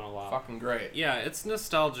like that one a lot. Fucking great. Yeah, it's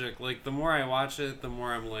nostalgic. Like, the more I watch it, the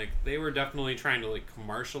more I'm like, they were definitely trying to, like,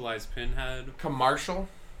 commercialize Pinhead. Commercial?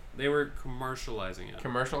 They were commercializing it.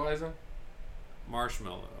 Commercializing?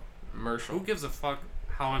 Marshmallow. Commercial. Who gives a fuck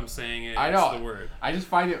how I'm saying it? I know. It's the word. I just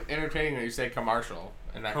find it entertaining when you say commercial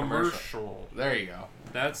and not commercial. Commercial. There you go.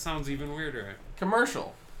 That sounds even weirder.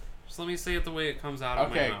 Commercial. Just let me say it the way it comes out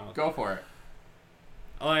of my Okay, mouth. go for it.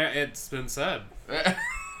 Oh, it's been said.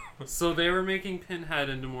 So they were making Pinhead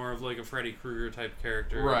into more of like a Freddy Krueger type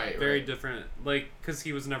character. Right, Very right. different. Like, because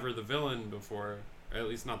he was never the villain before. Or at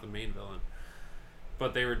least not the main villain.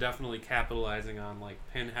 But they were definitely capitalizing on, like,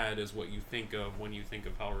 Pinhead is what you think of when you think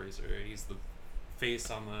of Hellraiser. He's the face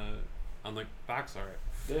on the box art.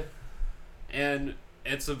 Yeah. And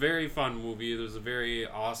it's a very fun movie. There's a very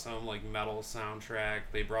awesome, like, metal soundtrack.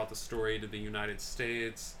 They brought the story to the United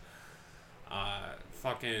States.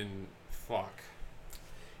 Fuck.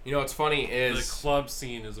 You know what's funny is The club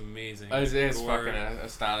scene is amazing. It's Gore. fucking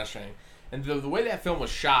astonishing, and the way that film was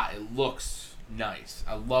shot, it looks nice.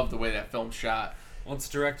 I love the way that film's shot. Well, it's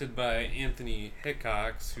directed by Anthony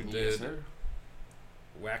Hickox, who Yes, did sir.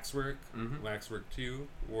 Waxwork, Mhm. Waxwork 2,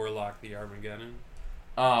 Warlock the Armageddon.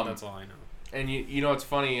 Um, That's all I know. And you know what's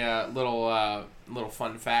funny? Little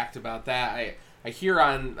fun fact about that. I hear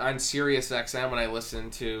on Sirius XM when I listen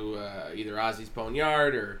to either Ozzy's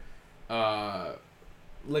Boneyard or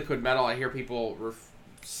Liquid Metal, I hear people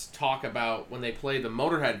talk about when they play the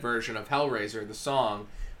Motorhead version of Hellraiser, the song,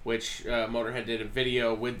 which Motorhead did a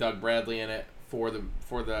video with Doug Bradley in it for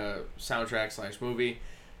the soundtrack / movie.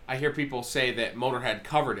 I hear people say that Motorhead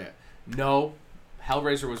covered it. No,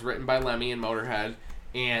 Hellraiser was written by Lemmy and Motorhead,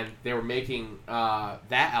 and they were making that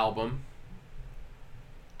album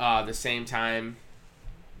the same time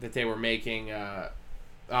that they were making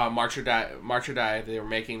March or Die. They were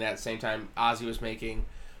making that same time Ozzy was making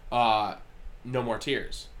No More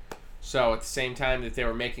Tears. So at the same time that they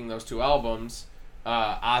were making those two albums,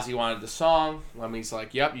 Ozzy wanted the song. Lemmy's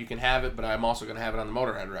like, yep, you can have it, but I'm also going to have it on the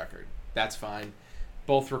Motorhead record. That's fine.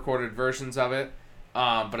 Both recorded versions of it.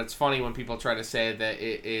 But it's funny when people try to say that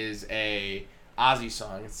it is a Ozzy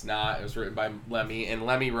song. It's not. It was written by Lemmy, and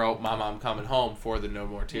Lemmy wrote Mama, I'm Coming Home for the No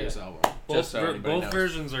More Tears album. Just so anybody Both knows.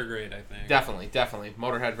 versions are great, I think. Definitely.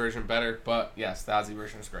 Motorhead version better, but yes, the Ozzy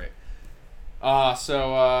version is great.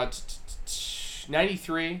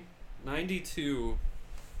 93. 92,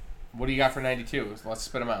 What do you got for 92? Let's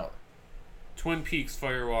spit them out. Twin Peaks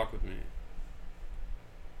Fire Walk with Me.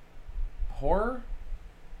 Horror?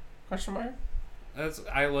 Question mark?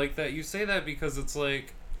 I like that you say that because it's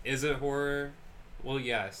like, is it horror? Well,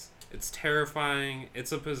 yes. It's terrifying.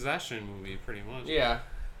 It's a possession movie, pretty much. Yeah.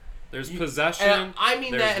 There's possession. And I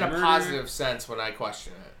mean there's that in a murder. positive sense when I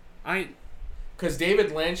question it. Because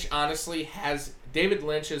David Lynch, honestly, David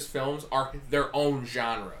Lynch's films are their own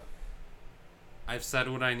genre. I've said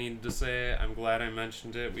what I needed to say. I'm glad I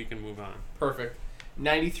mentioned it. We can move on. Perfect.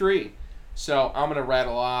 93. So I'm going to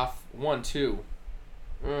rattle off 1, 2,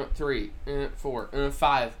 3, 4,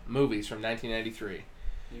 5 movies from 1993.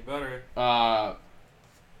 You better.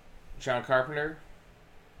 John Carpenter.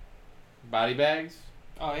 Body Bags.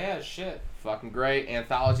 Oh yeah, shit. Fucking great.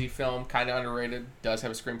 Anthology film, kind of underrated. Does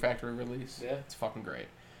have a Scream Factory release. Yeah. It's fucking great.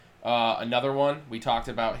 Another one, we talked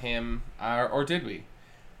about him, or did we?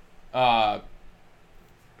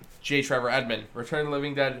 J. Trevor Edmund, Return of the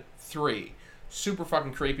Living Dead 3. Super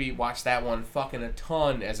fucking creepy. Watched that one fucking a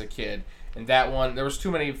ton as a kid. And that one, there was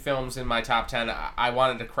too many films in my top 10. I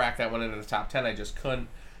wanted to crack that one into the top 10. I just couldn't.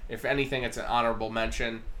 If anything, it's an honorable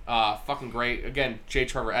mention. Fucking great. Again, J.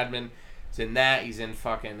 Trevor Edmund is in that. He's in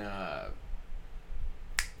fucking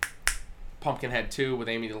Pumpkinhead 2 with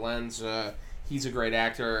Amy DeLenz. He's a great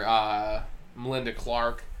actor. Melinda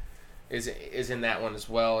Clarke is in that one as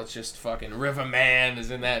well. It's just fucking River Man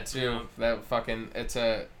is in that too. That fucking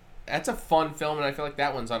that's a fun film, and I feel like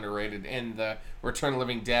that one's underrated in the Return of the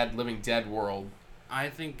Living Dead world. I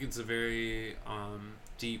think it's a very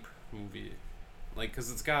deep movie, like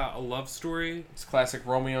because it's got a love story. It's classic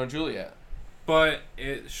Romeo and Juliet. But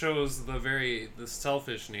it shows the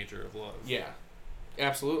selfish nature of love. Yeah,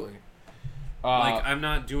 absolutely. Like, I'm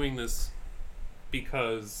not doing this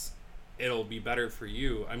because it'll be better for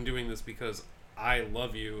you. I'm doing this because I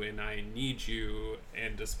love you and I need you,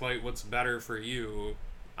 and despite what's better for you,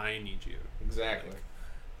 I need you. Exactly. Like,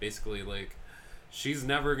 basically, like, she's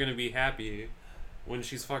never going to be happy when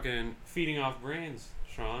she's fucking feeding off brains,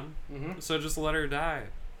 Sean. Mm-hmm. So just let her die.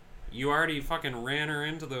 You already fucking ran her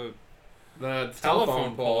into the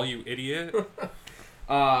telephone pole, you idiot.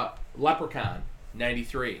 Leprechaun,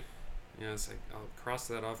 93. Yes, I'll cross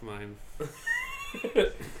that off mine.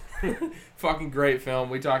 Fucking great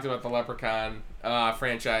film. We talked about the Leprechaun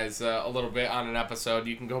franchise a little bit on an episode.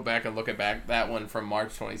 You can go back and look at that one from March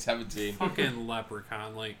 2017. Fucking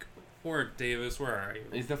Leprechaun, like, Warwick Davis, where are you?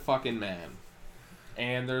 He's the fucking man.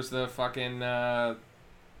 And there's the fucking the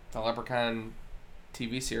Leprechaun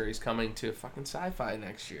TV series coming to fucking Sci-Fi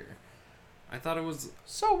next year. I thought it was...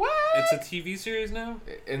 So what? It's a TV series now?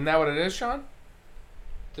 Isn't that what it is, Sean?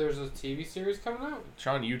 There's a TV series coming out.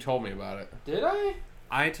 Sean, you told me about it. Did I?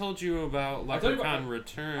 I told you about I told you Leprechaun about-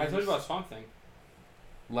 Returns. I told you about Swamp Thing.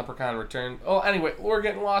 Leprechaun Return. Oh, anyway, we're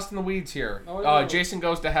getting lost in the weeds here. Oh, yeah. Jason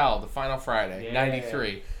Goes to Hell, the final Friday, Yeah.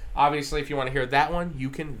 93. Obviously, if you want to hear that one, you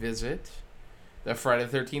can visit the Friday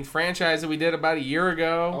the 13th franchise that we did about a year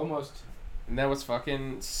ago. Almost. And that was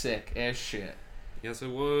fucking sick as shit. Yes, it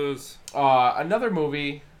was. Another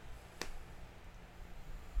movie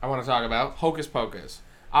I want to talk about, Hocus Pocus.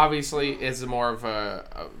 Obviously, it's more of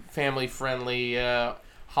a family-friendly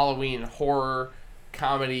Halloween horror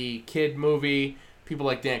comedy kid movie. People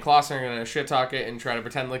like Dan Clausen are going to shit-talk it and try to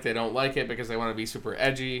pretend like they don't like it because they want to be super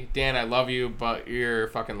edgy. Dan, I love you, but you're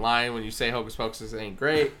fucking lying when you say Hocus Pocus ain't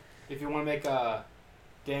great. If you want to make a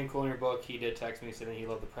Dan Collier book, he did text me saying he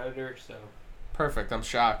loved The Predator, so... Perfect, I'm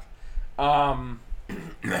shocked.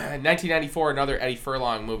 1994, another Eddie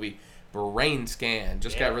Furlong movie, Brain Scan,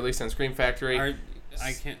 just got released on Scream Factory.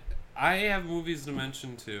 I have movies to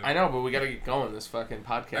mention too. I know, but we gotta get going. This fucking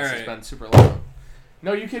podcast has Alright. been super long.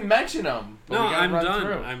 No, you can mention them. But No, we gotta I'm run done.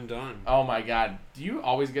 through. I'm done. Oh my god, do you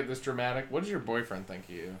always get this dramatic? What does your boyfriend think of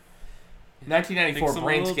you? 1994 Thinks I'm a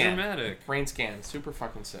Brain little Scan. dramatic. Brain Scan, super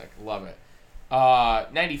fucking sick. Love it.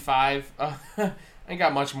 95. I ain't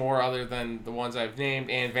got much more other than the ones I've named,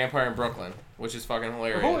 and Vampire in Brooklyn, which is fucking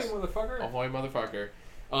hilarious. Ahoy, motherfucker! Ahoy, motherfucker.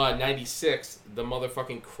 96, The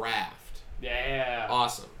motherfucking Craft. Yeah.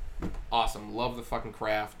 Awesome. Love the fucking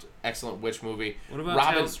Craft. Excellent witch movie. What about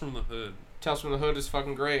Robin- Tales from the Hood? Tales from the Hood is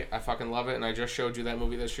fucking great. I fucking love it, and I just showed you that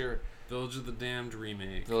movie this year. Village of the Damned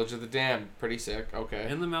remake. Village of the Damned. Pretty sick. Okay.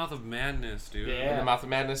 In the Mouth of Madness, dude. Yeah. In the Mouth of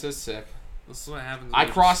Madness is sick. This is what happens. I when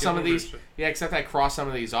you crossed skip some of over these. shit. Yeah, except I crossed some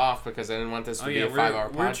of these off because I didn't want this to be a 5-hour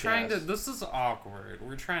podcast. We're trying to. This is awkward.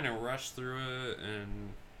 We're trying to rush through it, and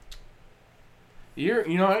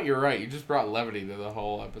You know what? You're right. You just brought levity to the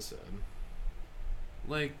whole episode.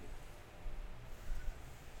 like,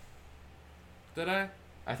 did I?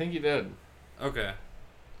 I think you did. Okay.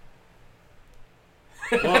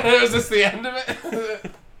 Is this the end of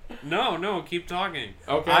it? No. Keep talking.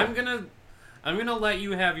 Okay. I'm gonna let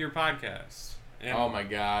you have your podcast. And Oh my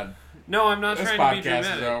god. No, I'm not This trying to be podcast is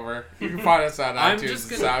dramatic. over. You can find us on I'm iTunes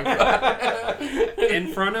just and gonna- SoundCloud.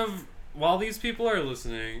 In front of while these people are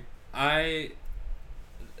listening, I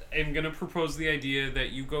am gonna propose the idea that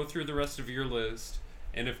you go through the rest of your list,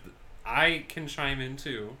 and if I can chime in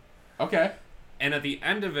too. Okay. And at the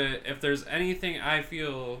end of it, if there's anything I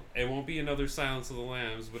feel, it won't be another Silence of the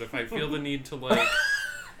Lambs, but if I feel the need to like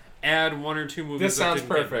add one or two movies This that sounds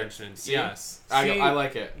didn't get perfect. mentioned. See? Yes. I See,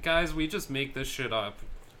 like it. guys, we just make this shit up.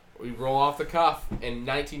 We roll off the cuff. In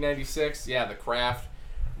 1996, yeah, The Craft.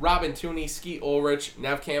 Robin Tooney, Skeet Ulrich,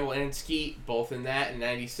 Nev Campbell, and Skeet, both in that in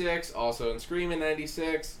 96. Also in Scream in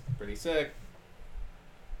 96. Pretty sick.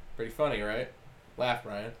 Pretty funny, right? Laugh,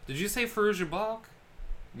 Brian. Did you say Farouja Balk?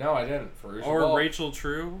 No, I didn't. Farouja Or Balk. Rachel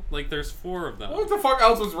True? Like, there's 4 of them. What the fuck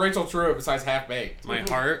else was Rachel True besides Half Baked? My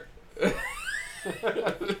heart.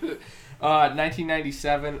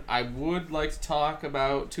 1997, I would like to talk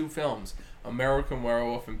about 2 films. American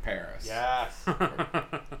Werewolf in Paris. Yes.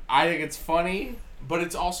 I think it's funny, but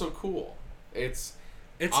it's also cool. It's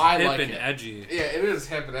I hip like and it. edgy. Yeah, it is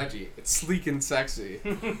hip and edgy. It's sleek and sexy.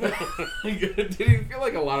 Did you feel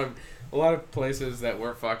like a lot of places that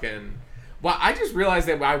were fucking? Well, I just realized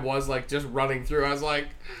that I was like just running through. I was like,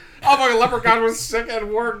 oh, fucking Leprechaun was sick at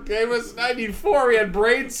work. Game was 94. We had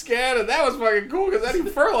Brain Scan, and that was fucking cool because Eddie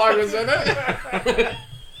Furlong was in it.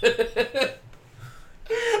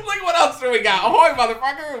 Look what else do we got? Ahoy,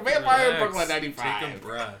 motherfucker! Vampire in Relax. Brooklyn, Take a 95.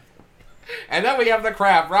 breath. And then we have The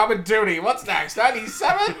Craft, Robin Tooney. What's next?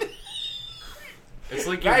 97? It's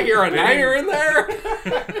like Did I hear a bidding- niner in there?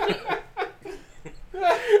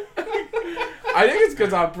 I think it's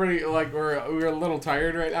because I'm pretty, like, we're a little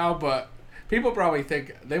tired right now, but people probably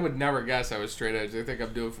think, they would never guess I was straight edge. They think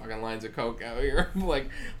I'm doing fucking lines of coke out here. I'm like,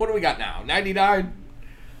 what do we got now? 99?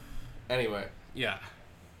 Anyway. Yeah.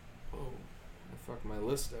 Oh, I fucked my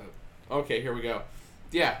list up. Okay, here we go.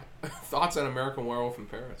 Yeah, thoughts on American Werewolf in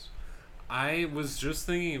Paris? I was just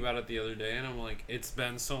thinking about it the other day, and I'm like, it's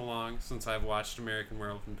been so long since I've watched American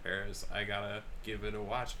Werewolf in Paris. I gotta give it a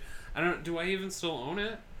watch. Do I even still own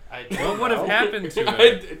it? I What would have know. happened to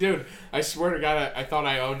it? Dude, I swear to God, I thought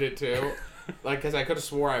I owned it too. Like, because I could have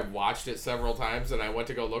swore I watched it several times, and I went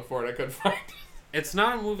to go look for it, I couldn't find it. It's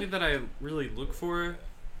not a movie that I really look for.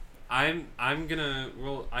 I'm gonna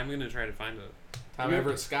try to find it, Tom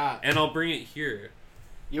Everett Scott. and I'll bring it here.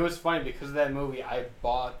 You know what's funny? Because of that movie, I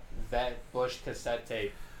bought that Bush cassette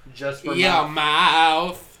tape just for Yeah, Mouth.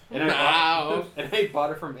 mouth. And I Mouth.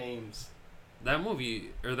 bought it from Ames. That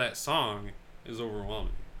movie or that song is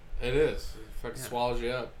overwhelming. It is. It fucking Yeah. swallows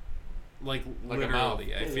you up. Like Like a mouth.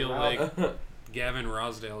 literally, I feel like Gavin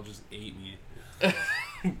Rosdale just ate me.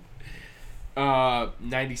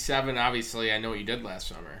 97, obviously, I Know What You Did Last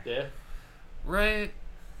Summer. Yeah. Right.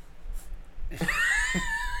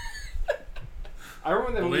 I remember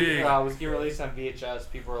when the movie Bling. was getting released on VHS.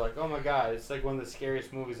 People were like, "Oh my god, it's like one of the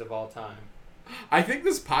scariest movies of all time." I think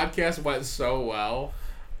this podcast went so well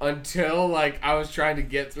until, like, I was trying to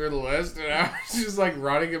get through the list, and I was just, like,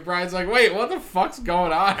 running, and Brian's like, wait, what the fuck's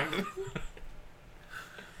going on?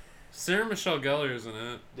 Sarah Michelle Gellar is in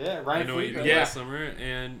it. Yeah, I Ryan Know What You Fleetwood. Did Yeah. Last Summer,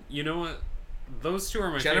 and you know what? Those two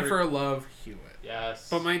are my Jennifer favorite. Love Hewitt. Yes.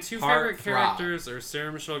 But my two Heart favorite throb. characters are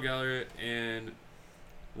Sarah Michelle Gellar and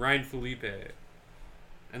Ryan Felipe.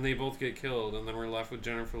 And they both get killed, and then we're left with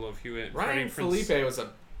Jennifer Love Hewitt. and Ryan Freddie Prinze- Felipe was a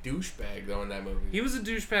douchebag, though, in that movie. He was a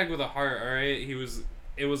douchebag with a heart, alright?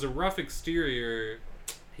 It was a rough exterior.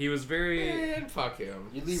 He was very... Man, fuck him.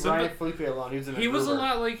 You leave Somebody- Ryan Felipe alone. He was in He was a Gruber.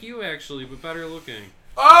 lot like you, actually, but better looking.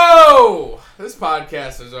 Oh! This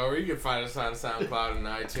podcast is over. You can find us on SoundCloud and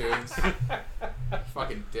iTunes.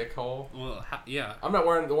 Fucking dickhole. Well, yeah. I'm not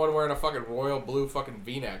wearing the one wearing a fucking royal blue fucking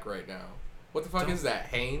V-neck right now. What the fuck Don't- is that,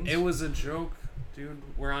 Hanes? It was a joke, dude.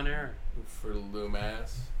 We're on air. For Loom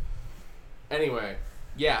ass. Anyway,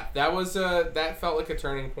 yeah, that was that felt like a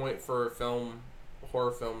turning point for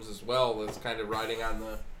horror films as well. It's kind of riding on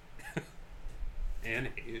the And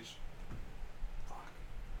age.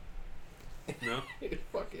 No?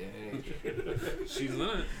 fucking. She's in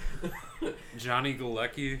it. Johnny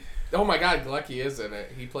Galecki. Oh my God, Glecki is in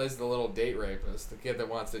it. He plays the little date rapist, the kid that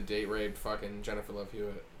wants to date rape fucking Jennifer Love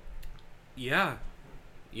Hewitt. Yeah.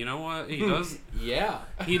 You know what? He does... Yeah.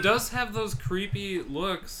 He does have those creepy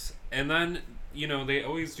looks, and then, you know, they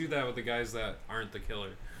always do that with the guys that aren't the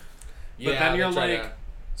killer. Yeah, then they you're try like- to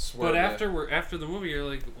swerve But it. after the movie, you're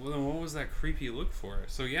like, well, then what was that creepy look for?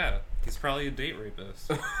 So yeah, he's probably a date rapist.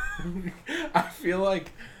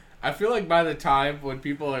 I feel like by the time when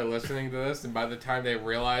people are listening to this and by the time they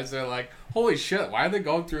realize, they're like, holy shit, why are they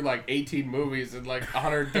going through like 18 movies in like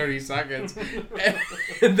 130 seconds?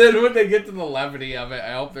 And then when they get to the levity of it,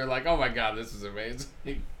 I hope they're like, oh my God, this is amazing.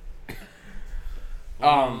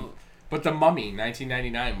 But The Mummy,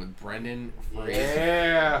 1999 with Brendan Fraser.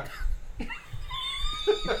 Yeah.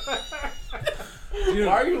 Dude,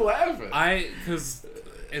 Why are you laughing? because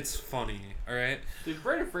it's funny, alright? Dude,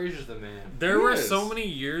 Brendan Fraser's the man. There He were is. so many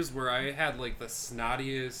years where I had like the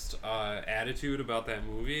snottiest attitude about that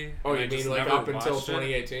movie. Oh, and I you just mean like never up until watched it.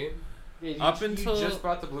 2018? Yeah, Up you until- just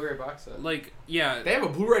bought the Blu-ray box set. Like, yeah. They have a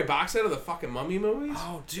Blu-ray box set of the fucking Mummy movies?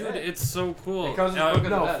 Oh, dude, Yeah. it's so cool. It comes with the book of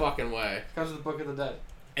No the Dead. fucking way. Comes with the Book of the Dead.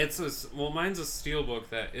 Mine's a steelbook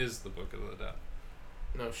that is the Book of the Dead.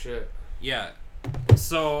 No shit. Yeah.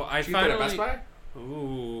 So I Did you get it finally. at Best Buy?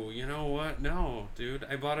 Ooh, you know what? No, dude,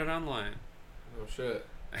 I bought it online. Oh shit.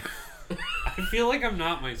 I feel like I'm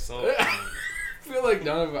not myself. man. I feel like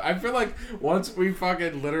none of it. I feel like once we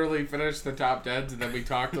fucking literally finished the top 10s and then we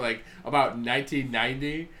talked like about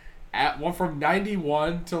 1990, from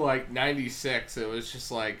 91 to like 96, it was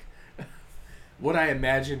just like what I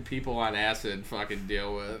imagine people on acid fucking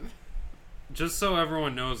deal with. Just so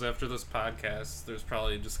everyone knows, after this podcast, there's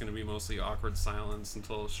probably just going to be mostly awkward silence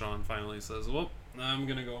until Sean finally says, "Well, I'm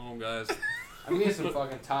gonna go home, guys." I'm gonna get some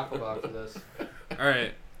fucking Taco Bell after this. All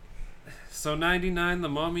right. So 99, The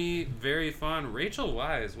Mummy, very fun. Rachel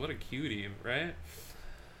Weisz, what a cutie, right?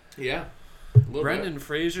 Yeah. Brendan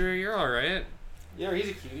Fraser, you're all right. Yeah, he's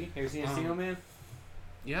a cutie. Have you seen Encino Man?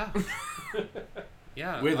 Yeah.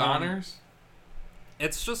 Yeah. With honors?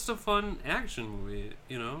 It's just a fun action movie,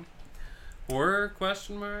 you know. Horror?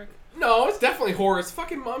 Question mark. No, it's definitely horror. It's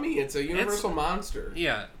fucking Mummy. It's a universal monster.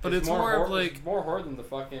 Yeah, but it's more of like it's more horror than the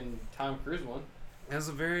fucking Tom Cruise one. has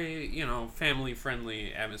a very, you know, family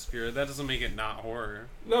friendly atmosphere. That doesn't make it not horror.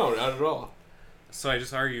 No, not at all. So I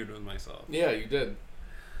just argued with myself. Yeah, you did.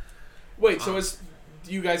 Wait, so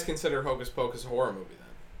do you guys consider Hocus Pocus a horror movie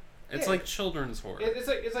then? It's Yeah. like children's horror. It's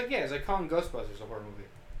like calling Ghostbusters a horror movie.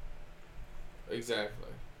 Exactly.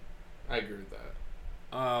 I agree with that.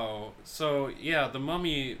 Oh, so yeah, the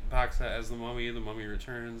Mummy box set has the Mummy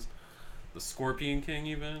Returns, the Scorpion King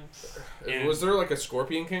even. And- Was there like a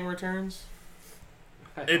Scorpion King Returns?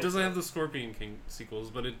 It doesn't have the Scorpion King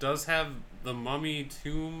sequels, but it does have the Mummy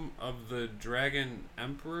Tomb of the Dragon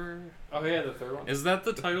Emperor. Oh yeah, the third one. Is that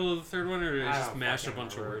the title of the third one, or did I I just don't mash a fucking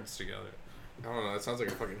bunch of remember. words together? I don't know. That sounds like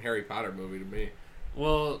a fucking Harry Potter movie to me.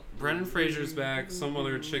 Well, Brendan Fraser's back. Some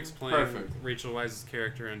other chicks playing Perfect. Rachel Weisz's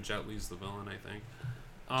character, and Jet Li's the villain, I think.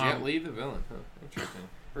 Jet Li, the villain. Huh? Interesting.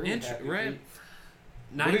 Bring it back, Right.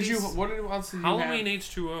 What did else did you Halloween have?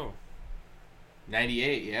 H2O.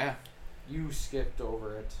 98, yeah. You skipped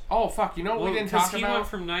over it. Oh fuck! You know what we didn't talk he about? went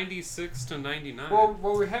from 96 to 99. Well,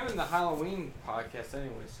 we're having the Halloween podcast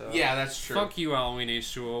anyway, so. Yeah, that's true. Fuck you, Halloween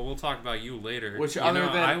H2O. We'll talk about you later. Which you other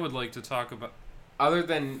know, than I would like to talk about. Other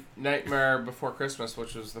than Nightmare Before Christmas,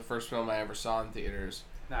 which was the first film I ever saw in theaters.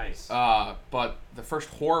 Nice. But the first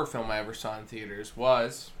horror film I ever saw in theaters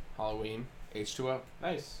was Halloween H2O.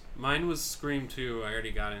 Nice. Mine was Scream 2. I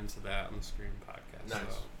already got into that on the Scream podcast.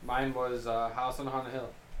 Nice. So. Mine was House on Haunted Hill.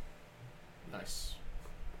 Nice.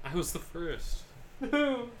 I was the first.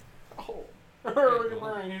 Oh. Look at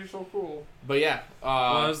Brian, you're so cool. But yeah. Well,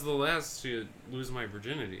 I was the last to lose my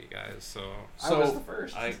virginity, guys. So I was the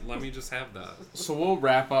first. let me just have that. So we'll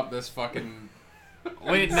wrap up this fucking.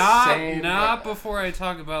 Wait, Insane. not before I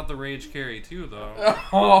talk about the Rage Carry 2, though.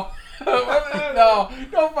 Oh no!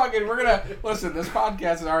 Fucking. We're gonna listen. This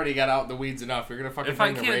podcast has already got out in the weeds enough. You're gonna fucking. If I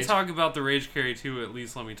bring the can't rage. talk about the Rage Carry 2, at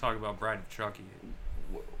least let me talk about Bride of Chucky.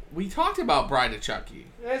 We talked about Bride of Chucky.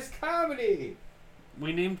 It's comedy.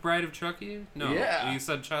 We named Bride of Chucky? No. Yeah. You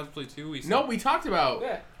said Child's Play 2? We said... No, we talked about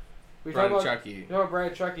Yeah. We Bride talked of about Chucky. You know about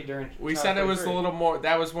Bride of Chucky during. We Child's said it Play was 3. a little more.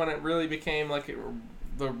 That was when it really became like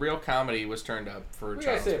the real comedy was turned up for. What do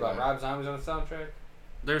you guys say about Play. Rob Zombie's on the soundtrack?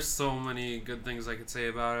 There's so many good things I could say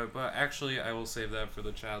about it, but actually I will save that for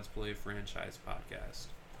the Child's Play franchise podcast.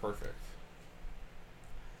 Perfect.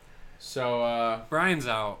 So, Brian's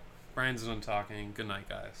out. Brian's done talking. Good night,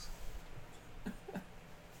 guys.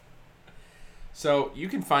 So you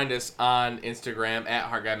can find us on Instagram at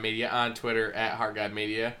HeartGuideMedia, on Twitter at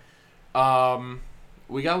HeartGuideMedia.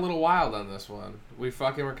 We got a little wild on this one. We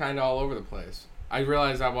fucking were kind of all over the place. I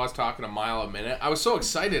realized I was talking a mile a minute. I was so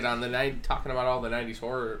excited on the night talking about all the 90s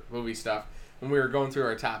horror movie stuff when we were going through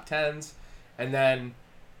our top 10s. And then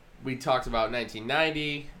we talked about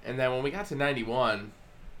 1990. And then when we got to 91,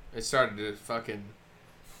 it started to fucking...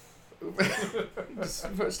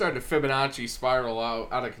 started to Fibonacci spiral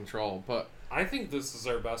out of control. But I think this is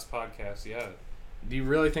our best podcast yet. do you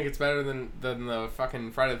really think it's better than the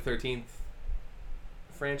fucking Friday the 13th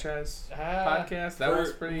franchise podcast? That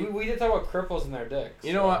was pretty... We did talk about cripples and their dicks.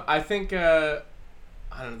 You know what? I think, I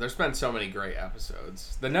don't know, there's been so many great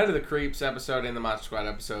episodes. The Night of the Creeps episode and the Monster Squad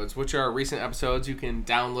episodes, which are recent episodes you can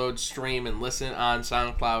download, stream, and listen on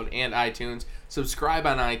SoundCloud and iTunes. Subscribe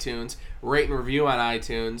on iTunes. Rate and review on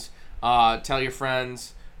iTunes. Tell your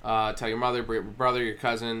friends. Tell your mother, your brother, your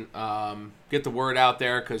cousin. Get the word out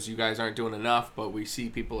there because you guys aren't doing enough, but we see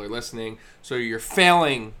people are listening. So you're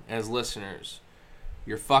failing as listeners.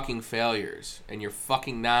 You're fucking failures. And you're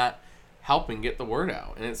fucking not helping get the word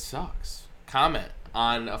out. And it sucks. Comment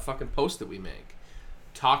on a fucking post that we make.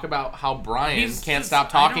 Talk about how Brian can't stop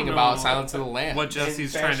talking about Silence of the Lambs. What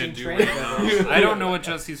Jesse's trying to do right train now. I don't know what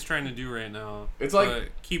Jesse's trying to do right now. It's like- but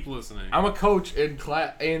keep listening. I'm a coach in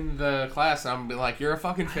the class. And I'm be like, you're a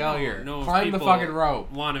fucking failure. No, Climb the fucking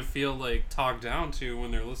rope. Want to feel like talked down to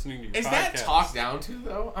when they're listening to your Is podcast. that talked down to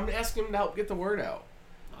though? I'm asking him to help get the word out.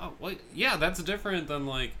 Oh, well, yeah, that's different than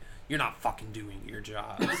like you're not fucking doing your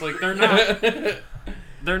job. It's like they're not.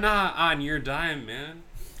 They're not on your dime, man.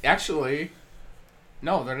 Actually,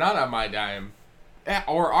 no, they're not on my dime.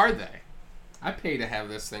 Or are they? I pay to have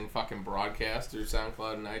this thing fucking broadcast through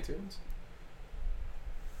SoundCloud and iTunes.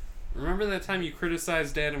 Remember that time you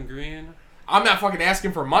criticized Adam Green? I'm not fucking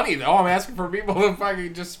asking for money, though. I'm asking for people to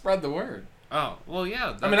fucking just spread the word. Oh, well,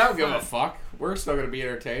 yeah. I mean, I don't give a fine. fuck. We're still going to be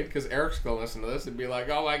entertained because Eric's going to listen to this and be like,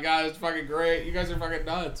 oh my god, it's fucking great. You guys are fucking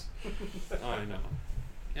nuts. Oh, I know.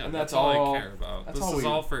 Yeah, And that's that's all all- I care about. that's This all is we-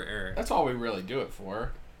 all for Eric. That's all we really do it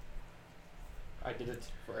for. I did it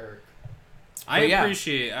for Eric. I But yeah.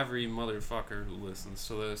 appreciate every motherfucker who listens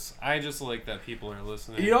to this. I just like that people are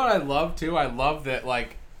listening. You know what I love, too? I love that,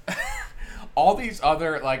 like... all these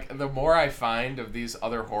other, like, the more I find of these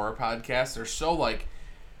other horror podcasts, they're so, like,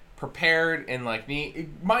 prepared and, like, neat.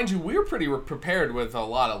 Mind you, we were pretty prepared with a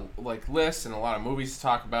lot of, like, lists and a lot of movies to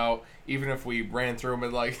talk about, even if we ran through them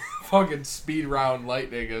in, like, fucking speed round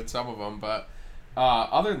lightning at some of them. But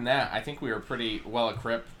other than that, I think we were pretty well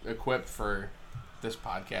equipped for this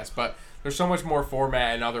podcast. But there's so much more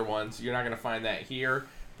format in other ones. You're not going to find that here.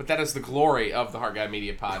 But that is the glory of the Heart Guide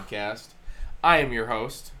Media podcast. I am your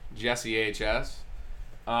host, Jesse HS,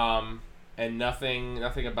 and nothing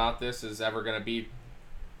about this is ever going to be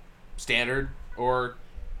standard or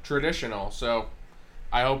traditional. So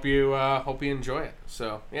I hope you enjoy it.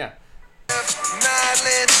 So yeah.